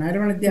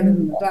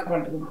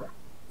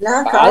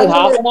 அது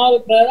ஹாஃப் அன்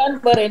ஹவருக்கு தான்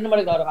வேற என்ன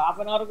மணிக்கு வரும். ஹாஃப்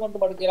அன் ஹவருக்கு கொண்டு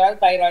படுக்கிறாரு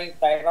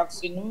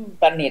தைராக்சினும்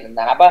தண்ணி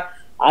இருந்தாங்க. அப்ப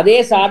அதே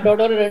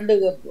சாப்பிட்டோட 2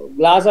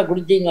 கிளாஸா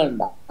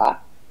குடிச்சிங்கன்னா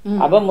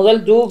அப்ப முதல்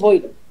 2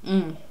 போயிடும்.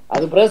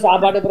 அது பிறகு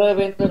சாப்பாடு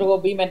பிறகு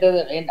கோப்பி மற்றது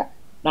வேண்டாம்.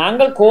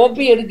 நாங்கள்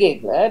கோப்பி எடுக்க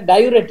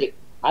டயூரெட்டிக்,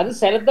 அது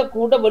செலத்தை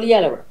கூட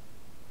வெளியால விடும்.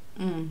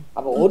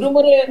 அப்ப ஒரு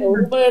முறை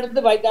எடுத்து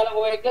வயிற்றால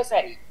போய்க்க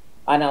சரி.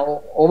 ஆனா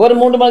ஒவ்வொரு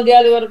 3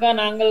 மணித்தியாவது இருக்கா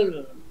நாங்கள்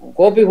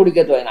கோப்பி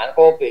குடிக்கிறது. நான்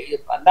கோப்பி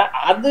வந்தா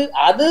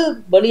அது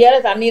வெளியால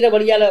தண்ணீரை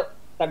வெளியால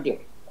தட்டி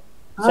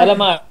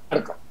செலமா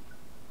இருக்கும்.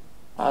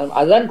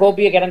 அதுதான்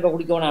கோப்பியை கிணக்க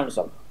குடிக்கணும்னு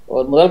சொல்றேன்.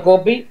 ஒரு முதல்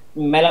கோப்பி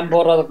மேலம்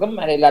போடுறதுக்கும்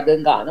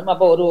எல்லாத்துக்கும் காணும்.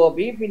 அப்ப ஒரு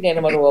கோப்பி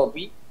பின்ன ஒரு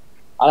கோப்பி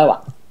அளவா.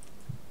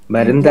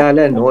 மருந்தால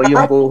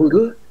நோயும்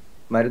போகுது,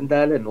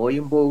 மருந்தால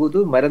நோயும் போகுது,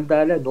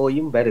 மருந்தால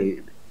நோயும்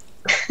வருது.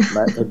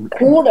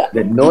 கூட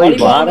நோய்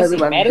வாரது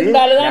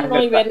மருந்தாலதான்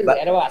நோய் வருது.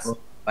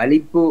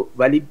 வலிப்பு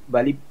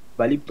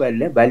வலிப்பு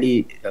அல்ல, வலி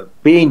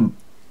பெயின்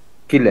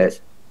கில்லர்ஸ்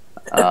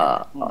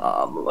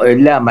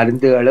எல்லா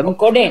மருந்துகளும்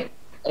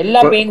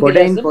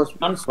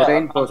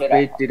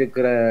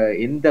இருக்கிற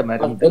எந்த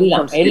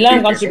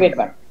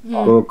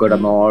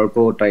மருந்துகோகோடமால்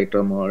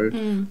கோட்ரைட்ரமால்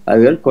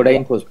அதுகள்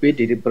கொடைன் போஸ்பேட்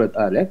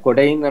இருப்பதால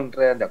கொடைன் என்ற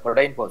அந்த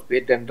கொடைன்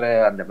போஸ்பேட் என்ற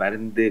அந்த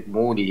மருந்து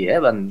மூலிய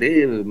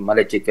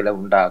மலச்சிக்கலை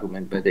உண்டாகும்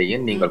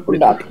என்பதையும் நீங்கள்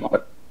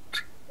புரிந்து.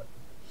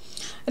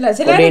 இல்ல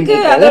சிலருக்கு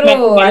அது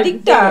ஒரு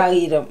அடிக்ட்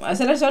ஆகிரும்.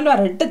 சிலர்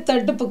சொல்லுவார் 8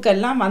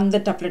 தடுப்புக்கெல்லாம் அந்த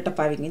டப்லெட்டை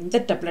பாவீங்க, இந்த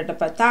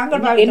டப்லெட்டை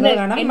தாங்கள்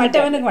பாவிக்கிறதுக்கான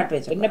மற்றவனுக்கு மாட்டு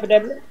வச்சு.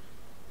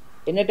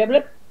 என்ன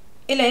டேப்லெட்?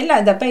 இல்ல இல்ல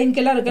இந்த பெயின்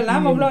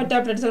கில்லருக்கெல்லாம் அவ்வளோ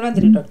டேப்லெட்ஸ்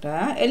வந்துருக்கு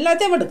டாக்டர்,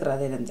 எல்லாத்தையும்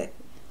எடுக்கிறது இருந்து.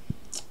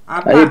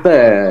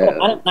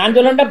 நான்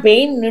சொல்ல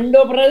பெயின்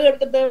நின்றோ பிறகு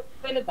எடுத்து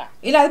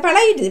இல்ல அது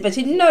பழகிட்டு. இப்ப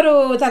சின்ன ஒரு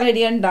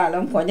தலையடி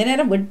என்றாலும் கொஞ்ச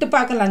நேரம் விட்டு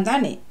பார்க்கலாம்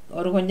தானே.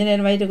 ஒரு கொஞ்ச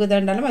நேரம் வயிற்றுக்கு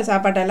தண்டாலும்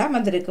சாப்பாட்டெல்லாம்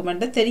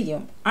வந்திருக்குமென்று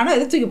தெரியும். ஆனா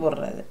இது தூக்கி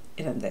போடுறது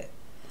இருந்து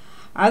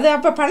அது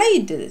அப்ப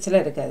பழகிட்டு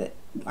சிலருக்கு. அது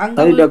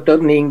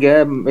டாக்டர் நீங்க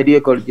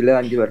மெடிக்கல் காலேஜ்ல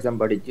 5 வருஷம்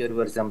படிச்சு 1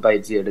 வருஷம்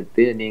பயிற்சி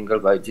எடுத்து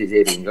நீங்கள் பயிற்சி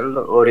செய்றீங்கள்.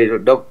 ஒரு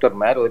டாக்டர்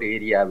மாதிரி ஒரு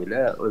ஏரியாவில்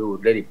ஒரு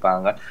ஊர்ல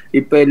இருப்பாங்க.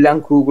 இப்ப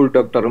எல்லாம் கூகுள்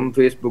டாக்டரும்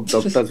ஃபேஸ்புக்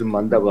டாக்டர்ஸும்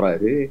வந்த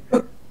பிறகு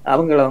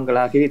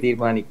அவங்களாகவே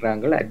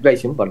தீர்மானிக்கிறாங்க,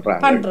 அட்வைஸும்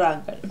பண்றாங்க.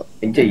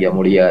 செய்ய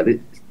முடியாது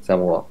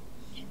சமூகம்.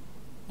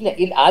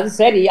 இல்ல அது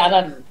சரி. ஆனா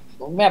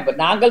உண்மையா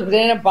நாங்கள்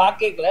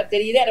பார்க்கல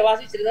தெரியுது. அதை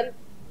வாசிச்சிருந்தால்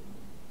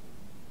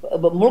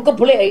முழுக்க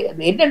பிள்ளை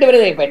என்னென்று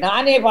வருது. இப்ப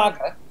நானே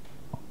பாக்குறேன்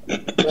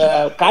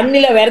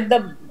கண்ணில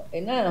வருத்தம்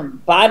என்ன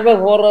பார்வை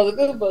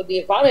போடுறதுக்கு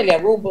காணலையா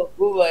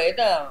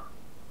என்ன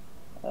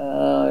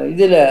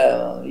இதுல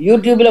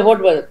யூடியூப்ல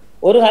போட்டு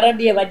ஒரு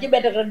கரண்டியை வச்சு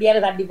பெற்ற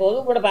கரண்டியால தண்டி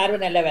போகுது கூட பார்வை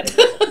நல்லா வருது.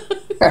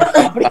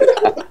 அப்படி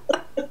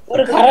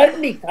ஒரு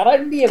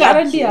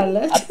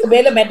கரண்டியால அது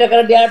மேல மெட்ட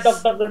கரண்டியால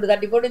டாக்டர்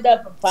தண்டி போட்டு இந்த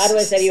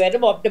பார்வை சரி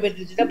வரும்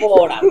ஆப்டோமெட்ரிஸ்ட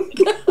போகலாம்.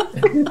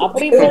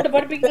 அப்படி போட்டு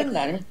படிப்பிக்கிறேன்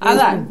நானு.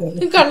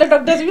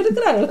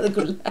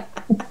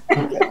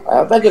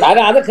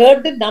 அதை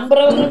கேட்டு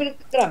நம்புறவங்களும்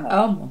இருக்கிறாங்க.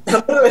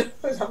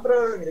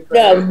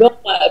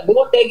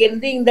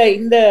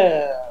 இந்த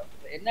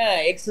என்ன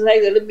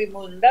எக்ஸசைஸ் எலும்பி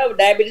மூண்டா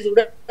டயபெட்டிஸ்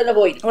உடனே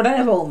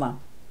போகுமா?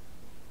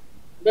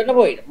 உடனே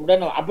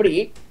போயிடும். அப்படி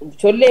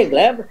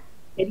சொல்லேங்கள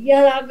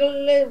தெரியாத ஆட்கள்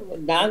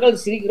நாங்கள்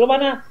சிரிக்கிறோம்.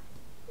 ஆனா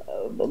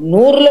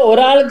 100ல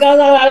ஒரு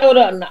ஆளுக்காவது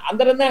ஒரு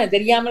அந்தரம் தானே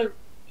தெரியாமல்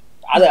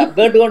அதை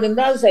கேட்டுக்கொண்டு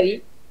இருந்தா சரி.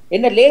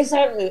 என்ன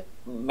லேசா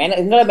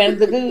எங்களை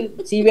மனத்துக்கு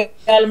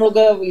சீவியால் முழுக்க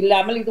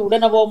இல்லாமல் இது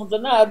உடனே போகும்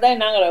சொன்னா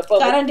அதுதான் நாங்கள்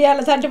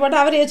கரண்டியால தட்டு போட்டு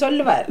அவரே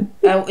சொல்லுவார்,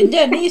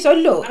 நீ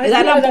சொல்லு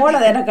இதெல்லாம்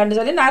போனது எனக்கு கண்டு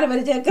சொல்லி 4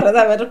 பேர்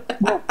சேர்க்கிறதா வரும்.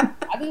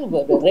 அது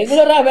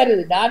ரெகுலரா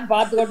வருது. நான்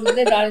பார்த்து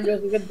கொண்டு நான்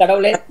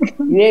கடவுளே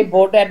இதே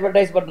போட்டு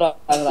அட்வர்டைஸ்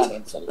பண்றாங்க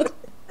சொல்லி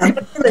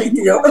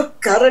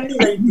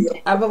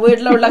அப்ப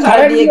வீட்டுல உள்ள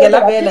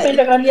கரண்டியெல்லாம்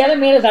கரண்டியால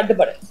மேல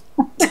தட்டுப்படு.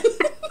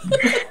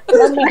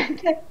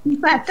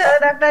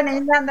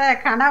 நீங்க அந்த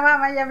கனவா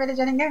மைய பேரு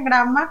சொன்னீங்க. எங்கட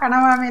அம்மா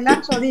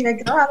கனவாமையெல்லாம் சொல்லி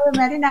வைக்கிறோம். அதே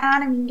மாதிரி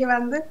நானும் இங்க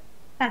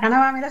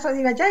கனவாமையில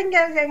சொல்லி வச்சா இங்க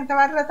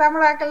வர்ற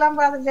தமிழாக்கெல்லாம்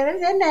பார்த்து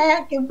என்ன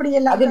இப்படி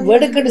எல்லாம்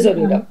வெடுக்குன்னு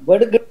சொல்லிடும்.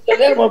 வெடுக்குன்னு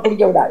சொல்லி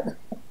குடிக்க விடாது.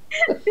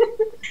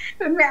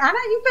 ஆனா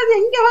இப்ப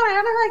இங்க வர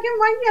கனவாக்கி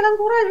மையெல்லாம்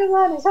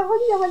குறைவுதானே.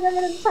 கொஞ்சம்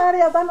கொஞ்சம்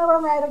சாரியா தான்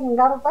நிறமா இருக்கும்.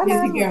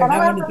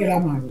 கனவா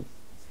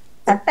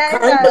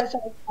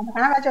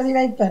சொல்லி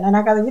வைப்பேன்.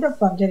 எனக்கு அது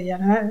விருப்பம். சரியா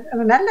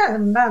நல்லா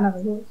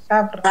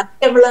சாப்பிடுறேன்.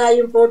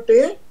 மிளகாயும் போட்டு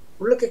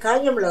உள்ளுக்கு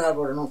காஞ்ச மிளகாய்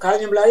போடணும்.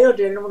 காஞ்ச மிளகாயும் ஒரு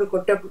 2-3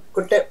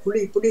 கொட்டை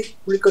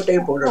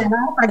புளிக்கொட்டையும் போடணும்.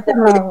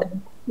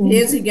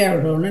 தேசிக்காய்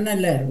விடணும்.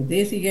 நல்லா இருக்கும்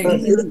தேசிக்காய்.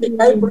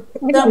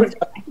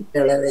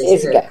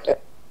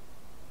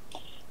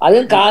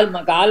 அதுவும்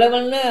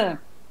காலவன்னு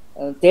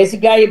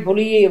தேசிக்காய்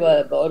புளி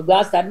ஒரு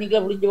கிளாஸ்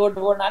தண்ணிக்குள்ள புளிஞ்சு போட்டு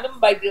போனாலும்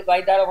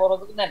வயிற்றால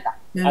போறதுக்கு நல்லா.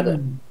 அது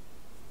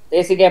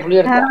தேசிக்காய் புளி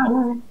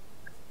எடுக்கலாம்.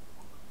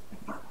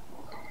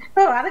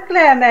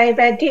 அதுக்குள்ள அந்த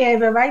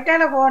இப்ப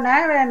வயிற்றால போனா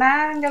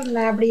நாங்கள்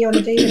அப்படி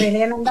ஒண்ணு செய்கிறேன்.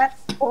 ஏன்னா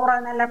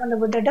போறது நல்லா கொண்டு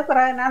விட்டுட்டு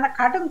பிறகு நான் அந்த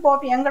கடும்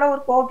கோப்பி எங்கட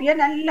ஒரு கோப்பியை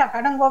நல்லா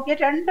கடும் கோப்பியை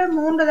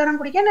 2-3 தரம்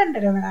குடிக்க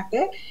நின்றுடும்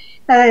எனக்கு.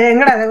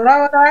 எங்கட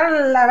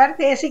அவர்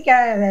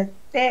தேசிக்காய்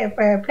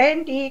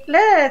பிளேன் டீக்குல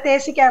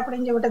தேசிக்காய்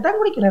அப்படிஞ்சு விட்டு தான்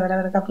குடிக்கிறவர்.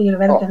 அவருக்கு அப்படி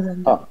வருது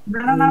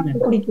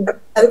குடிக்கும்.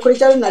 அது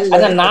குடிச்சாலும்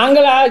நல்லது.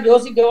 நாங்களா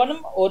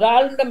யோசிக்கணும். ஒரு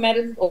ஆளுக்கு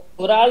மருந்து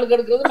ஒரு ஆளுக்கு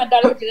எடுக்கிறது மற்ற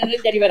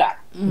ஆளுக்கு சரி வரா.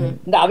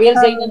 இந்த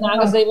அவியல் செய்யணும்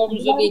நாங்க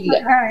செய்வோம்னு சொல்லி இல்ல.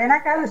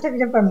 எனக்கு அது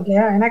விருப்பம்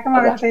இல்லையா, எனக்கும்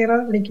அவியல்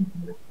செய்யறது பிடிக்கும்.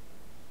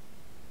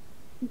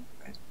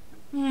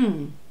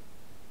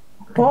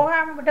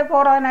 போகாம விட்டு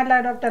போறது நல்ல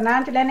டாக்டர்.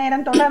 நான் சில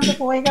நேரம் தொடர்ந்து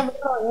போய்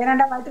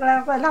இரண்டா வயிற்று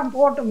எல்லாம்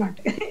போட்டு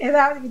மாட்டேன்.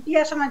 ஏதாவது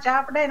வித்தியாசமா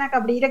சாப்பிட எனக்கு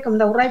அப்படி இருக்கும்.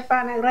 இந்த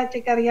உரைப்பான இறைச்சி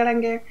கறி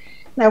இறங்கு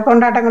இந்த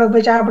கொண்டாட்டங்களுக்கு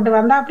போய் சாப்பிட்டு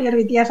வந்தா அப்படி ஒரு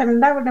வித்தியாசம்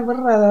இருந்தா விட்டு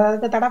விடுறது.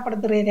 அதுக்கு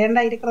தடைப்படுத்துறது.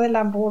 இரண்டா இருக்கிறது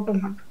எல்லாம் போட்டு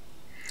மாட்டேன்.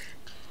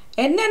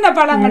 என்னென்ன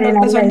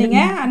பழங்கள் சொன்னீங்க?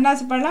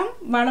 அன்னாசி பழம்,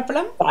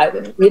 வாழைப்பழம்,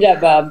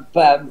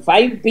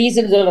 5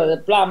 பீஸ்ன்னு சொல்றது.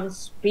 Plums,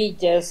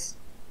 beaches,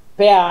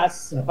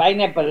 purse,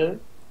 pineapple,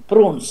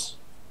 prunes.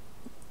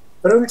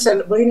 Prunes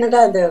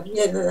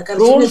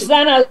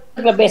தான்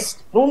அதுக்கு பெஸ்ட்.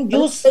 ப்ரூன்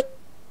ஜூஸ்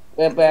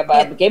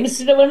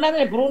கெமிஸ்ட்ரி வேணா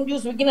ப்ரூன்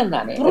ஜூஸ் விக்கணும்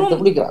தானே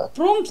குடிக்கிறது.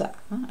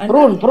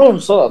 ப்ரூன்ஸ்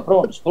வந்து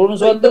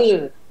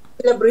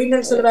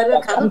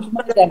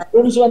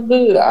ப்ரூன்ஸ் வந்து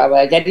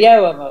சரியா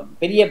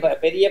பெரிய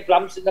பெரிய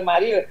பிளம்ஸ் இந்த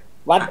மாதிரி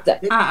வத்த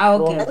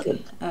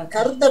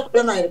கருத்த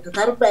பழமா இருக்கு,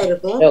 கருப்பா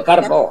இருக்கும்.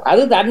 கருப்போ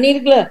அது தண்ணி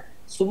இருக்குல்ல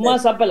சும்மா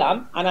சாப்பிடலாம்.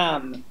 ஆனா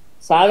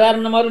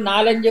சாதாரணமா ஒரு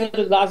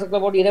 4-5 கிளாஸுக்குள்ள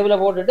போட்டு இரவுல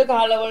போட்டுட்டு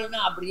காலை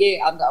அப்படியே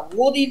அந்த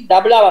ஊதி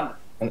டபுளா வந்து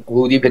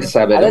ஊதி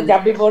பெருசா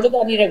ஜப்பி போட்டு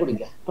தண்ணீரை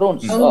குடிக்க.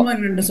 ப்ரூன்ஸ் சொல்றேன்.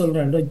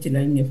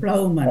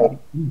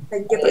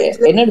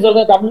 என்னன்னு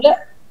சொல்ற தமிழ்ல?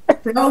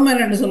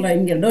 ஃப்ளவர்மெலன் சொல்றேன்.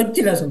 இங்க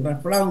டொச்சில சொல்றேன்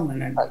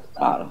ஃப்ளவர்மெலன்.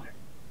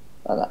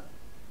 அதான்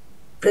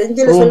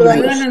பிரெஞ்சில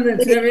சொல்லுவாங்க.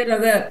 சில பேர்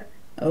அத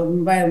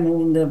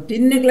இந்த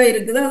டின்னுக்குள்ள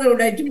இருக்குது அதை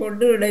உடைச்சு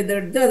போட்டு உடைத்து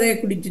எடுத்து அதை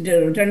குடிச்சிட்டு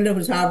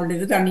 2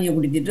 சாப்பிட்டுட்டு தண்ணியை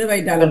குடிச்சிட்டு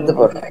வயிற்றால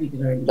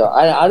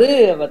அது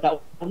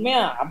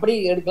உண்மையா அப்படி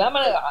எடுக்கலாம்.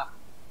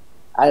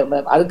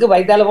 அதுக்கு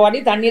வயிற்றால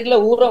போடி தண்ணீர்ல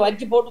ஊற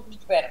வச்சு போட்டு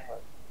குடிச்சு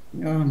போயிருக்கோம்.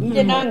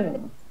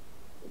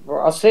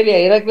 ஆஸ்திரேலியா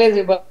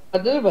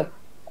இறக்குறது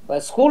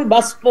ஸ்கூல்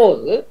பஸ்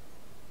போகுது.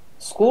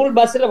 ஸ்கூல்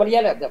பஸ்ல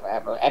வழியால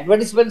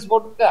அட்வர்டைஸ்மெண்ட்ஸ்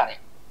போட்டுருக்காங்க.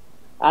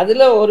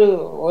 அதுல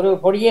ஒரு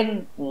பொடியன்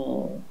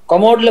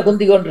கொமோட்ல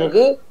குந்தி கொண்டு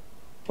இருக்கு.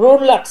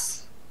 ப்ரூன்லக்ஸ்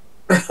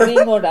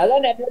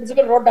அதான்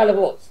அட்வர்டைஸ்மெண்ட் ரோட்டால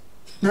போகுது.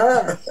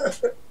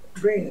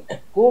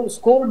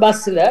 ஸ்கூல்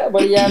பஸ்ல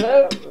வழியால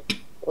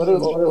ஒரு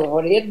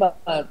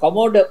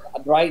கமோட்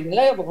டிராயிங்ல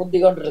குந்தி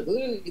கொண்டு இருக்கு.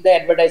 இதை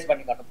அட்வர்டைஸ்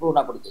பண்ணிக்கணும்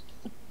ப்ரூனா குடிச்சு.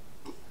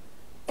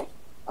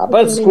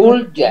 அப்ப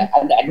ஸ்கூல்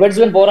அந்த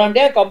அட்வர்டைஸ்மெண்ட்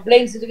போறாண்டே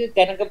கம்ப்ளைண்ட்ஸ்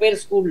இருக்கு எனக்கு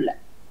பேர் ஸ்கூல்ல.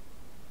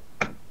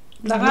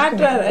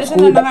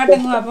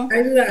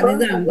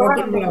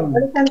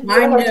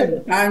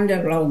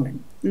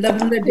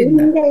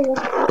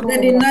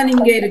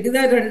 நீங்க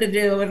இருக்குதா 2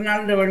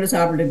 நாள் 2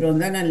 சாப்பிட்டுட்டு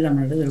வந்தா நல்ல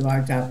நல்லது.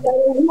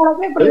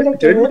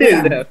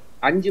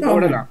 5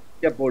 போடலாம்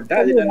போட்டா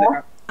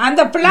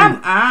அந்த பிளாம்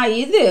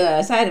இது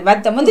சாரி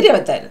வத்த முந்திரி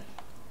வத்தாரு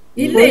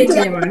இல்ல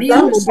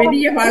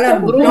பெரிய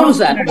பழம்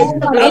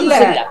இல்ல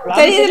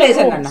தெரியுதுல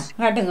சொன்னா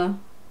காட்டுங்க.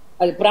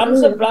 அது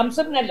பிளம்ஸ்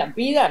நல்ல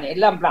பீ தானே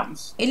எல்லாம்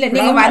பிளம்ஸ். இல்ல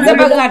நீங்க அந்த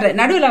பக்கம் காட்டுங்க,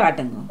 நடுவுல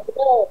காட்டுங்க.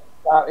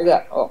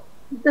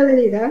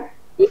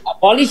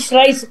 பாலிஷ்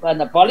ரைஸ்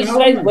அந்த பாலிஷ்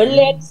ரைஸ்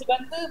வெள்ளையரிசி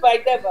வந்து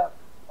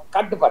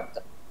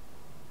கட்டுப்படுத்து.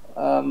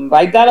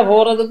 வயிற்றால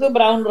போறதுக்கு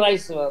பிரவுன்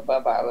ரைஸ்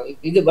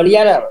இது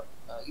வழியால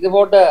இது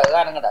போட்ட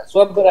தானுங்கடா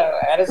சோப்பு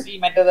அரிசி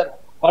மற்றது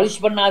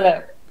பாலிஷ் பண்ணாத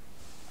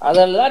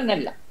அதெல்லாம்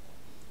நல்ல.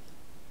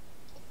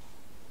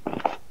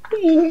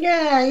 இங்க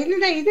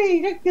இல்ல இது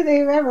இருக்குது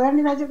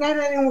வேண்டி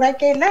வச்சிருக்காருல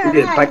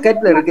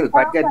பக்கெட்ல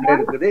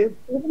இருக்குது.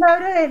 இதுல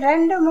ஒரு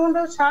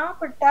 2-3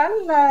 சாப்பிட்டால்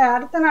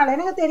அடுத்த நாள்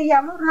எனக்கு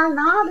தெரியாம ஒரு நாள்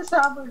 4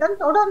 சாப்பிட்டேன்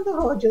தொடர்ந்து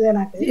போச்சுது.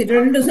 எனக்கு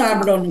 2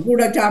 சாப்பிடணும்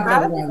கூட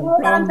சாப்பிடணும்.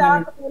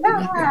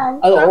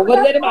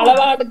 ஒவ்வொரு நேரம்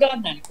அளவா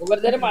எடுக்கலாம் தானே.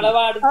 ஒவ்வொரு நேரம்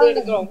அளவா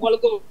எடுக்கிறோம்.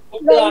 உங்களுக்கு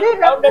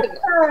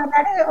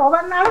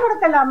ஒவ்வொரு நாளும்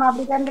எடுக்கலாமா?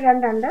 அப்படி 2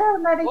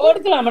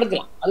 எடுக்கலாம்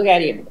அது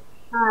காரியம்.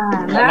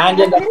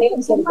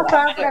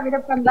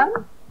 விருப்பம் தான்.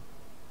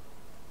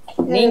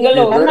 நீங்கள்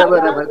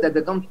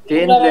வருத்தத்துக்கும்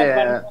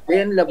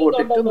தேன்ல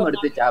போட்டுட்டும்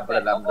எடுத்து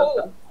சாப்பிடலாம்.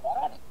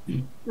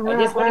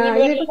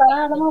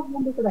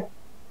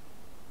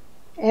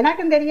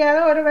 எனக்கும் தெரியாத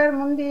ஒருவர்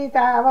முந்தி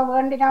அவ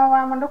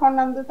வேண்டினாம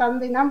கொண்டு வந்து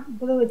தந்தினா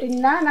புது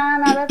விட்டுனா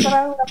நான் அதை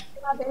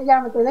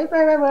தெரியாம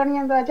இப்ப வேணி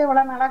வந்து வச்சு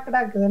இவ்வளவு நல்லா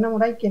கிடாக்குது. என்ன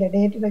முறைக்கல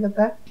டேட்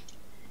எடுக்கத்த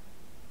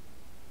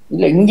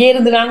இல்ல. இங்கே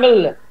இருந்து நாங்கள்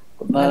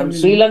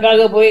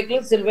ஸ்ரீலங்காவுக்கு போய்க்கு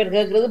சில பேர்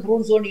கேட்கறது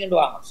ப்ரூன்ஸ்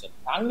ஒண்டிட்டு வாங்க.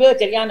 அங்க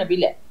சரியான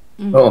விலை.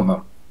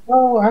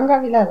 அங்க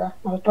விலைதான்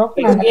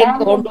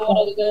கொண்டு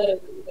போறதுக்கு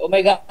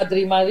ஒமேகா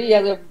 3 மாதிரி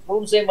அது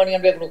ப்ரூன்ஸே பண்ணி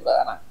போய்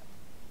கொடுக்குறாங்க.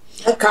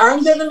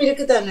 காஞ்சதும்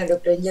இருக்குதானே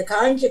டாக்டர்? இங்க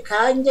காஞ்ச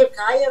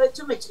காய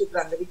வச்சும்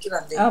வச்சிருக்கிறாங்க,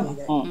 விற்கிறாங்க.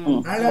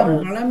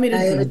 பழம்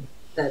இருக்கு.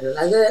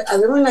 அது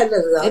அதுவும்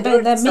நல்லதுதான். இப்ப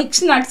இந்த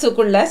மிக்ஸ்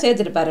நட்ஸுக்குள்ள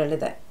சேர்த்துருப்பாரு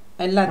இதை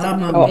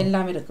எல்லாத்துக்கும்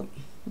எல்லாம் இருக்கும்.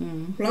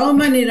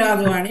 ஃப்ளவமன்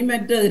இராதுவாணி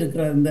மற்றது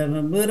இருக்கிறது. இந்த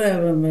வேற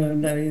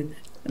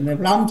இந்த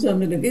பிளம்ஸ்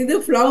ஒன்று இருக்கு. இது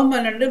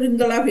ஃப்ளவமன்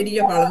விங்களா பெரிய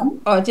பழம்.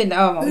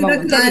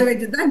 காய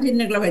வச்சுதான்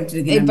சின்னக்குள்ள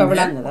வச்சிருக்கேன். இப்ப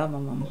விளாங்குது.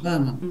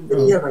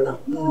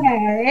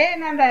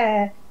 ஏன் அந்த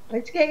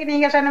ரிச் கேக்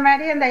நீங்க சொன்ன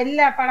மாதிரி அந்த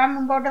எல்லா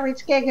பழமும் போட்டு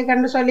ரிச் கேக்கு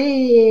கண்டு சொல்லி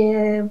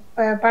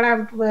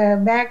பழம்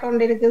பேக்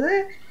ஒன்று இருக்குது.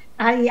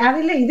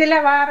 அதுல இதுல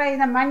வார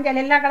இந்த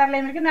மஞ்சள் எல்லா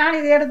கலர்லயும் இருக்கு. நான்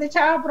இதை எடுத்து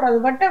சாப்பிடுறது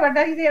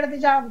வட்ட இதை எடுத்து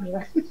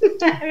சாப்பிடுவேன்.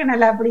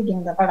 நல்லா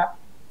பிடிக்கும் இந்த படம்.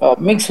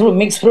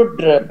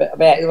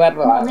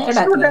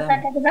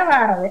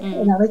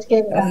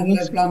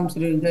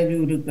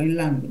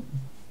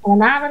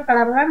 நாவல்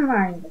கலர் தான்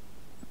வாங்குது.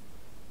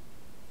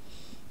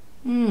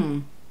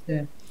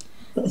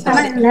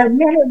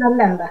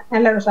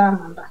 நல்ல ஒரு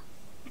சாமான் தான்.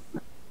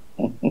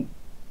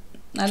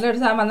 நல்ல ஒரு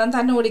சாமான் தான்.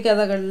 தண்ணி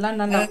குடிக்காதவர்கள்லாம்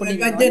நல்லா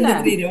குடிக்கும்.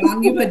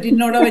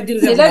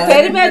 சில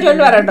பெருமையா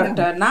சொல்லுவார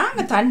டாக்டர், நாங்க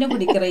தண்ணி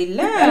குடிக்கிற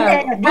இல்ல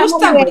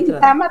ஜூஸ் தான்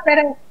குடிக்கிறோம்.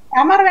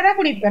 சமர் வேற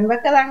குடிப்பேன்.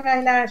 வெக்கதாங்க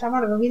இல்ல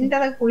சமர்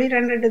விண்டத குளிர்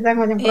ரெண்டு தான்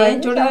கொஞ்சம்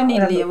சுடுதண்ணி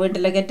இல்லையோ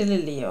வீட்டுல, கெட்டில்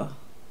இல்லையோ?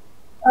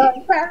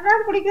 இப்ப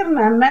அதான் குடிக்கிறேன்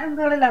நான்.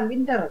 மருந்துகள் எல்லாம்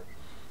விண்டர்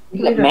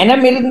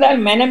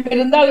மனம்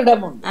இருந்தால்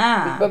இடம் உண்டு.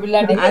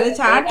 அது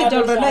சாட்டி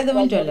சொல்றேன்னா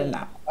இதுவும்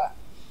சொல்லலாம்.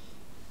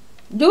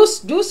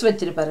 ஜூஸ்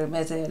வச்சிருப்பாரு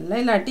மேசையில.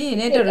 இல்லாட்டி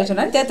நேற்று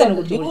சொன்னா தேத்தன்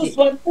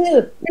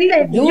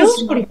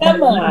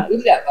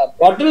இல்ல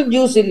பாட்டில்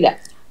ஜூஸ் இல்ல,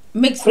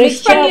 மிக்ஸ்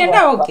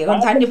பண்ணிட்டா ஓகே,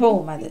 கொஞ்சம் தண்ணி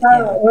போகும். அது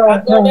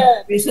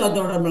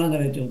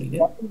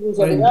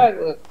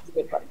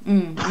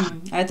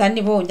அது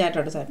தண்ணி போகும்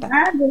சாட்டோட சாட்டா.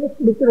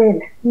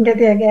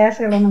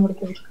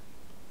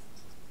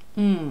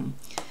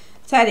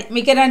 சரி,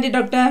 மிக்க நன்றி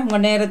டாக்டர். உங்க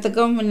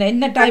நேரத்துக்கும்.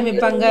 என்ன டைம்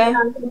இப்ப அங்க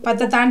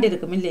 10 தாண்டி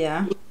இருக்கும் இல்லையா?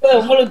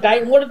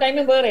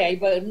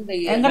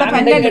 எங்கட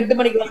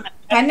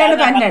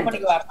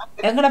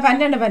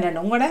 12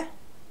 உங்களோட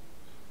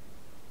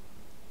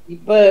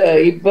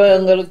இப்ப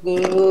எங்களுக்கு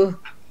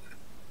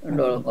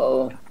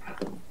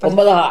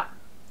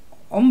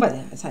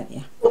 9.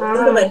 சரியா?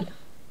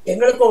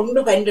 எங்களுக்கு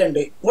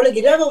 1:12.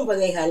 உங்களுக்கு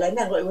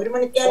 9:12. 1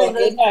 மணிக்கு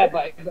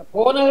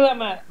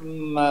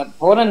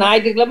போன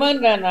ஞாயிற்றுக்கிழமை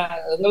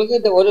எங்களுக்கு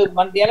 1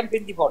 மணி நேரம்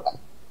பிந்தி போட்டேன்.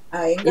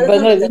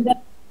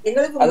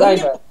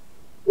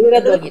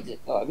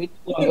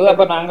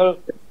 அப்ப நாங்கள்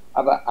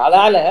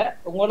அதால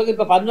உங்களுக்கு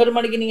இப்ப 11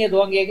 மணிக்கு நீங்க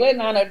துவங்கிய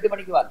நான் 8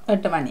 மணிக்கு வரேன்.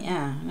 8 மணி.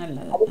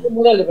 அதுக்கு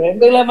முதல்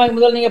 2 கிழமை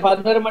முதல் நீங்க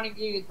 11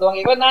 மணிக்கு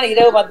துவங்கிய நான்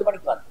இரவு 10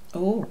 மணிக்கு வரேன்.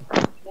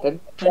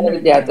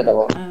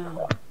 வித்தியாசம்.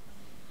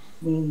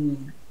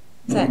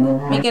 சரி,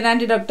 மிக்க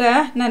நன்றி டாக்டர்.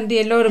 நன்றி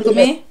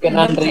எல்லோருக்குமே.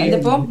 நன்றி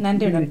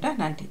டாக்டர்.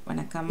 நன்றி,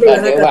 வணக்கம்.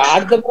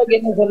 அடுத்த முறைக்கு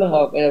என்ன சொல்லுங்க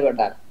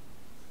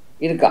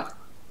இருக்கா?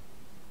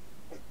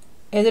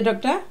 எது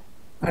டாக்டர்?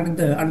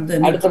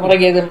 அடுத்த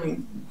முறைக்கு எதுவும்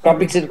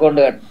டாபிக்ஸ்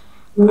கொண்டு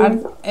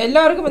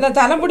எல்லோருக்கும் இந்த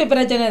தலைமுடி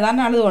பிரச்சனை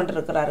தான் அழுது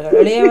கொண்டிருக்கிறார்கள்.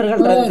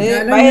 இளையவர்கள் இருந்து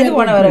வயது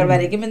போனவர்கள்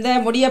வரைக்கும். இந்த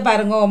முடிய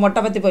பாருங்க, மொட்டை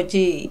பத்தி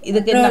போச்சு.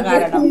 இதுக்கு என்ன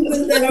காரணம்?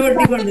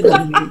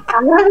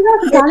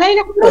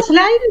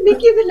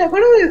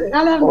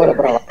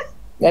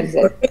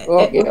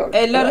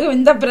 எல்லோருக்கும்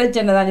இந்த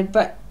பிரச்சனை தான் இப்ப.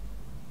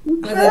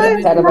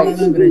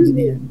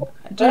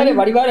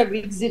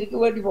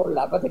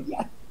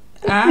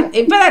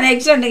 இப்பதான்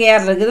எக்ஸ்டெண்ட்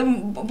கேர் இருக்குது,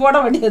 போட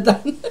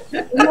வேண்டியதுதான்.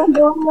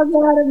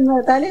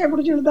 தலையை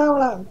பிடிச்சிருந்தா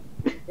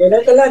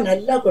எனக்கெல்லாம்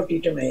நல்லா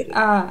கொட்டிட்டு.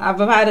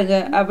 அப்ப பாருங்க,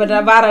 அப்ப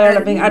வார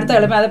கிழமை அடுத்த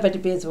கிழமை அதை பற்றி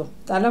பேசுவோம்.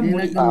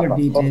 தலைமுடி.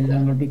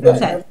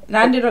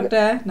 நன்றி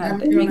டாக்டர்.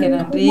 நன்றி, மிக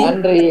நன்றி.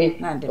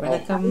 நன்றி,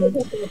 வணக்கம்.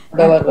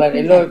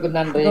 எல்லோருக்கும்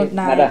நன்றி.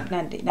 நன்றி,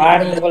 நன்றி.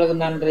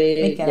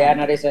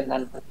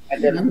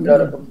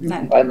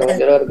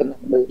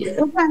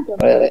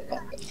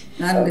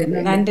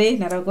 நன்றி.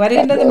 நமக்கு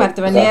வருகின்றது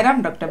மருத்துவ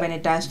நேரம். டாக்டர்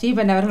பெனிட்டா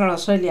ஸ்டீபன் அவர்கள்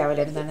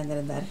ஆஸ்திரேலியாவில் இருந்து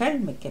இணைந்திருந்தார்கள்.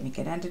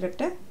 மிக்க நன்றி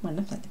டாக்டர்.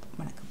 மீண்டும் சந்திப்போம்.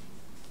 வணக்கம்.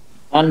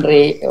 நன்றி.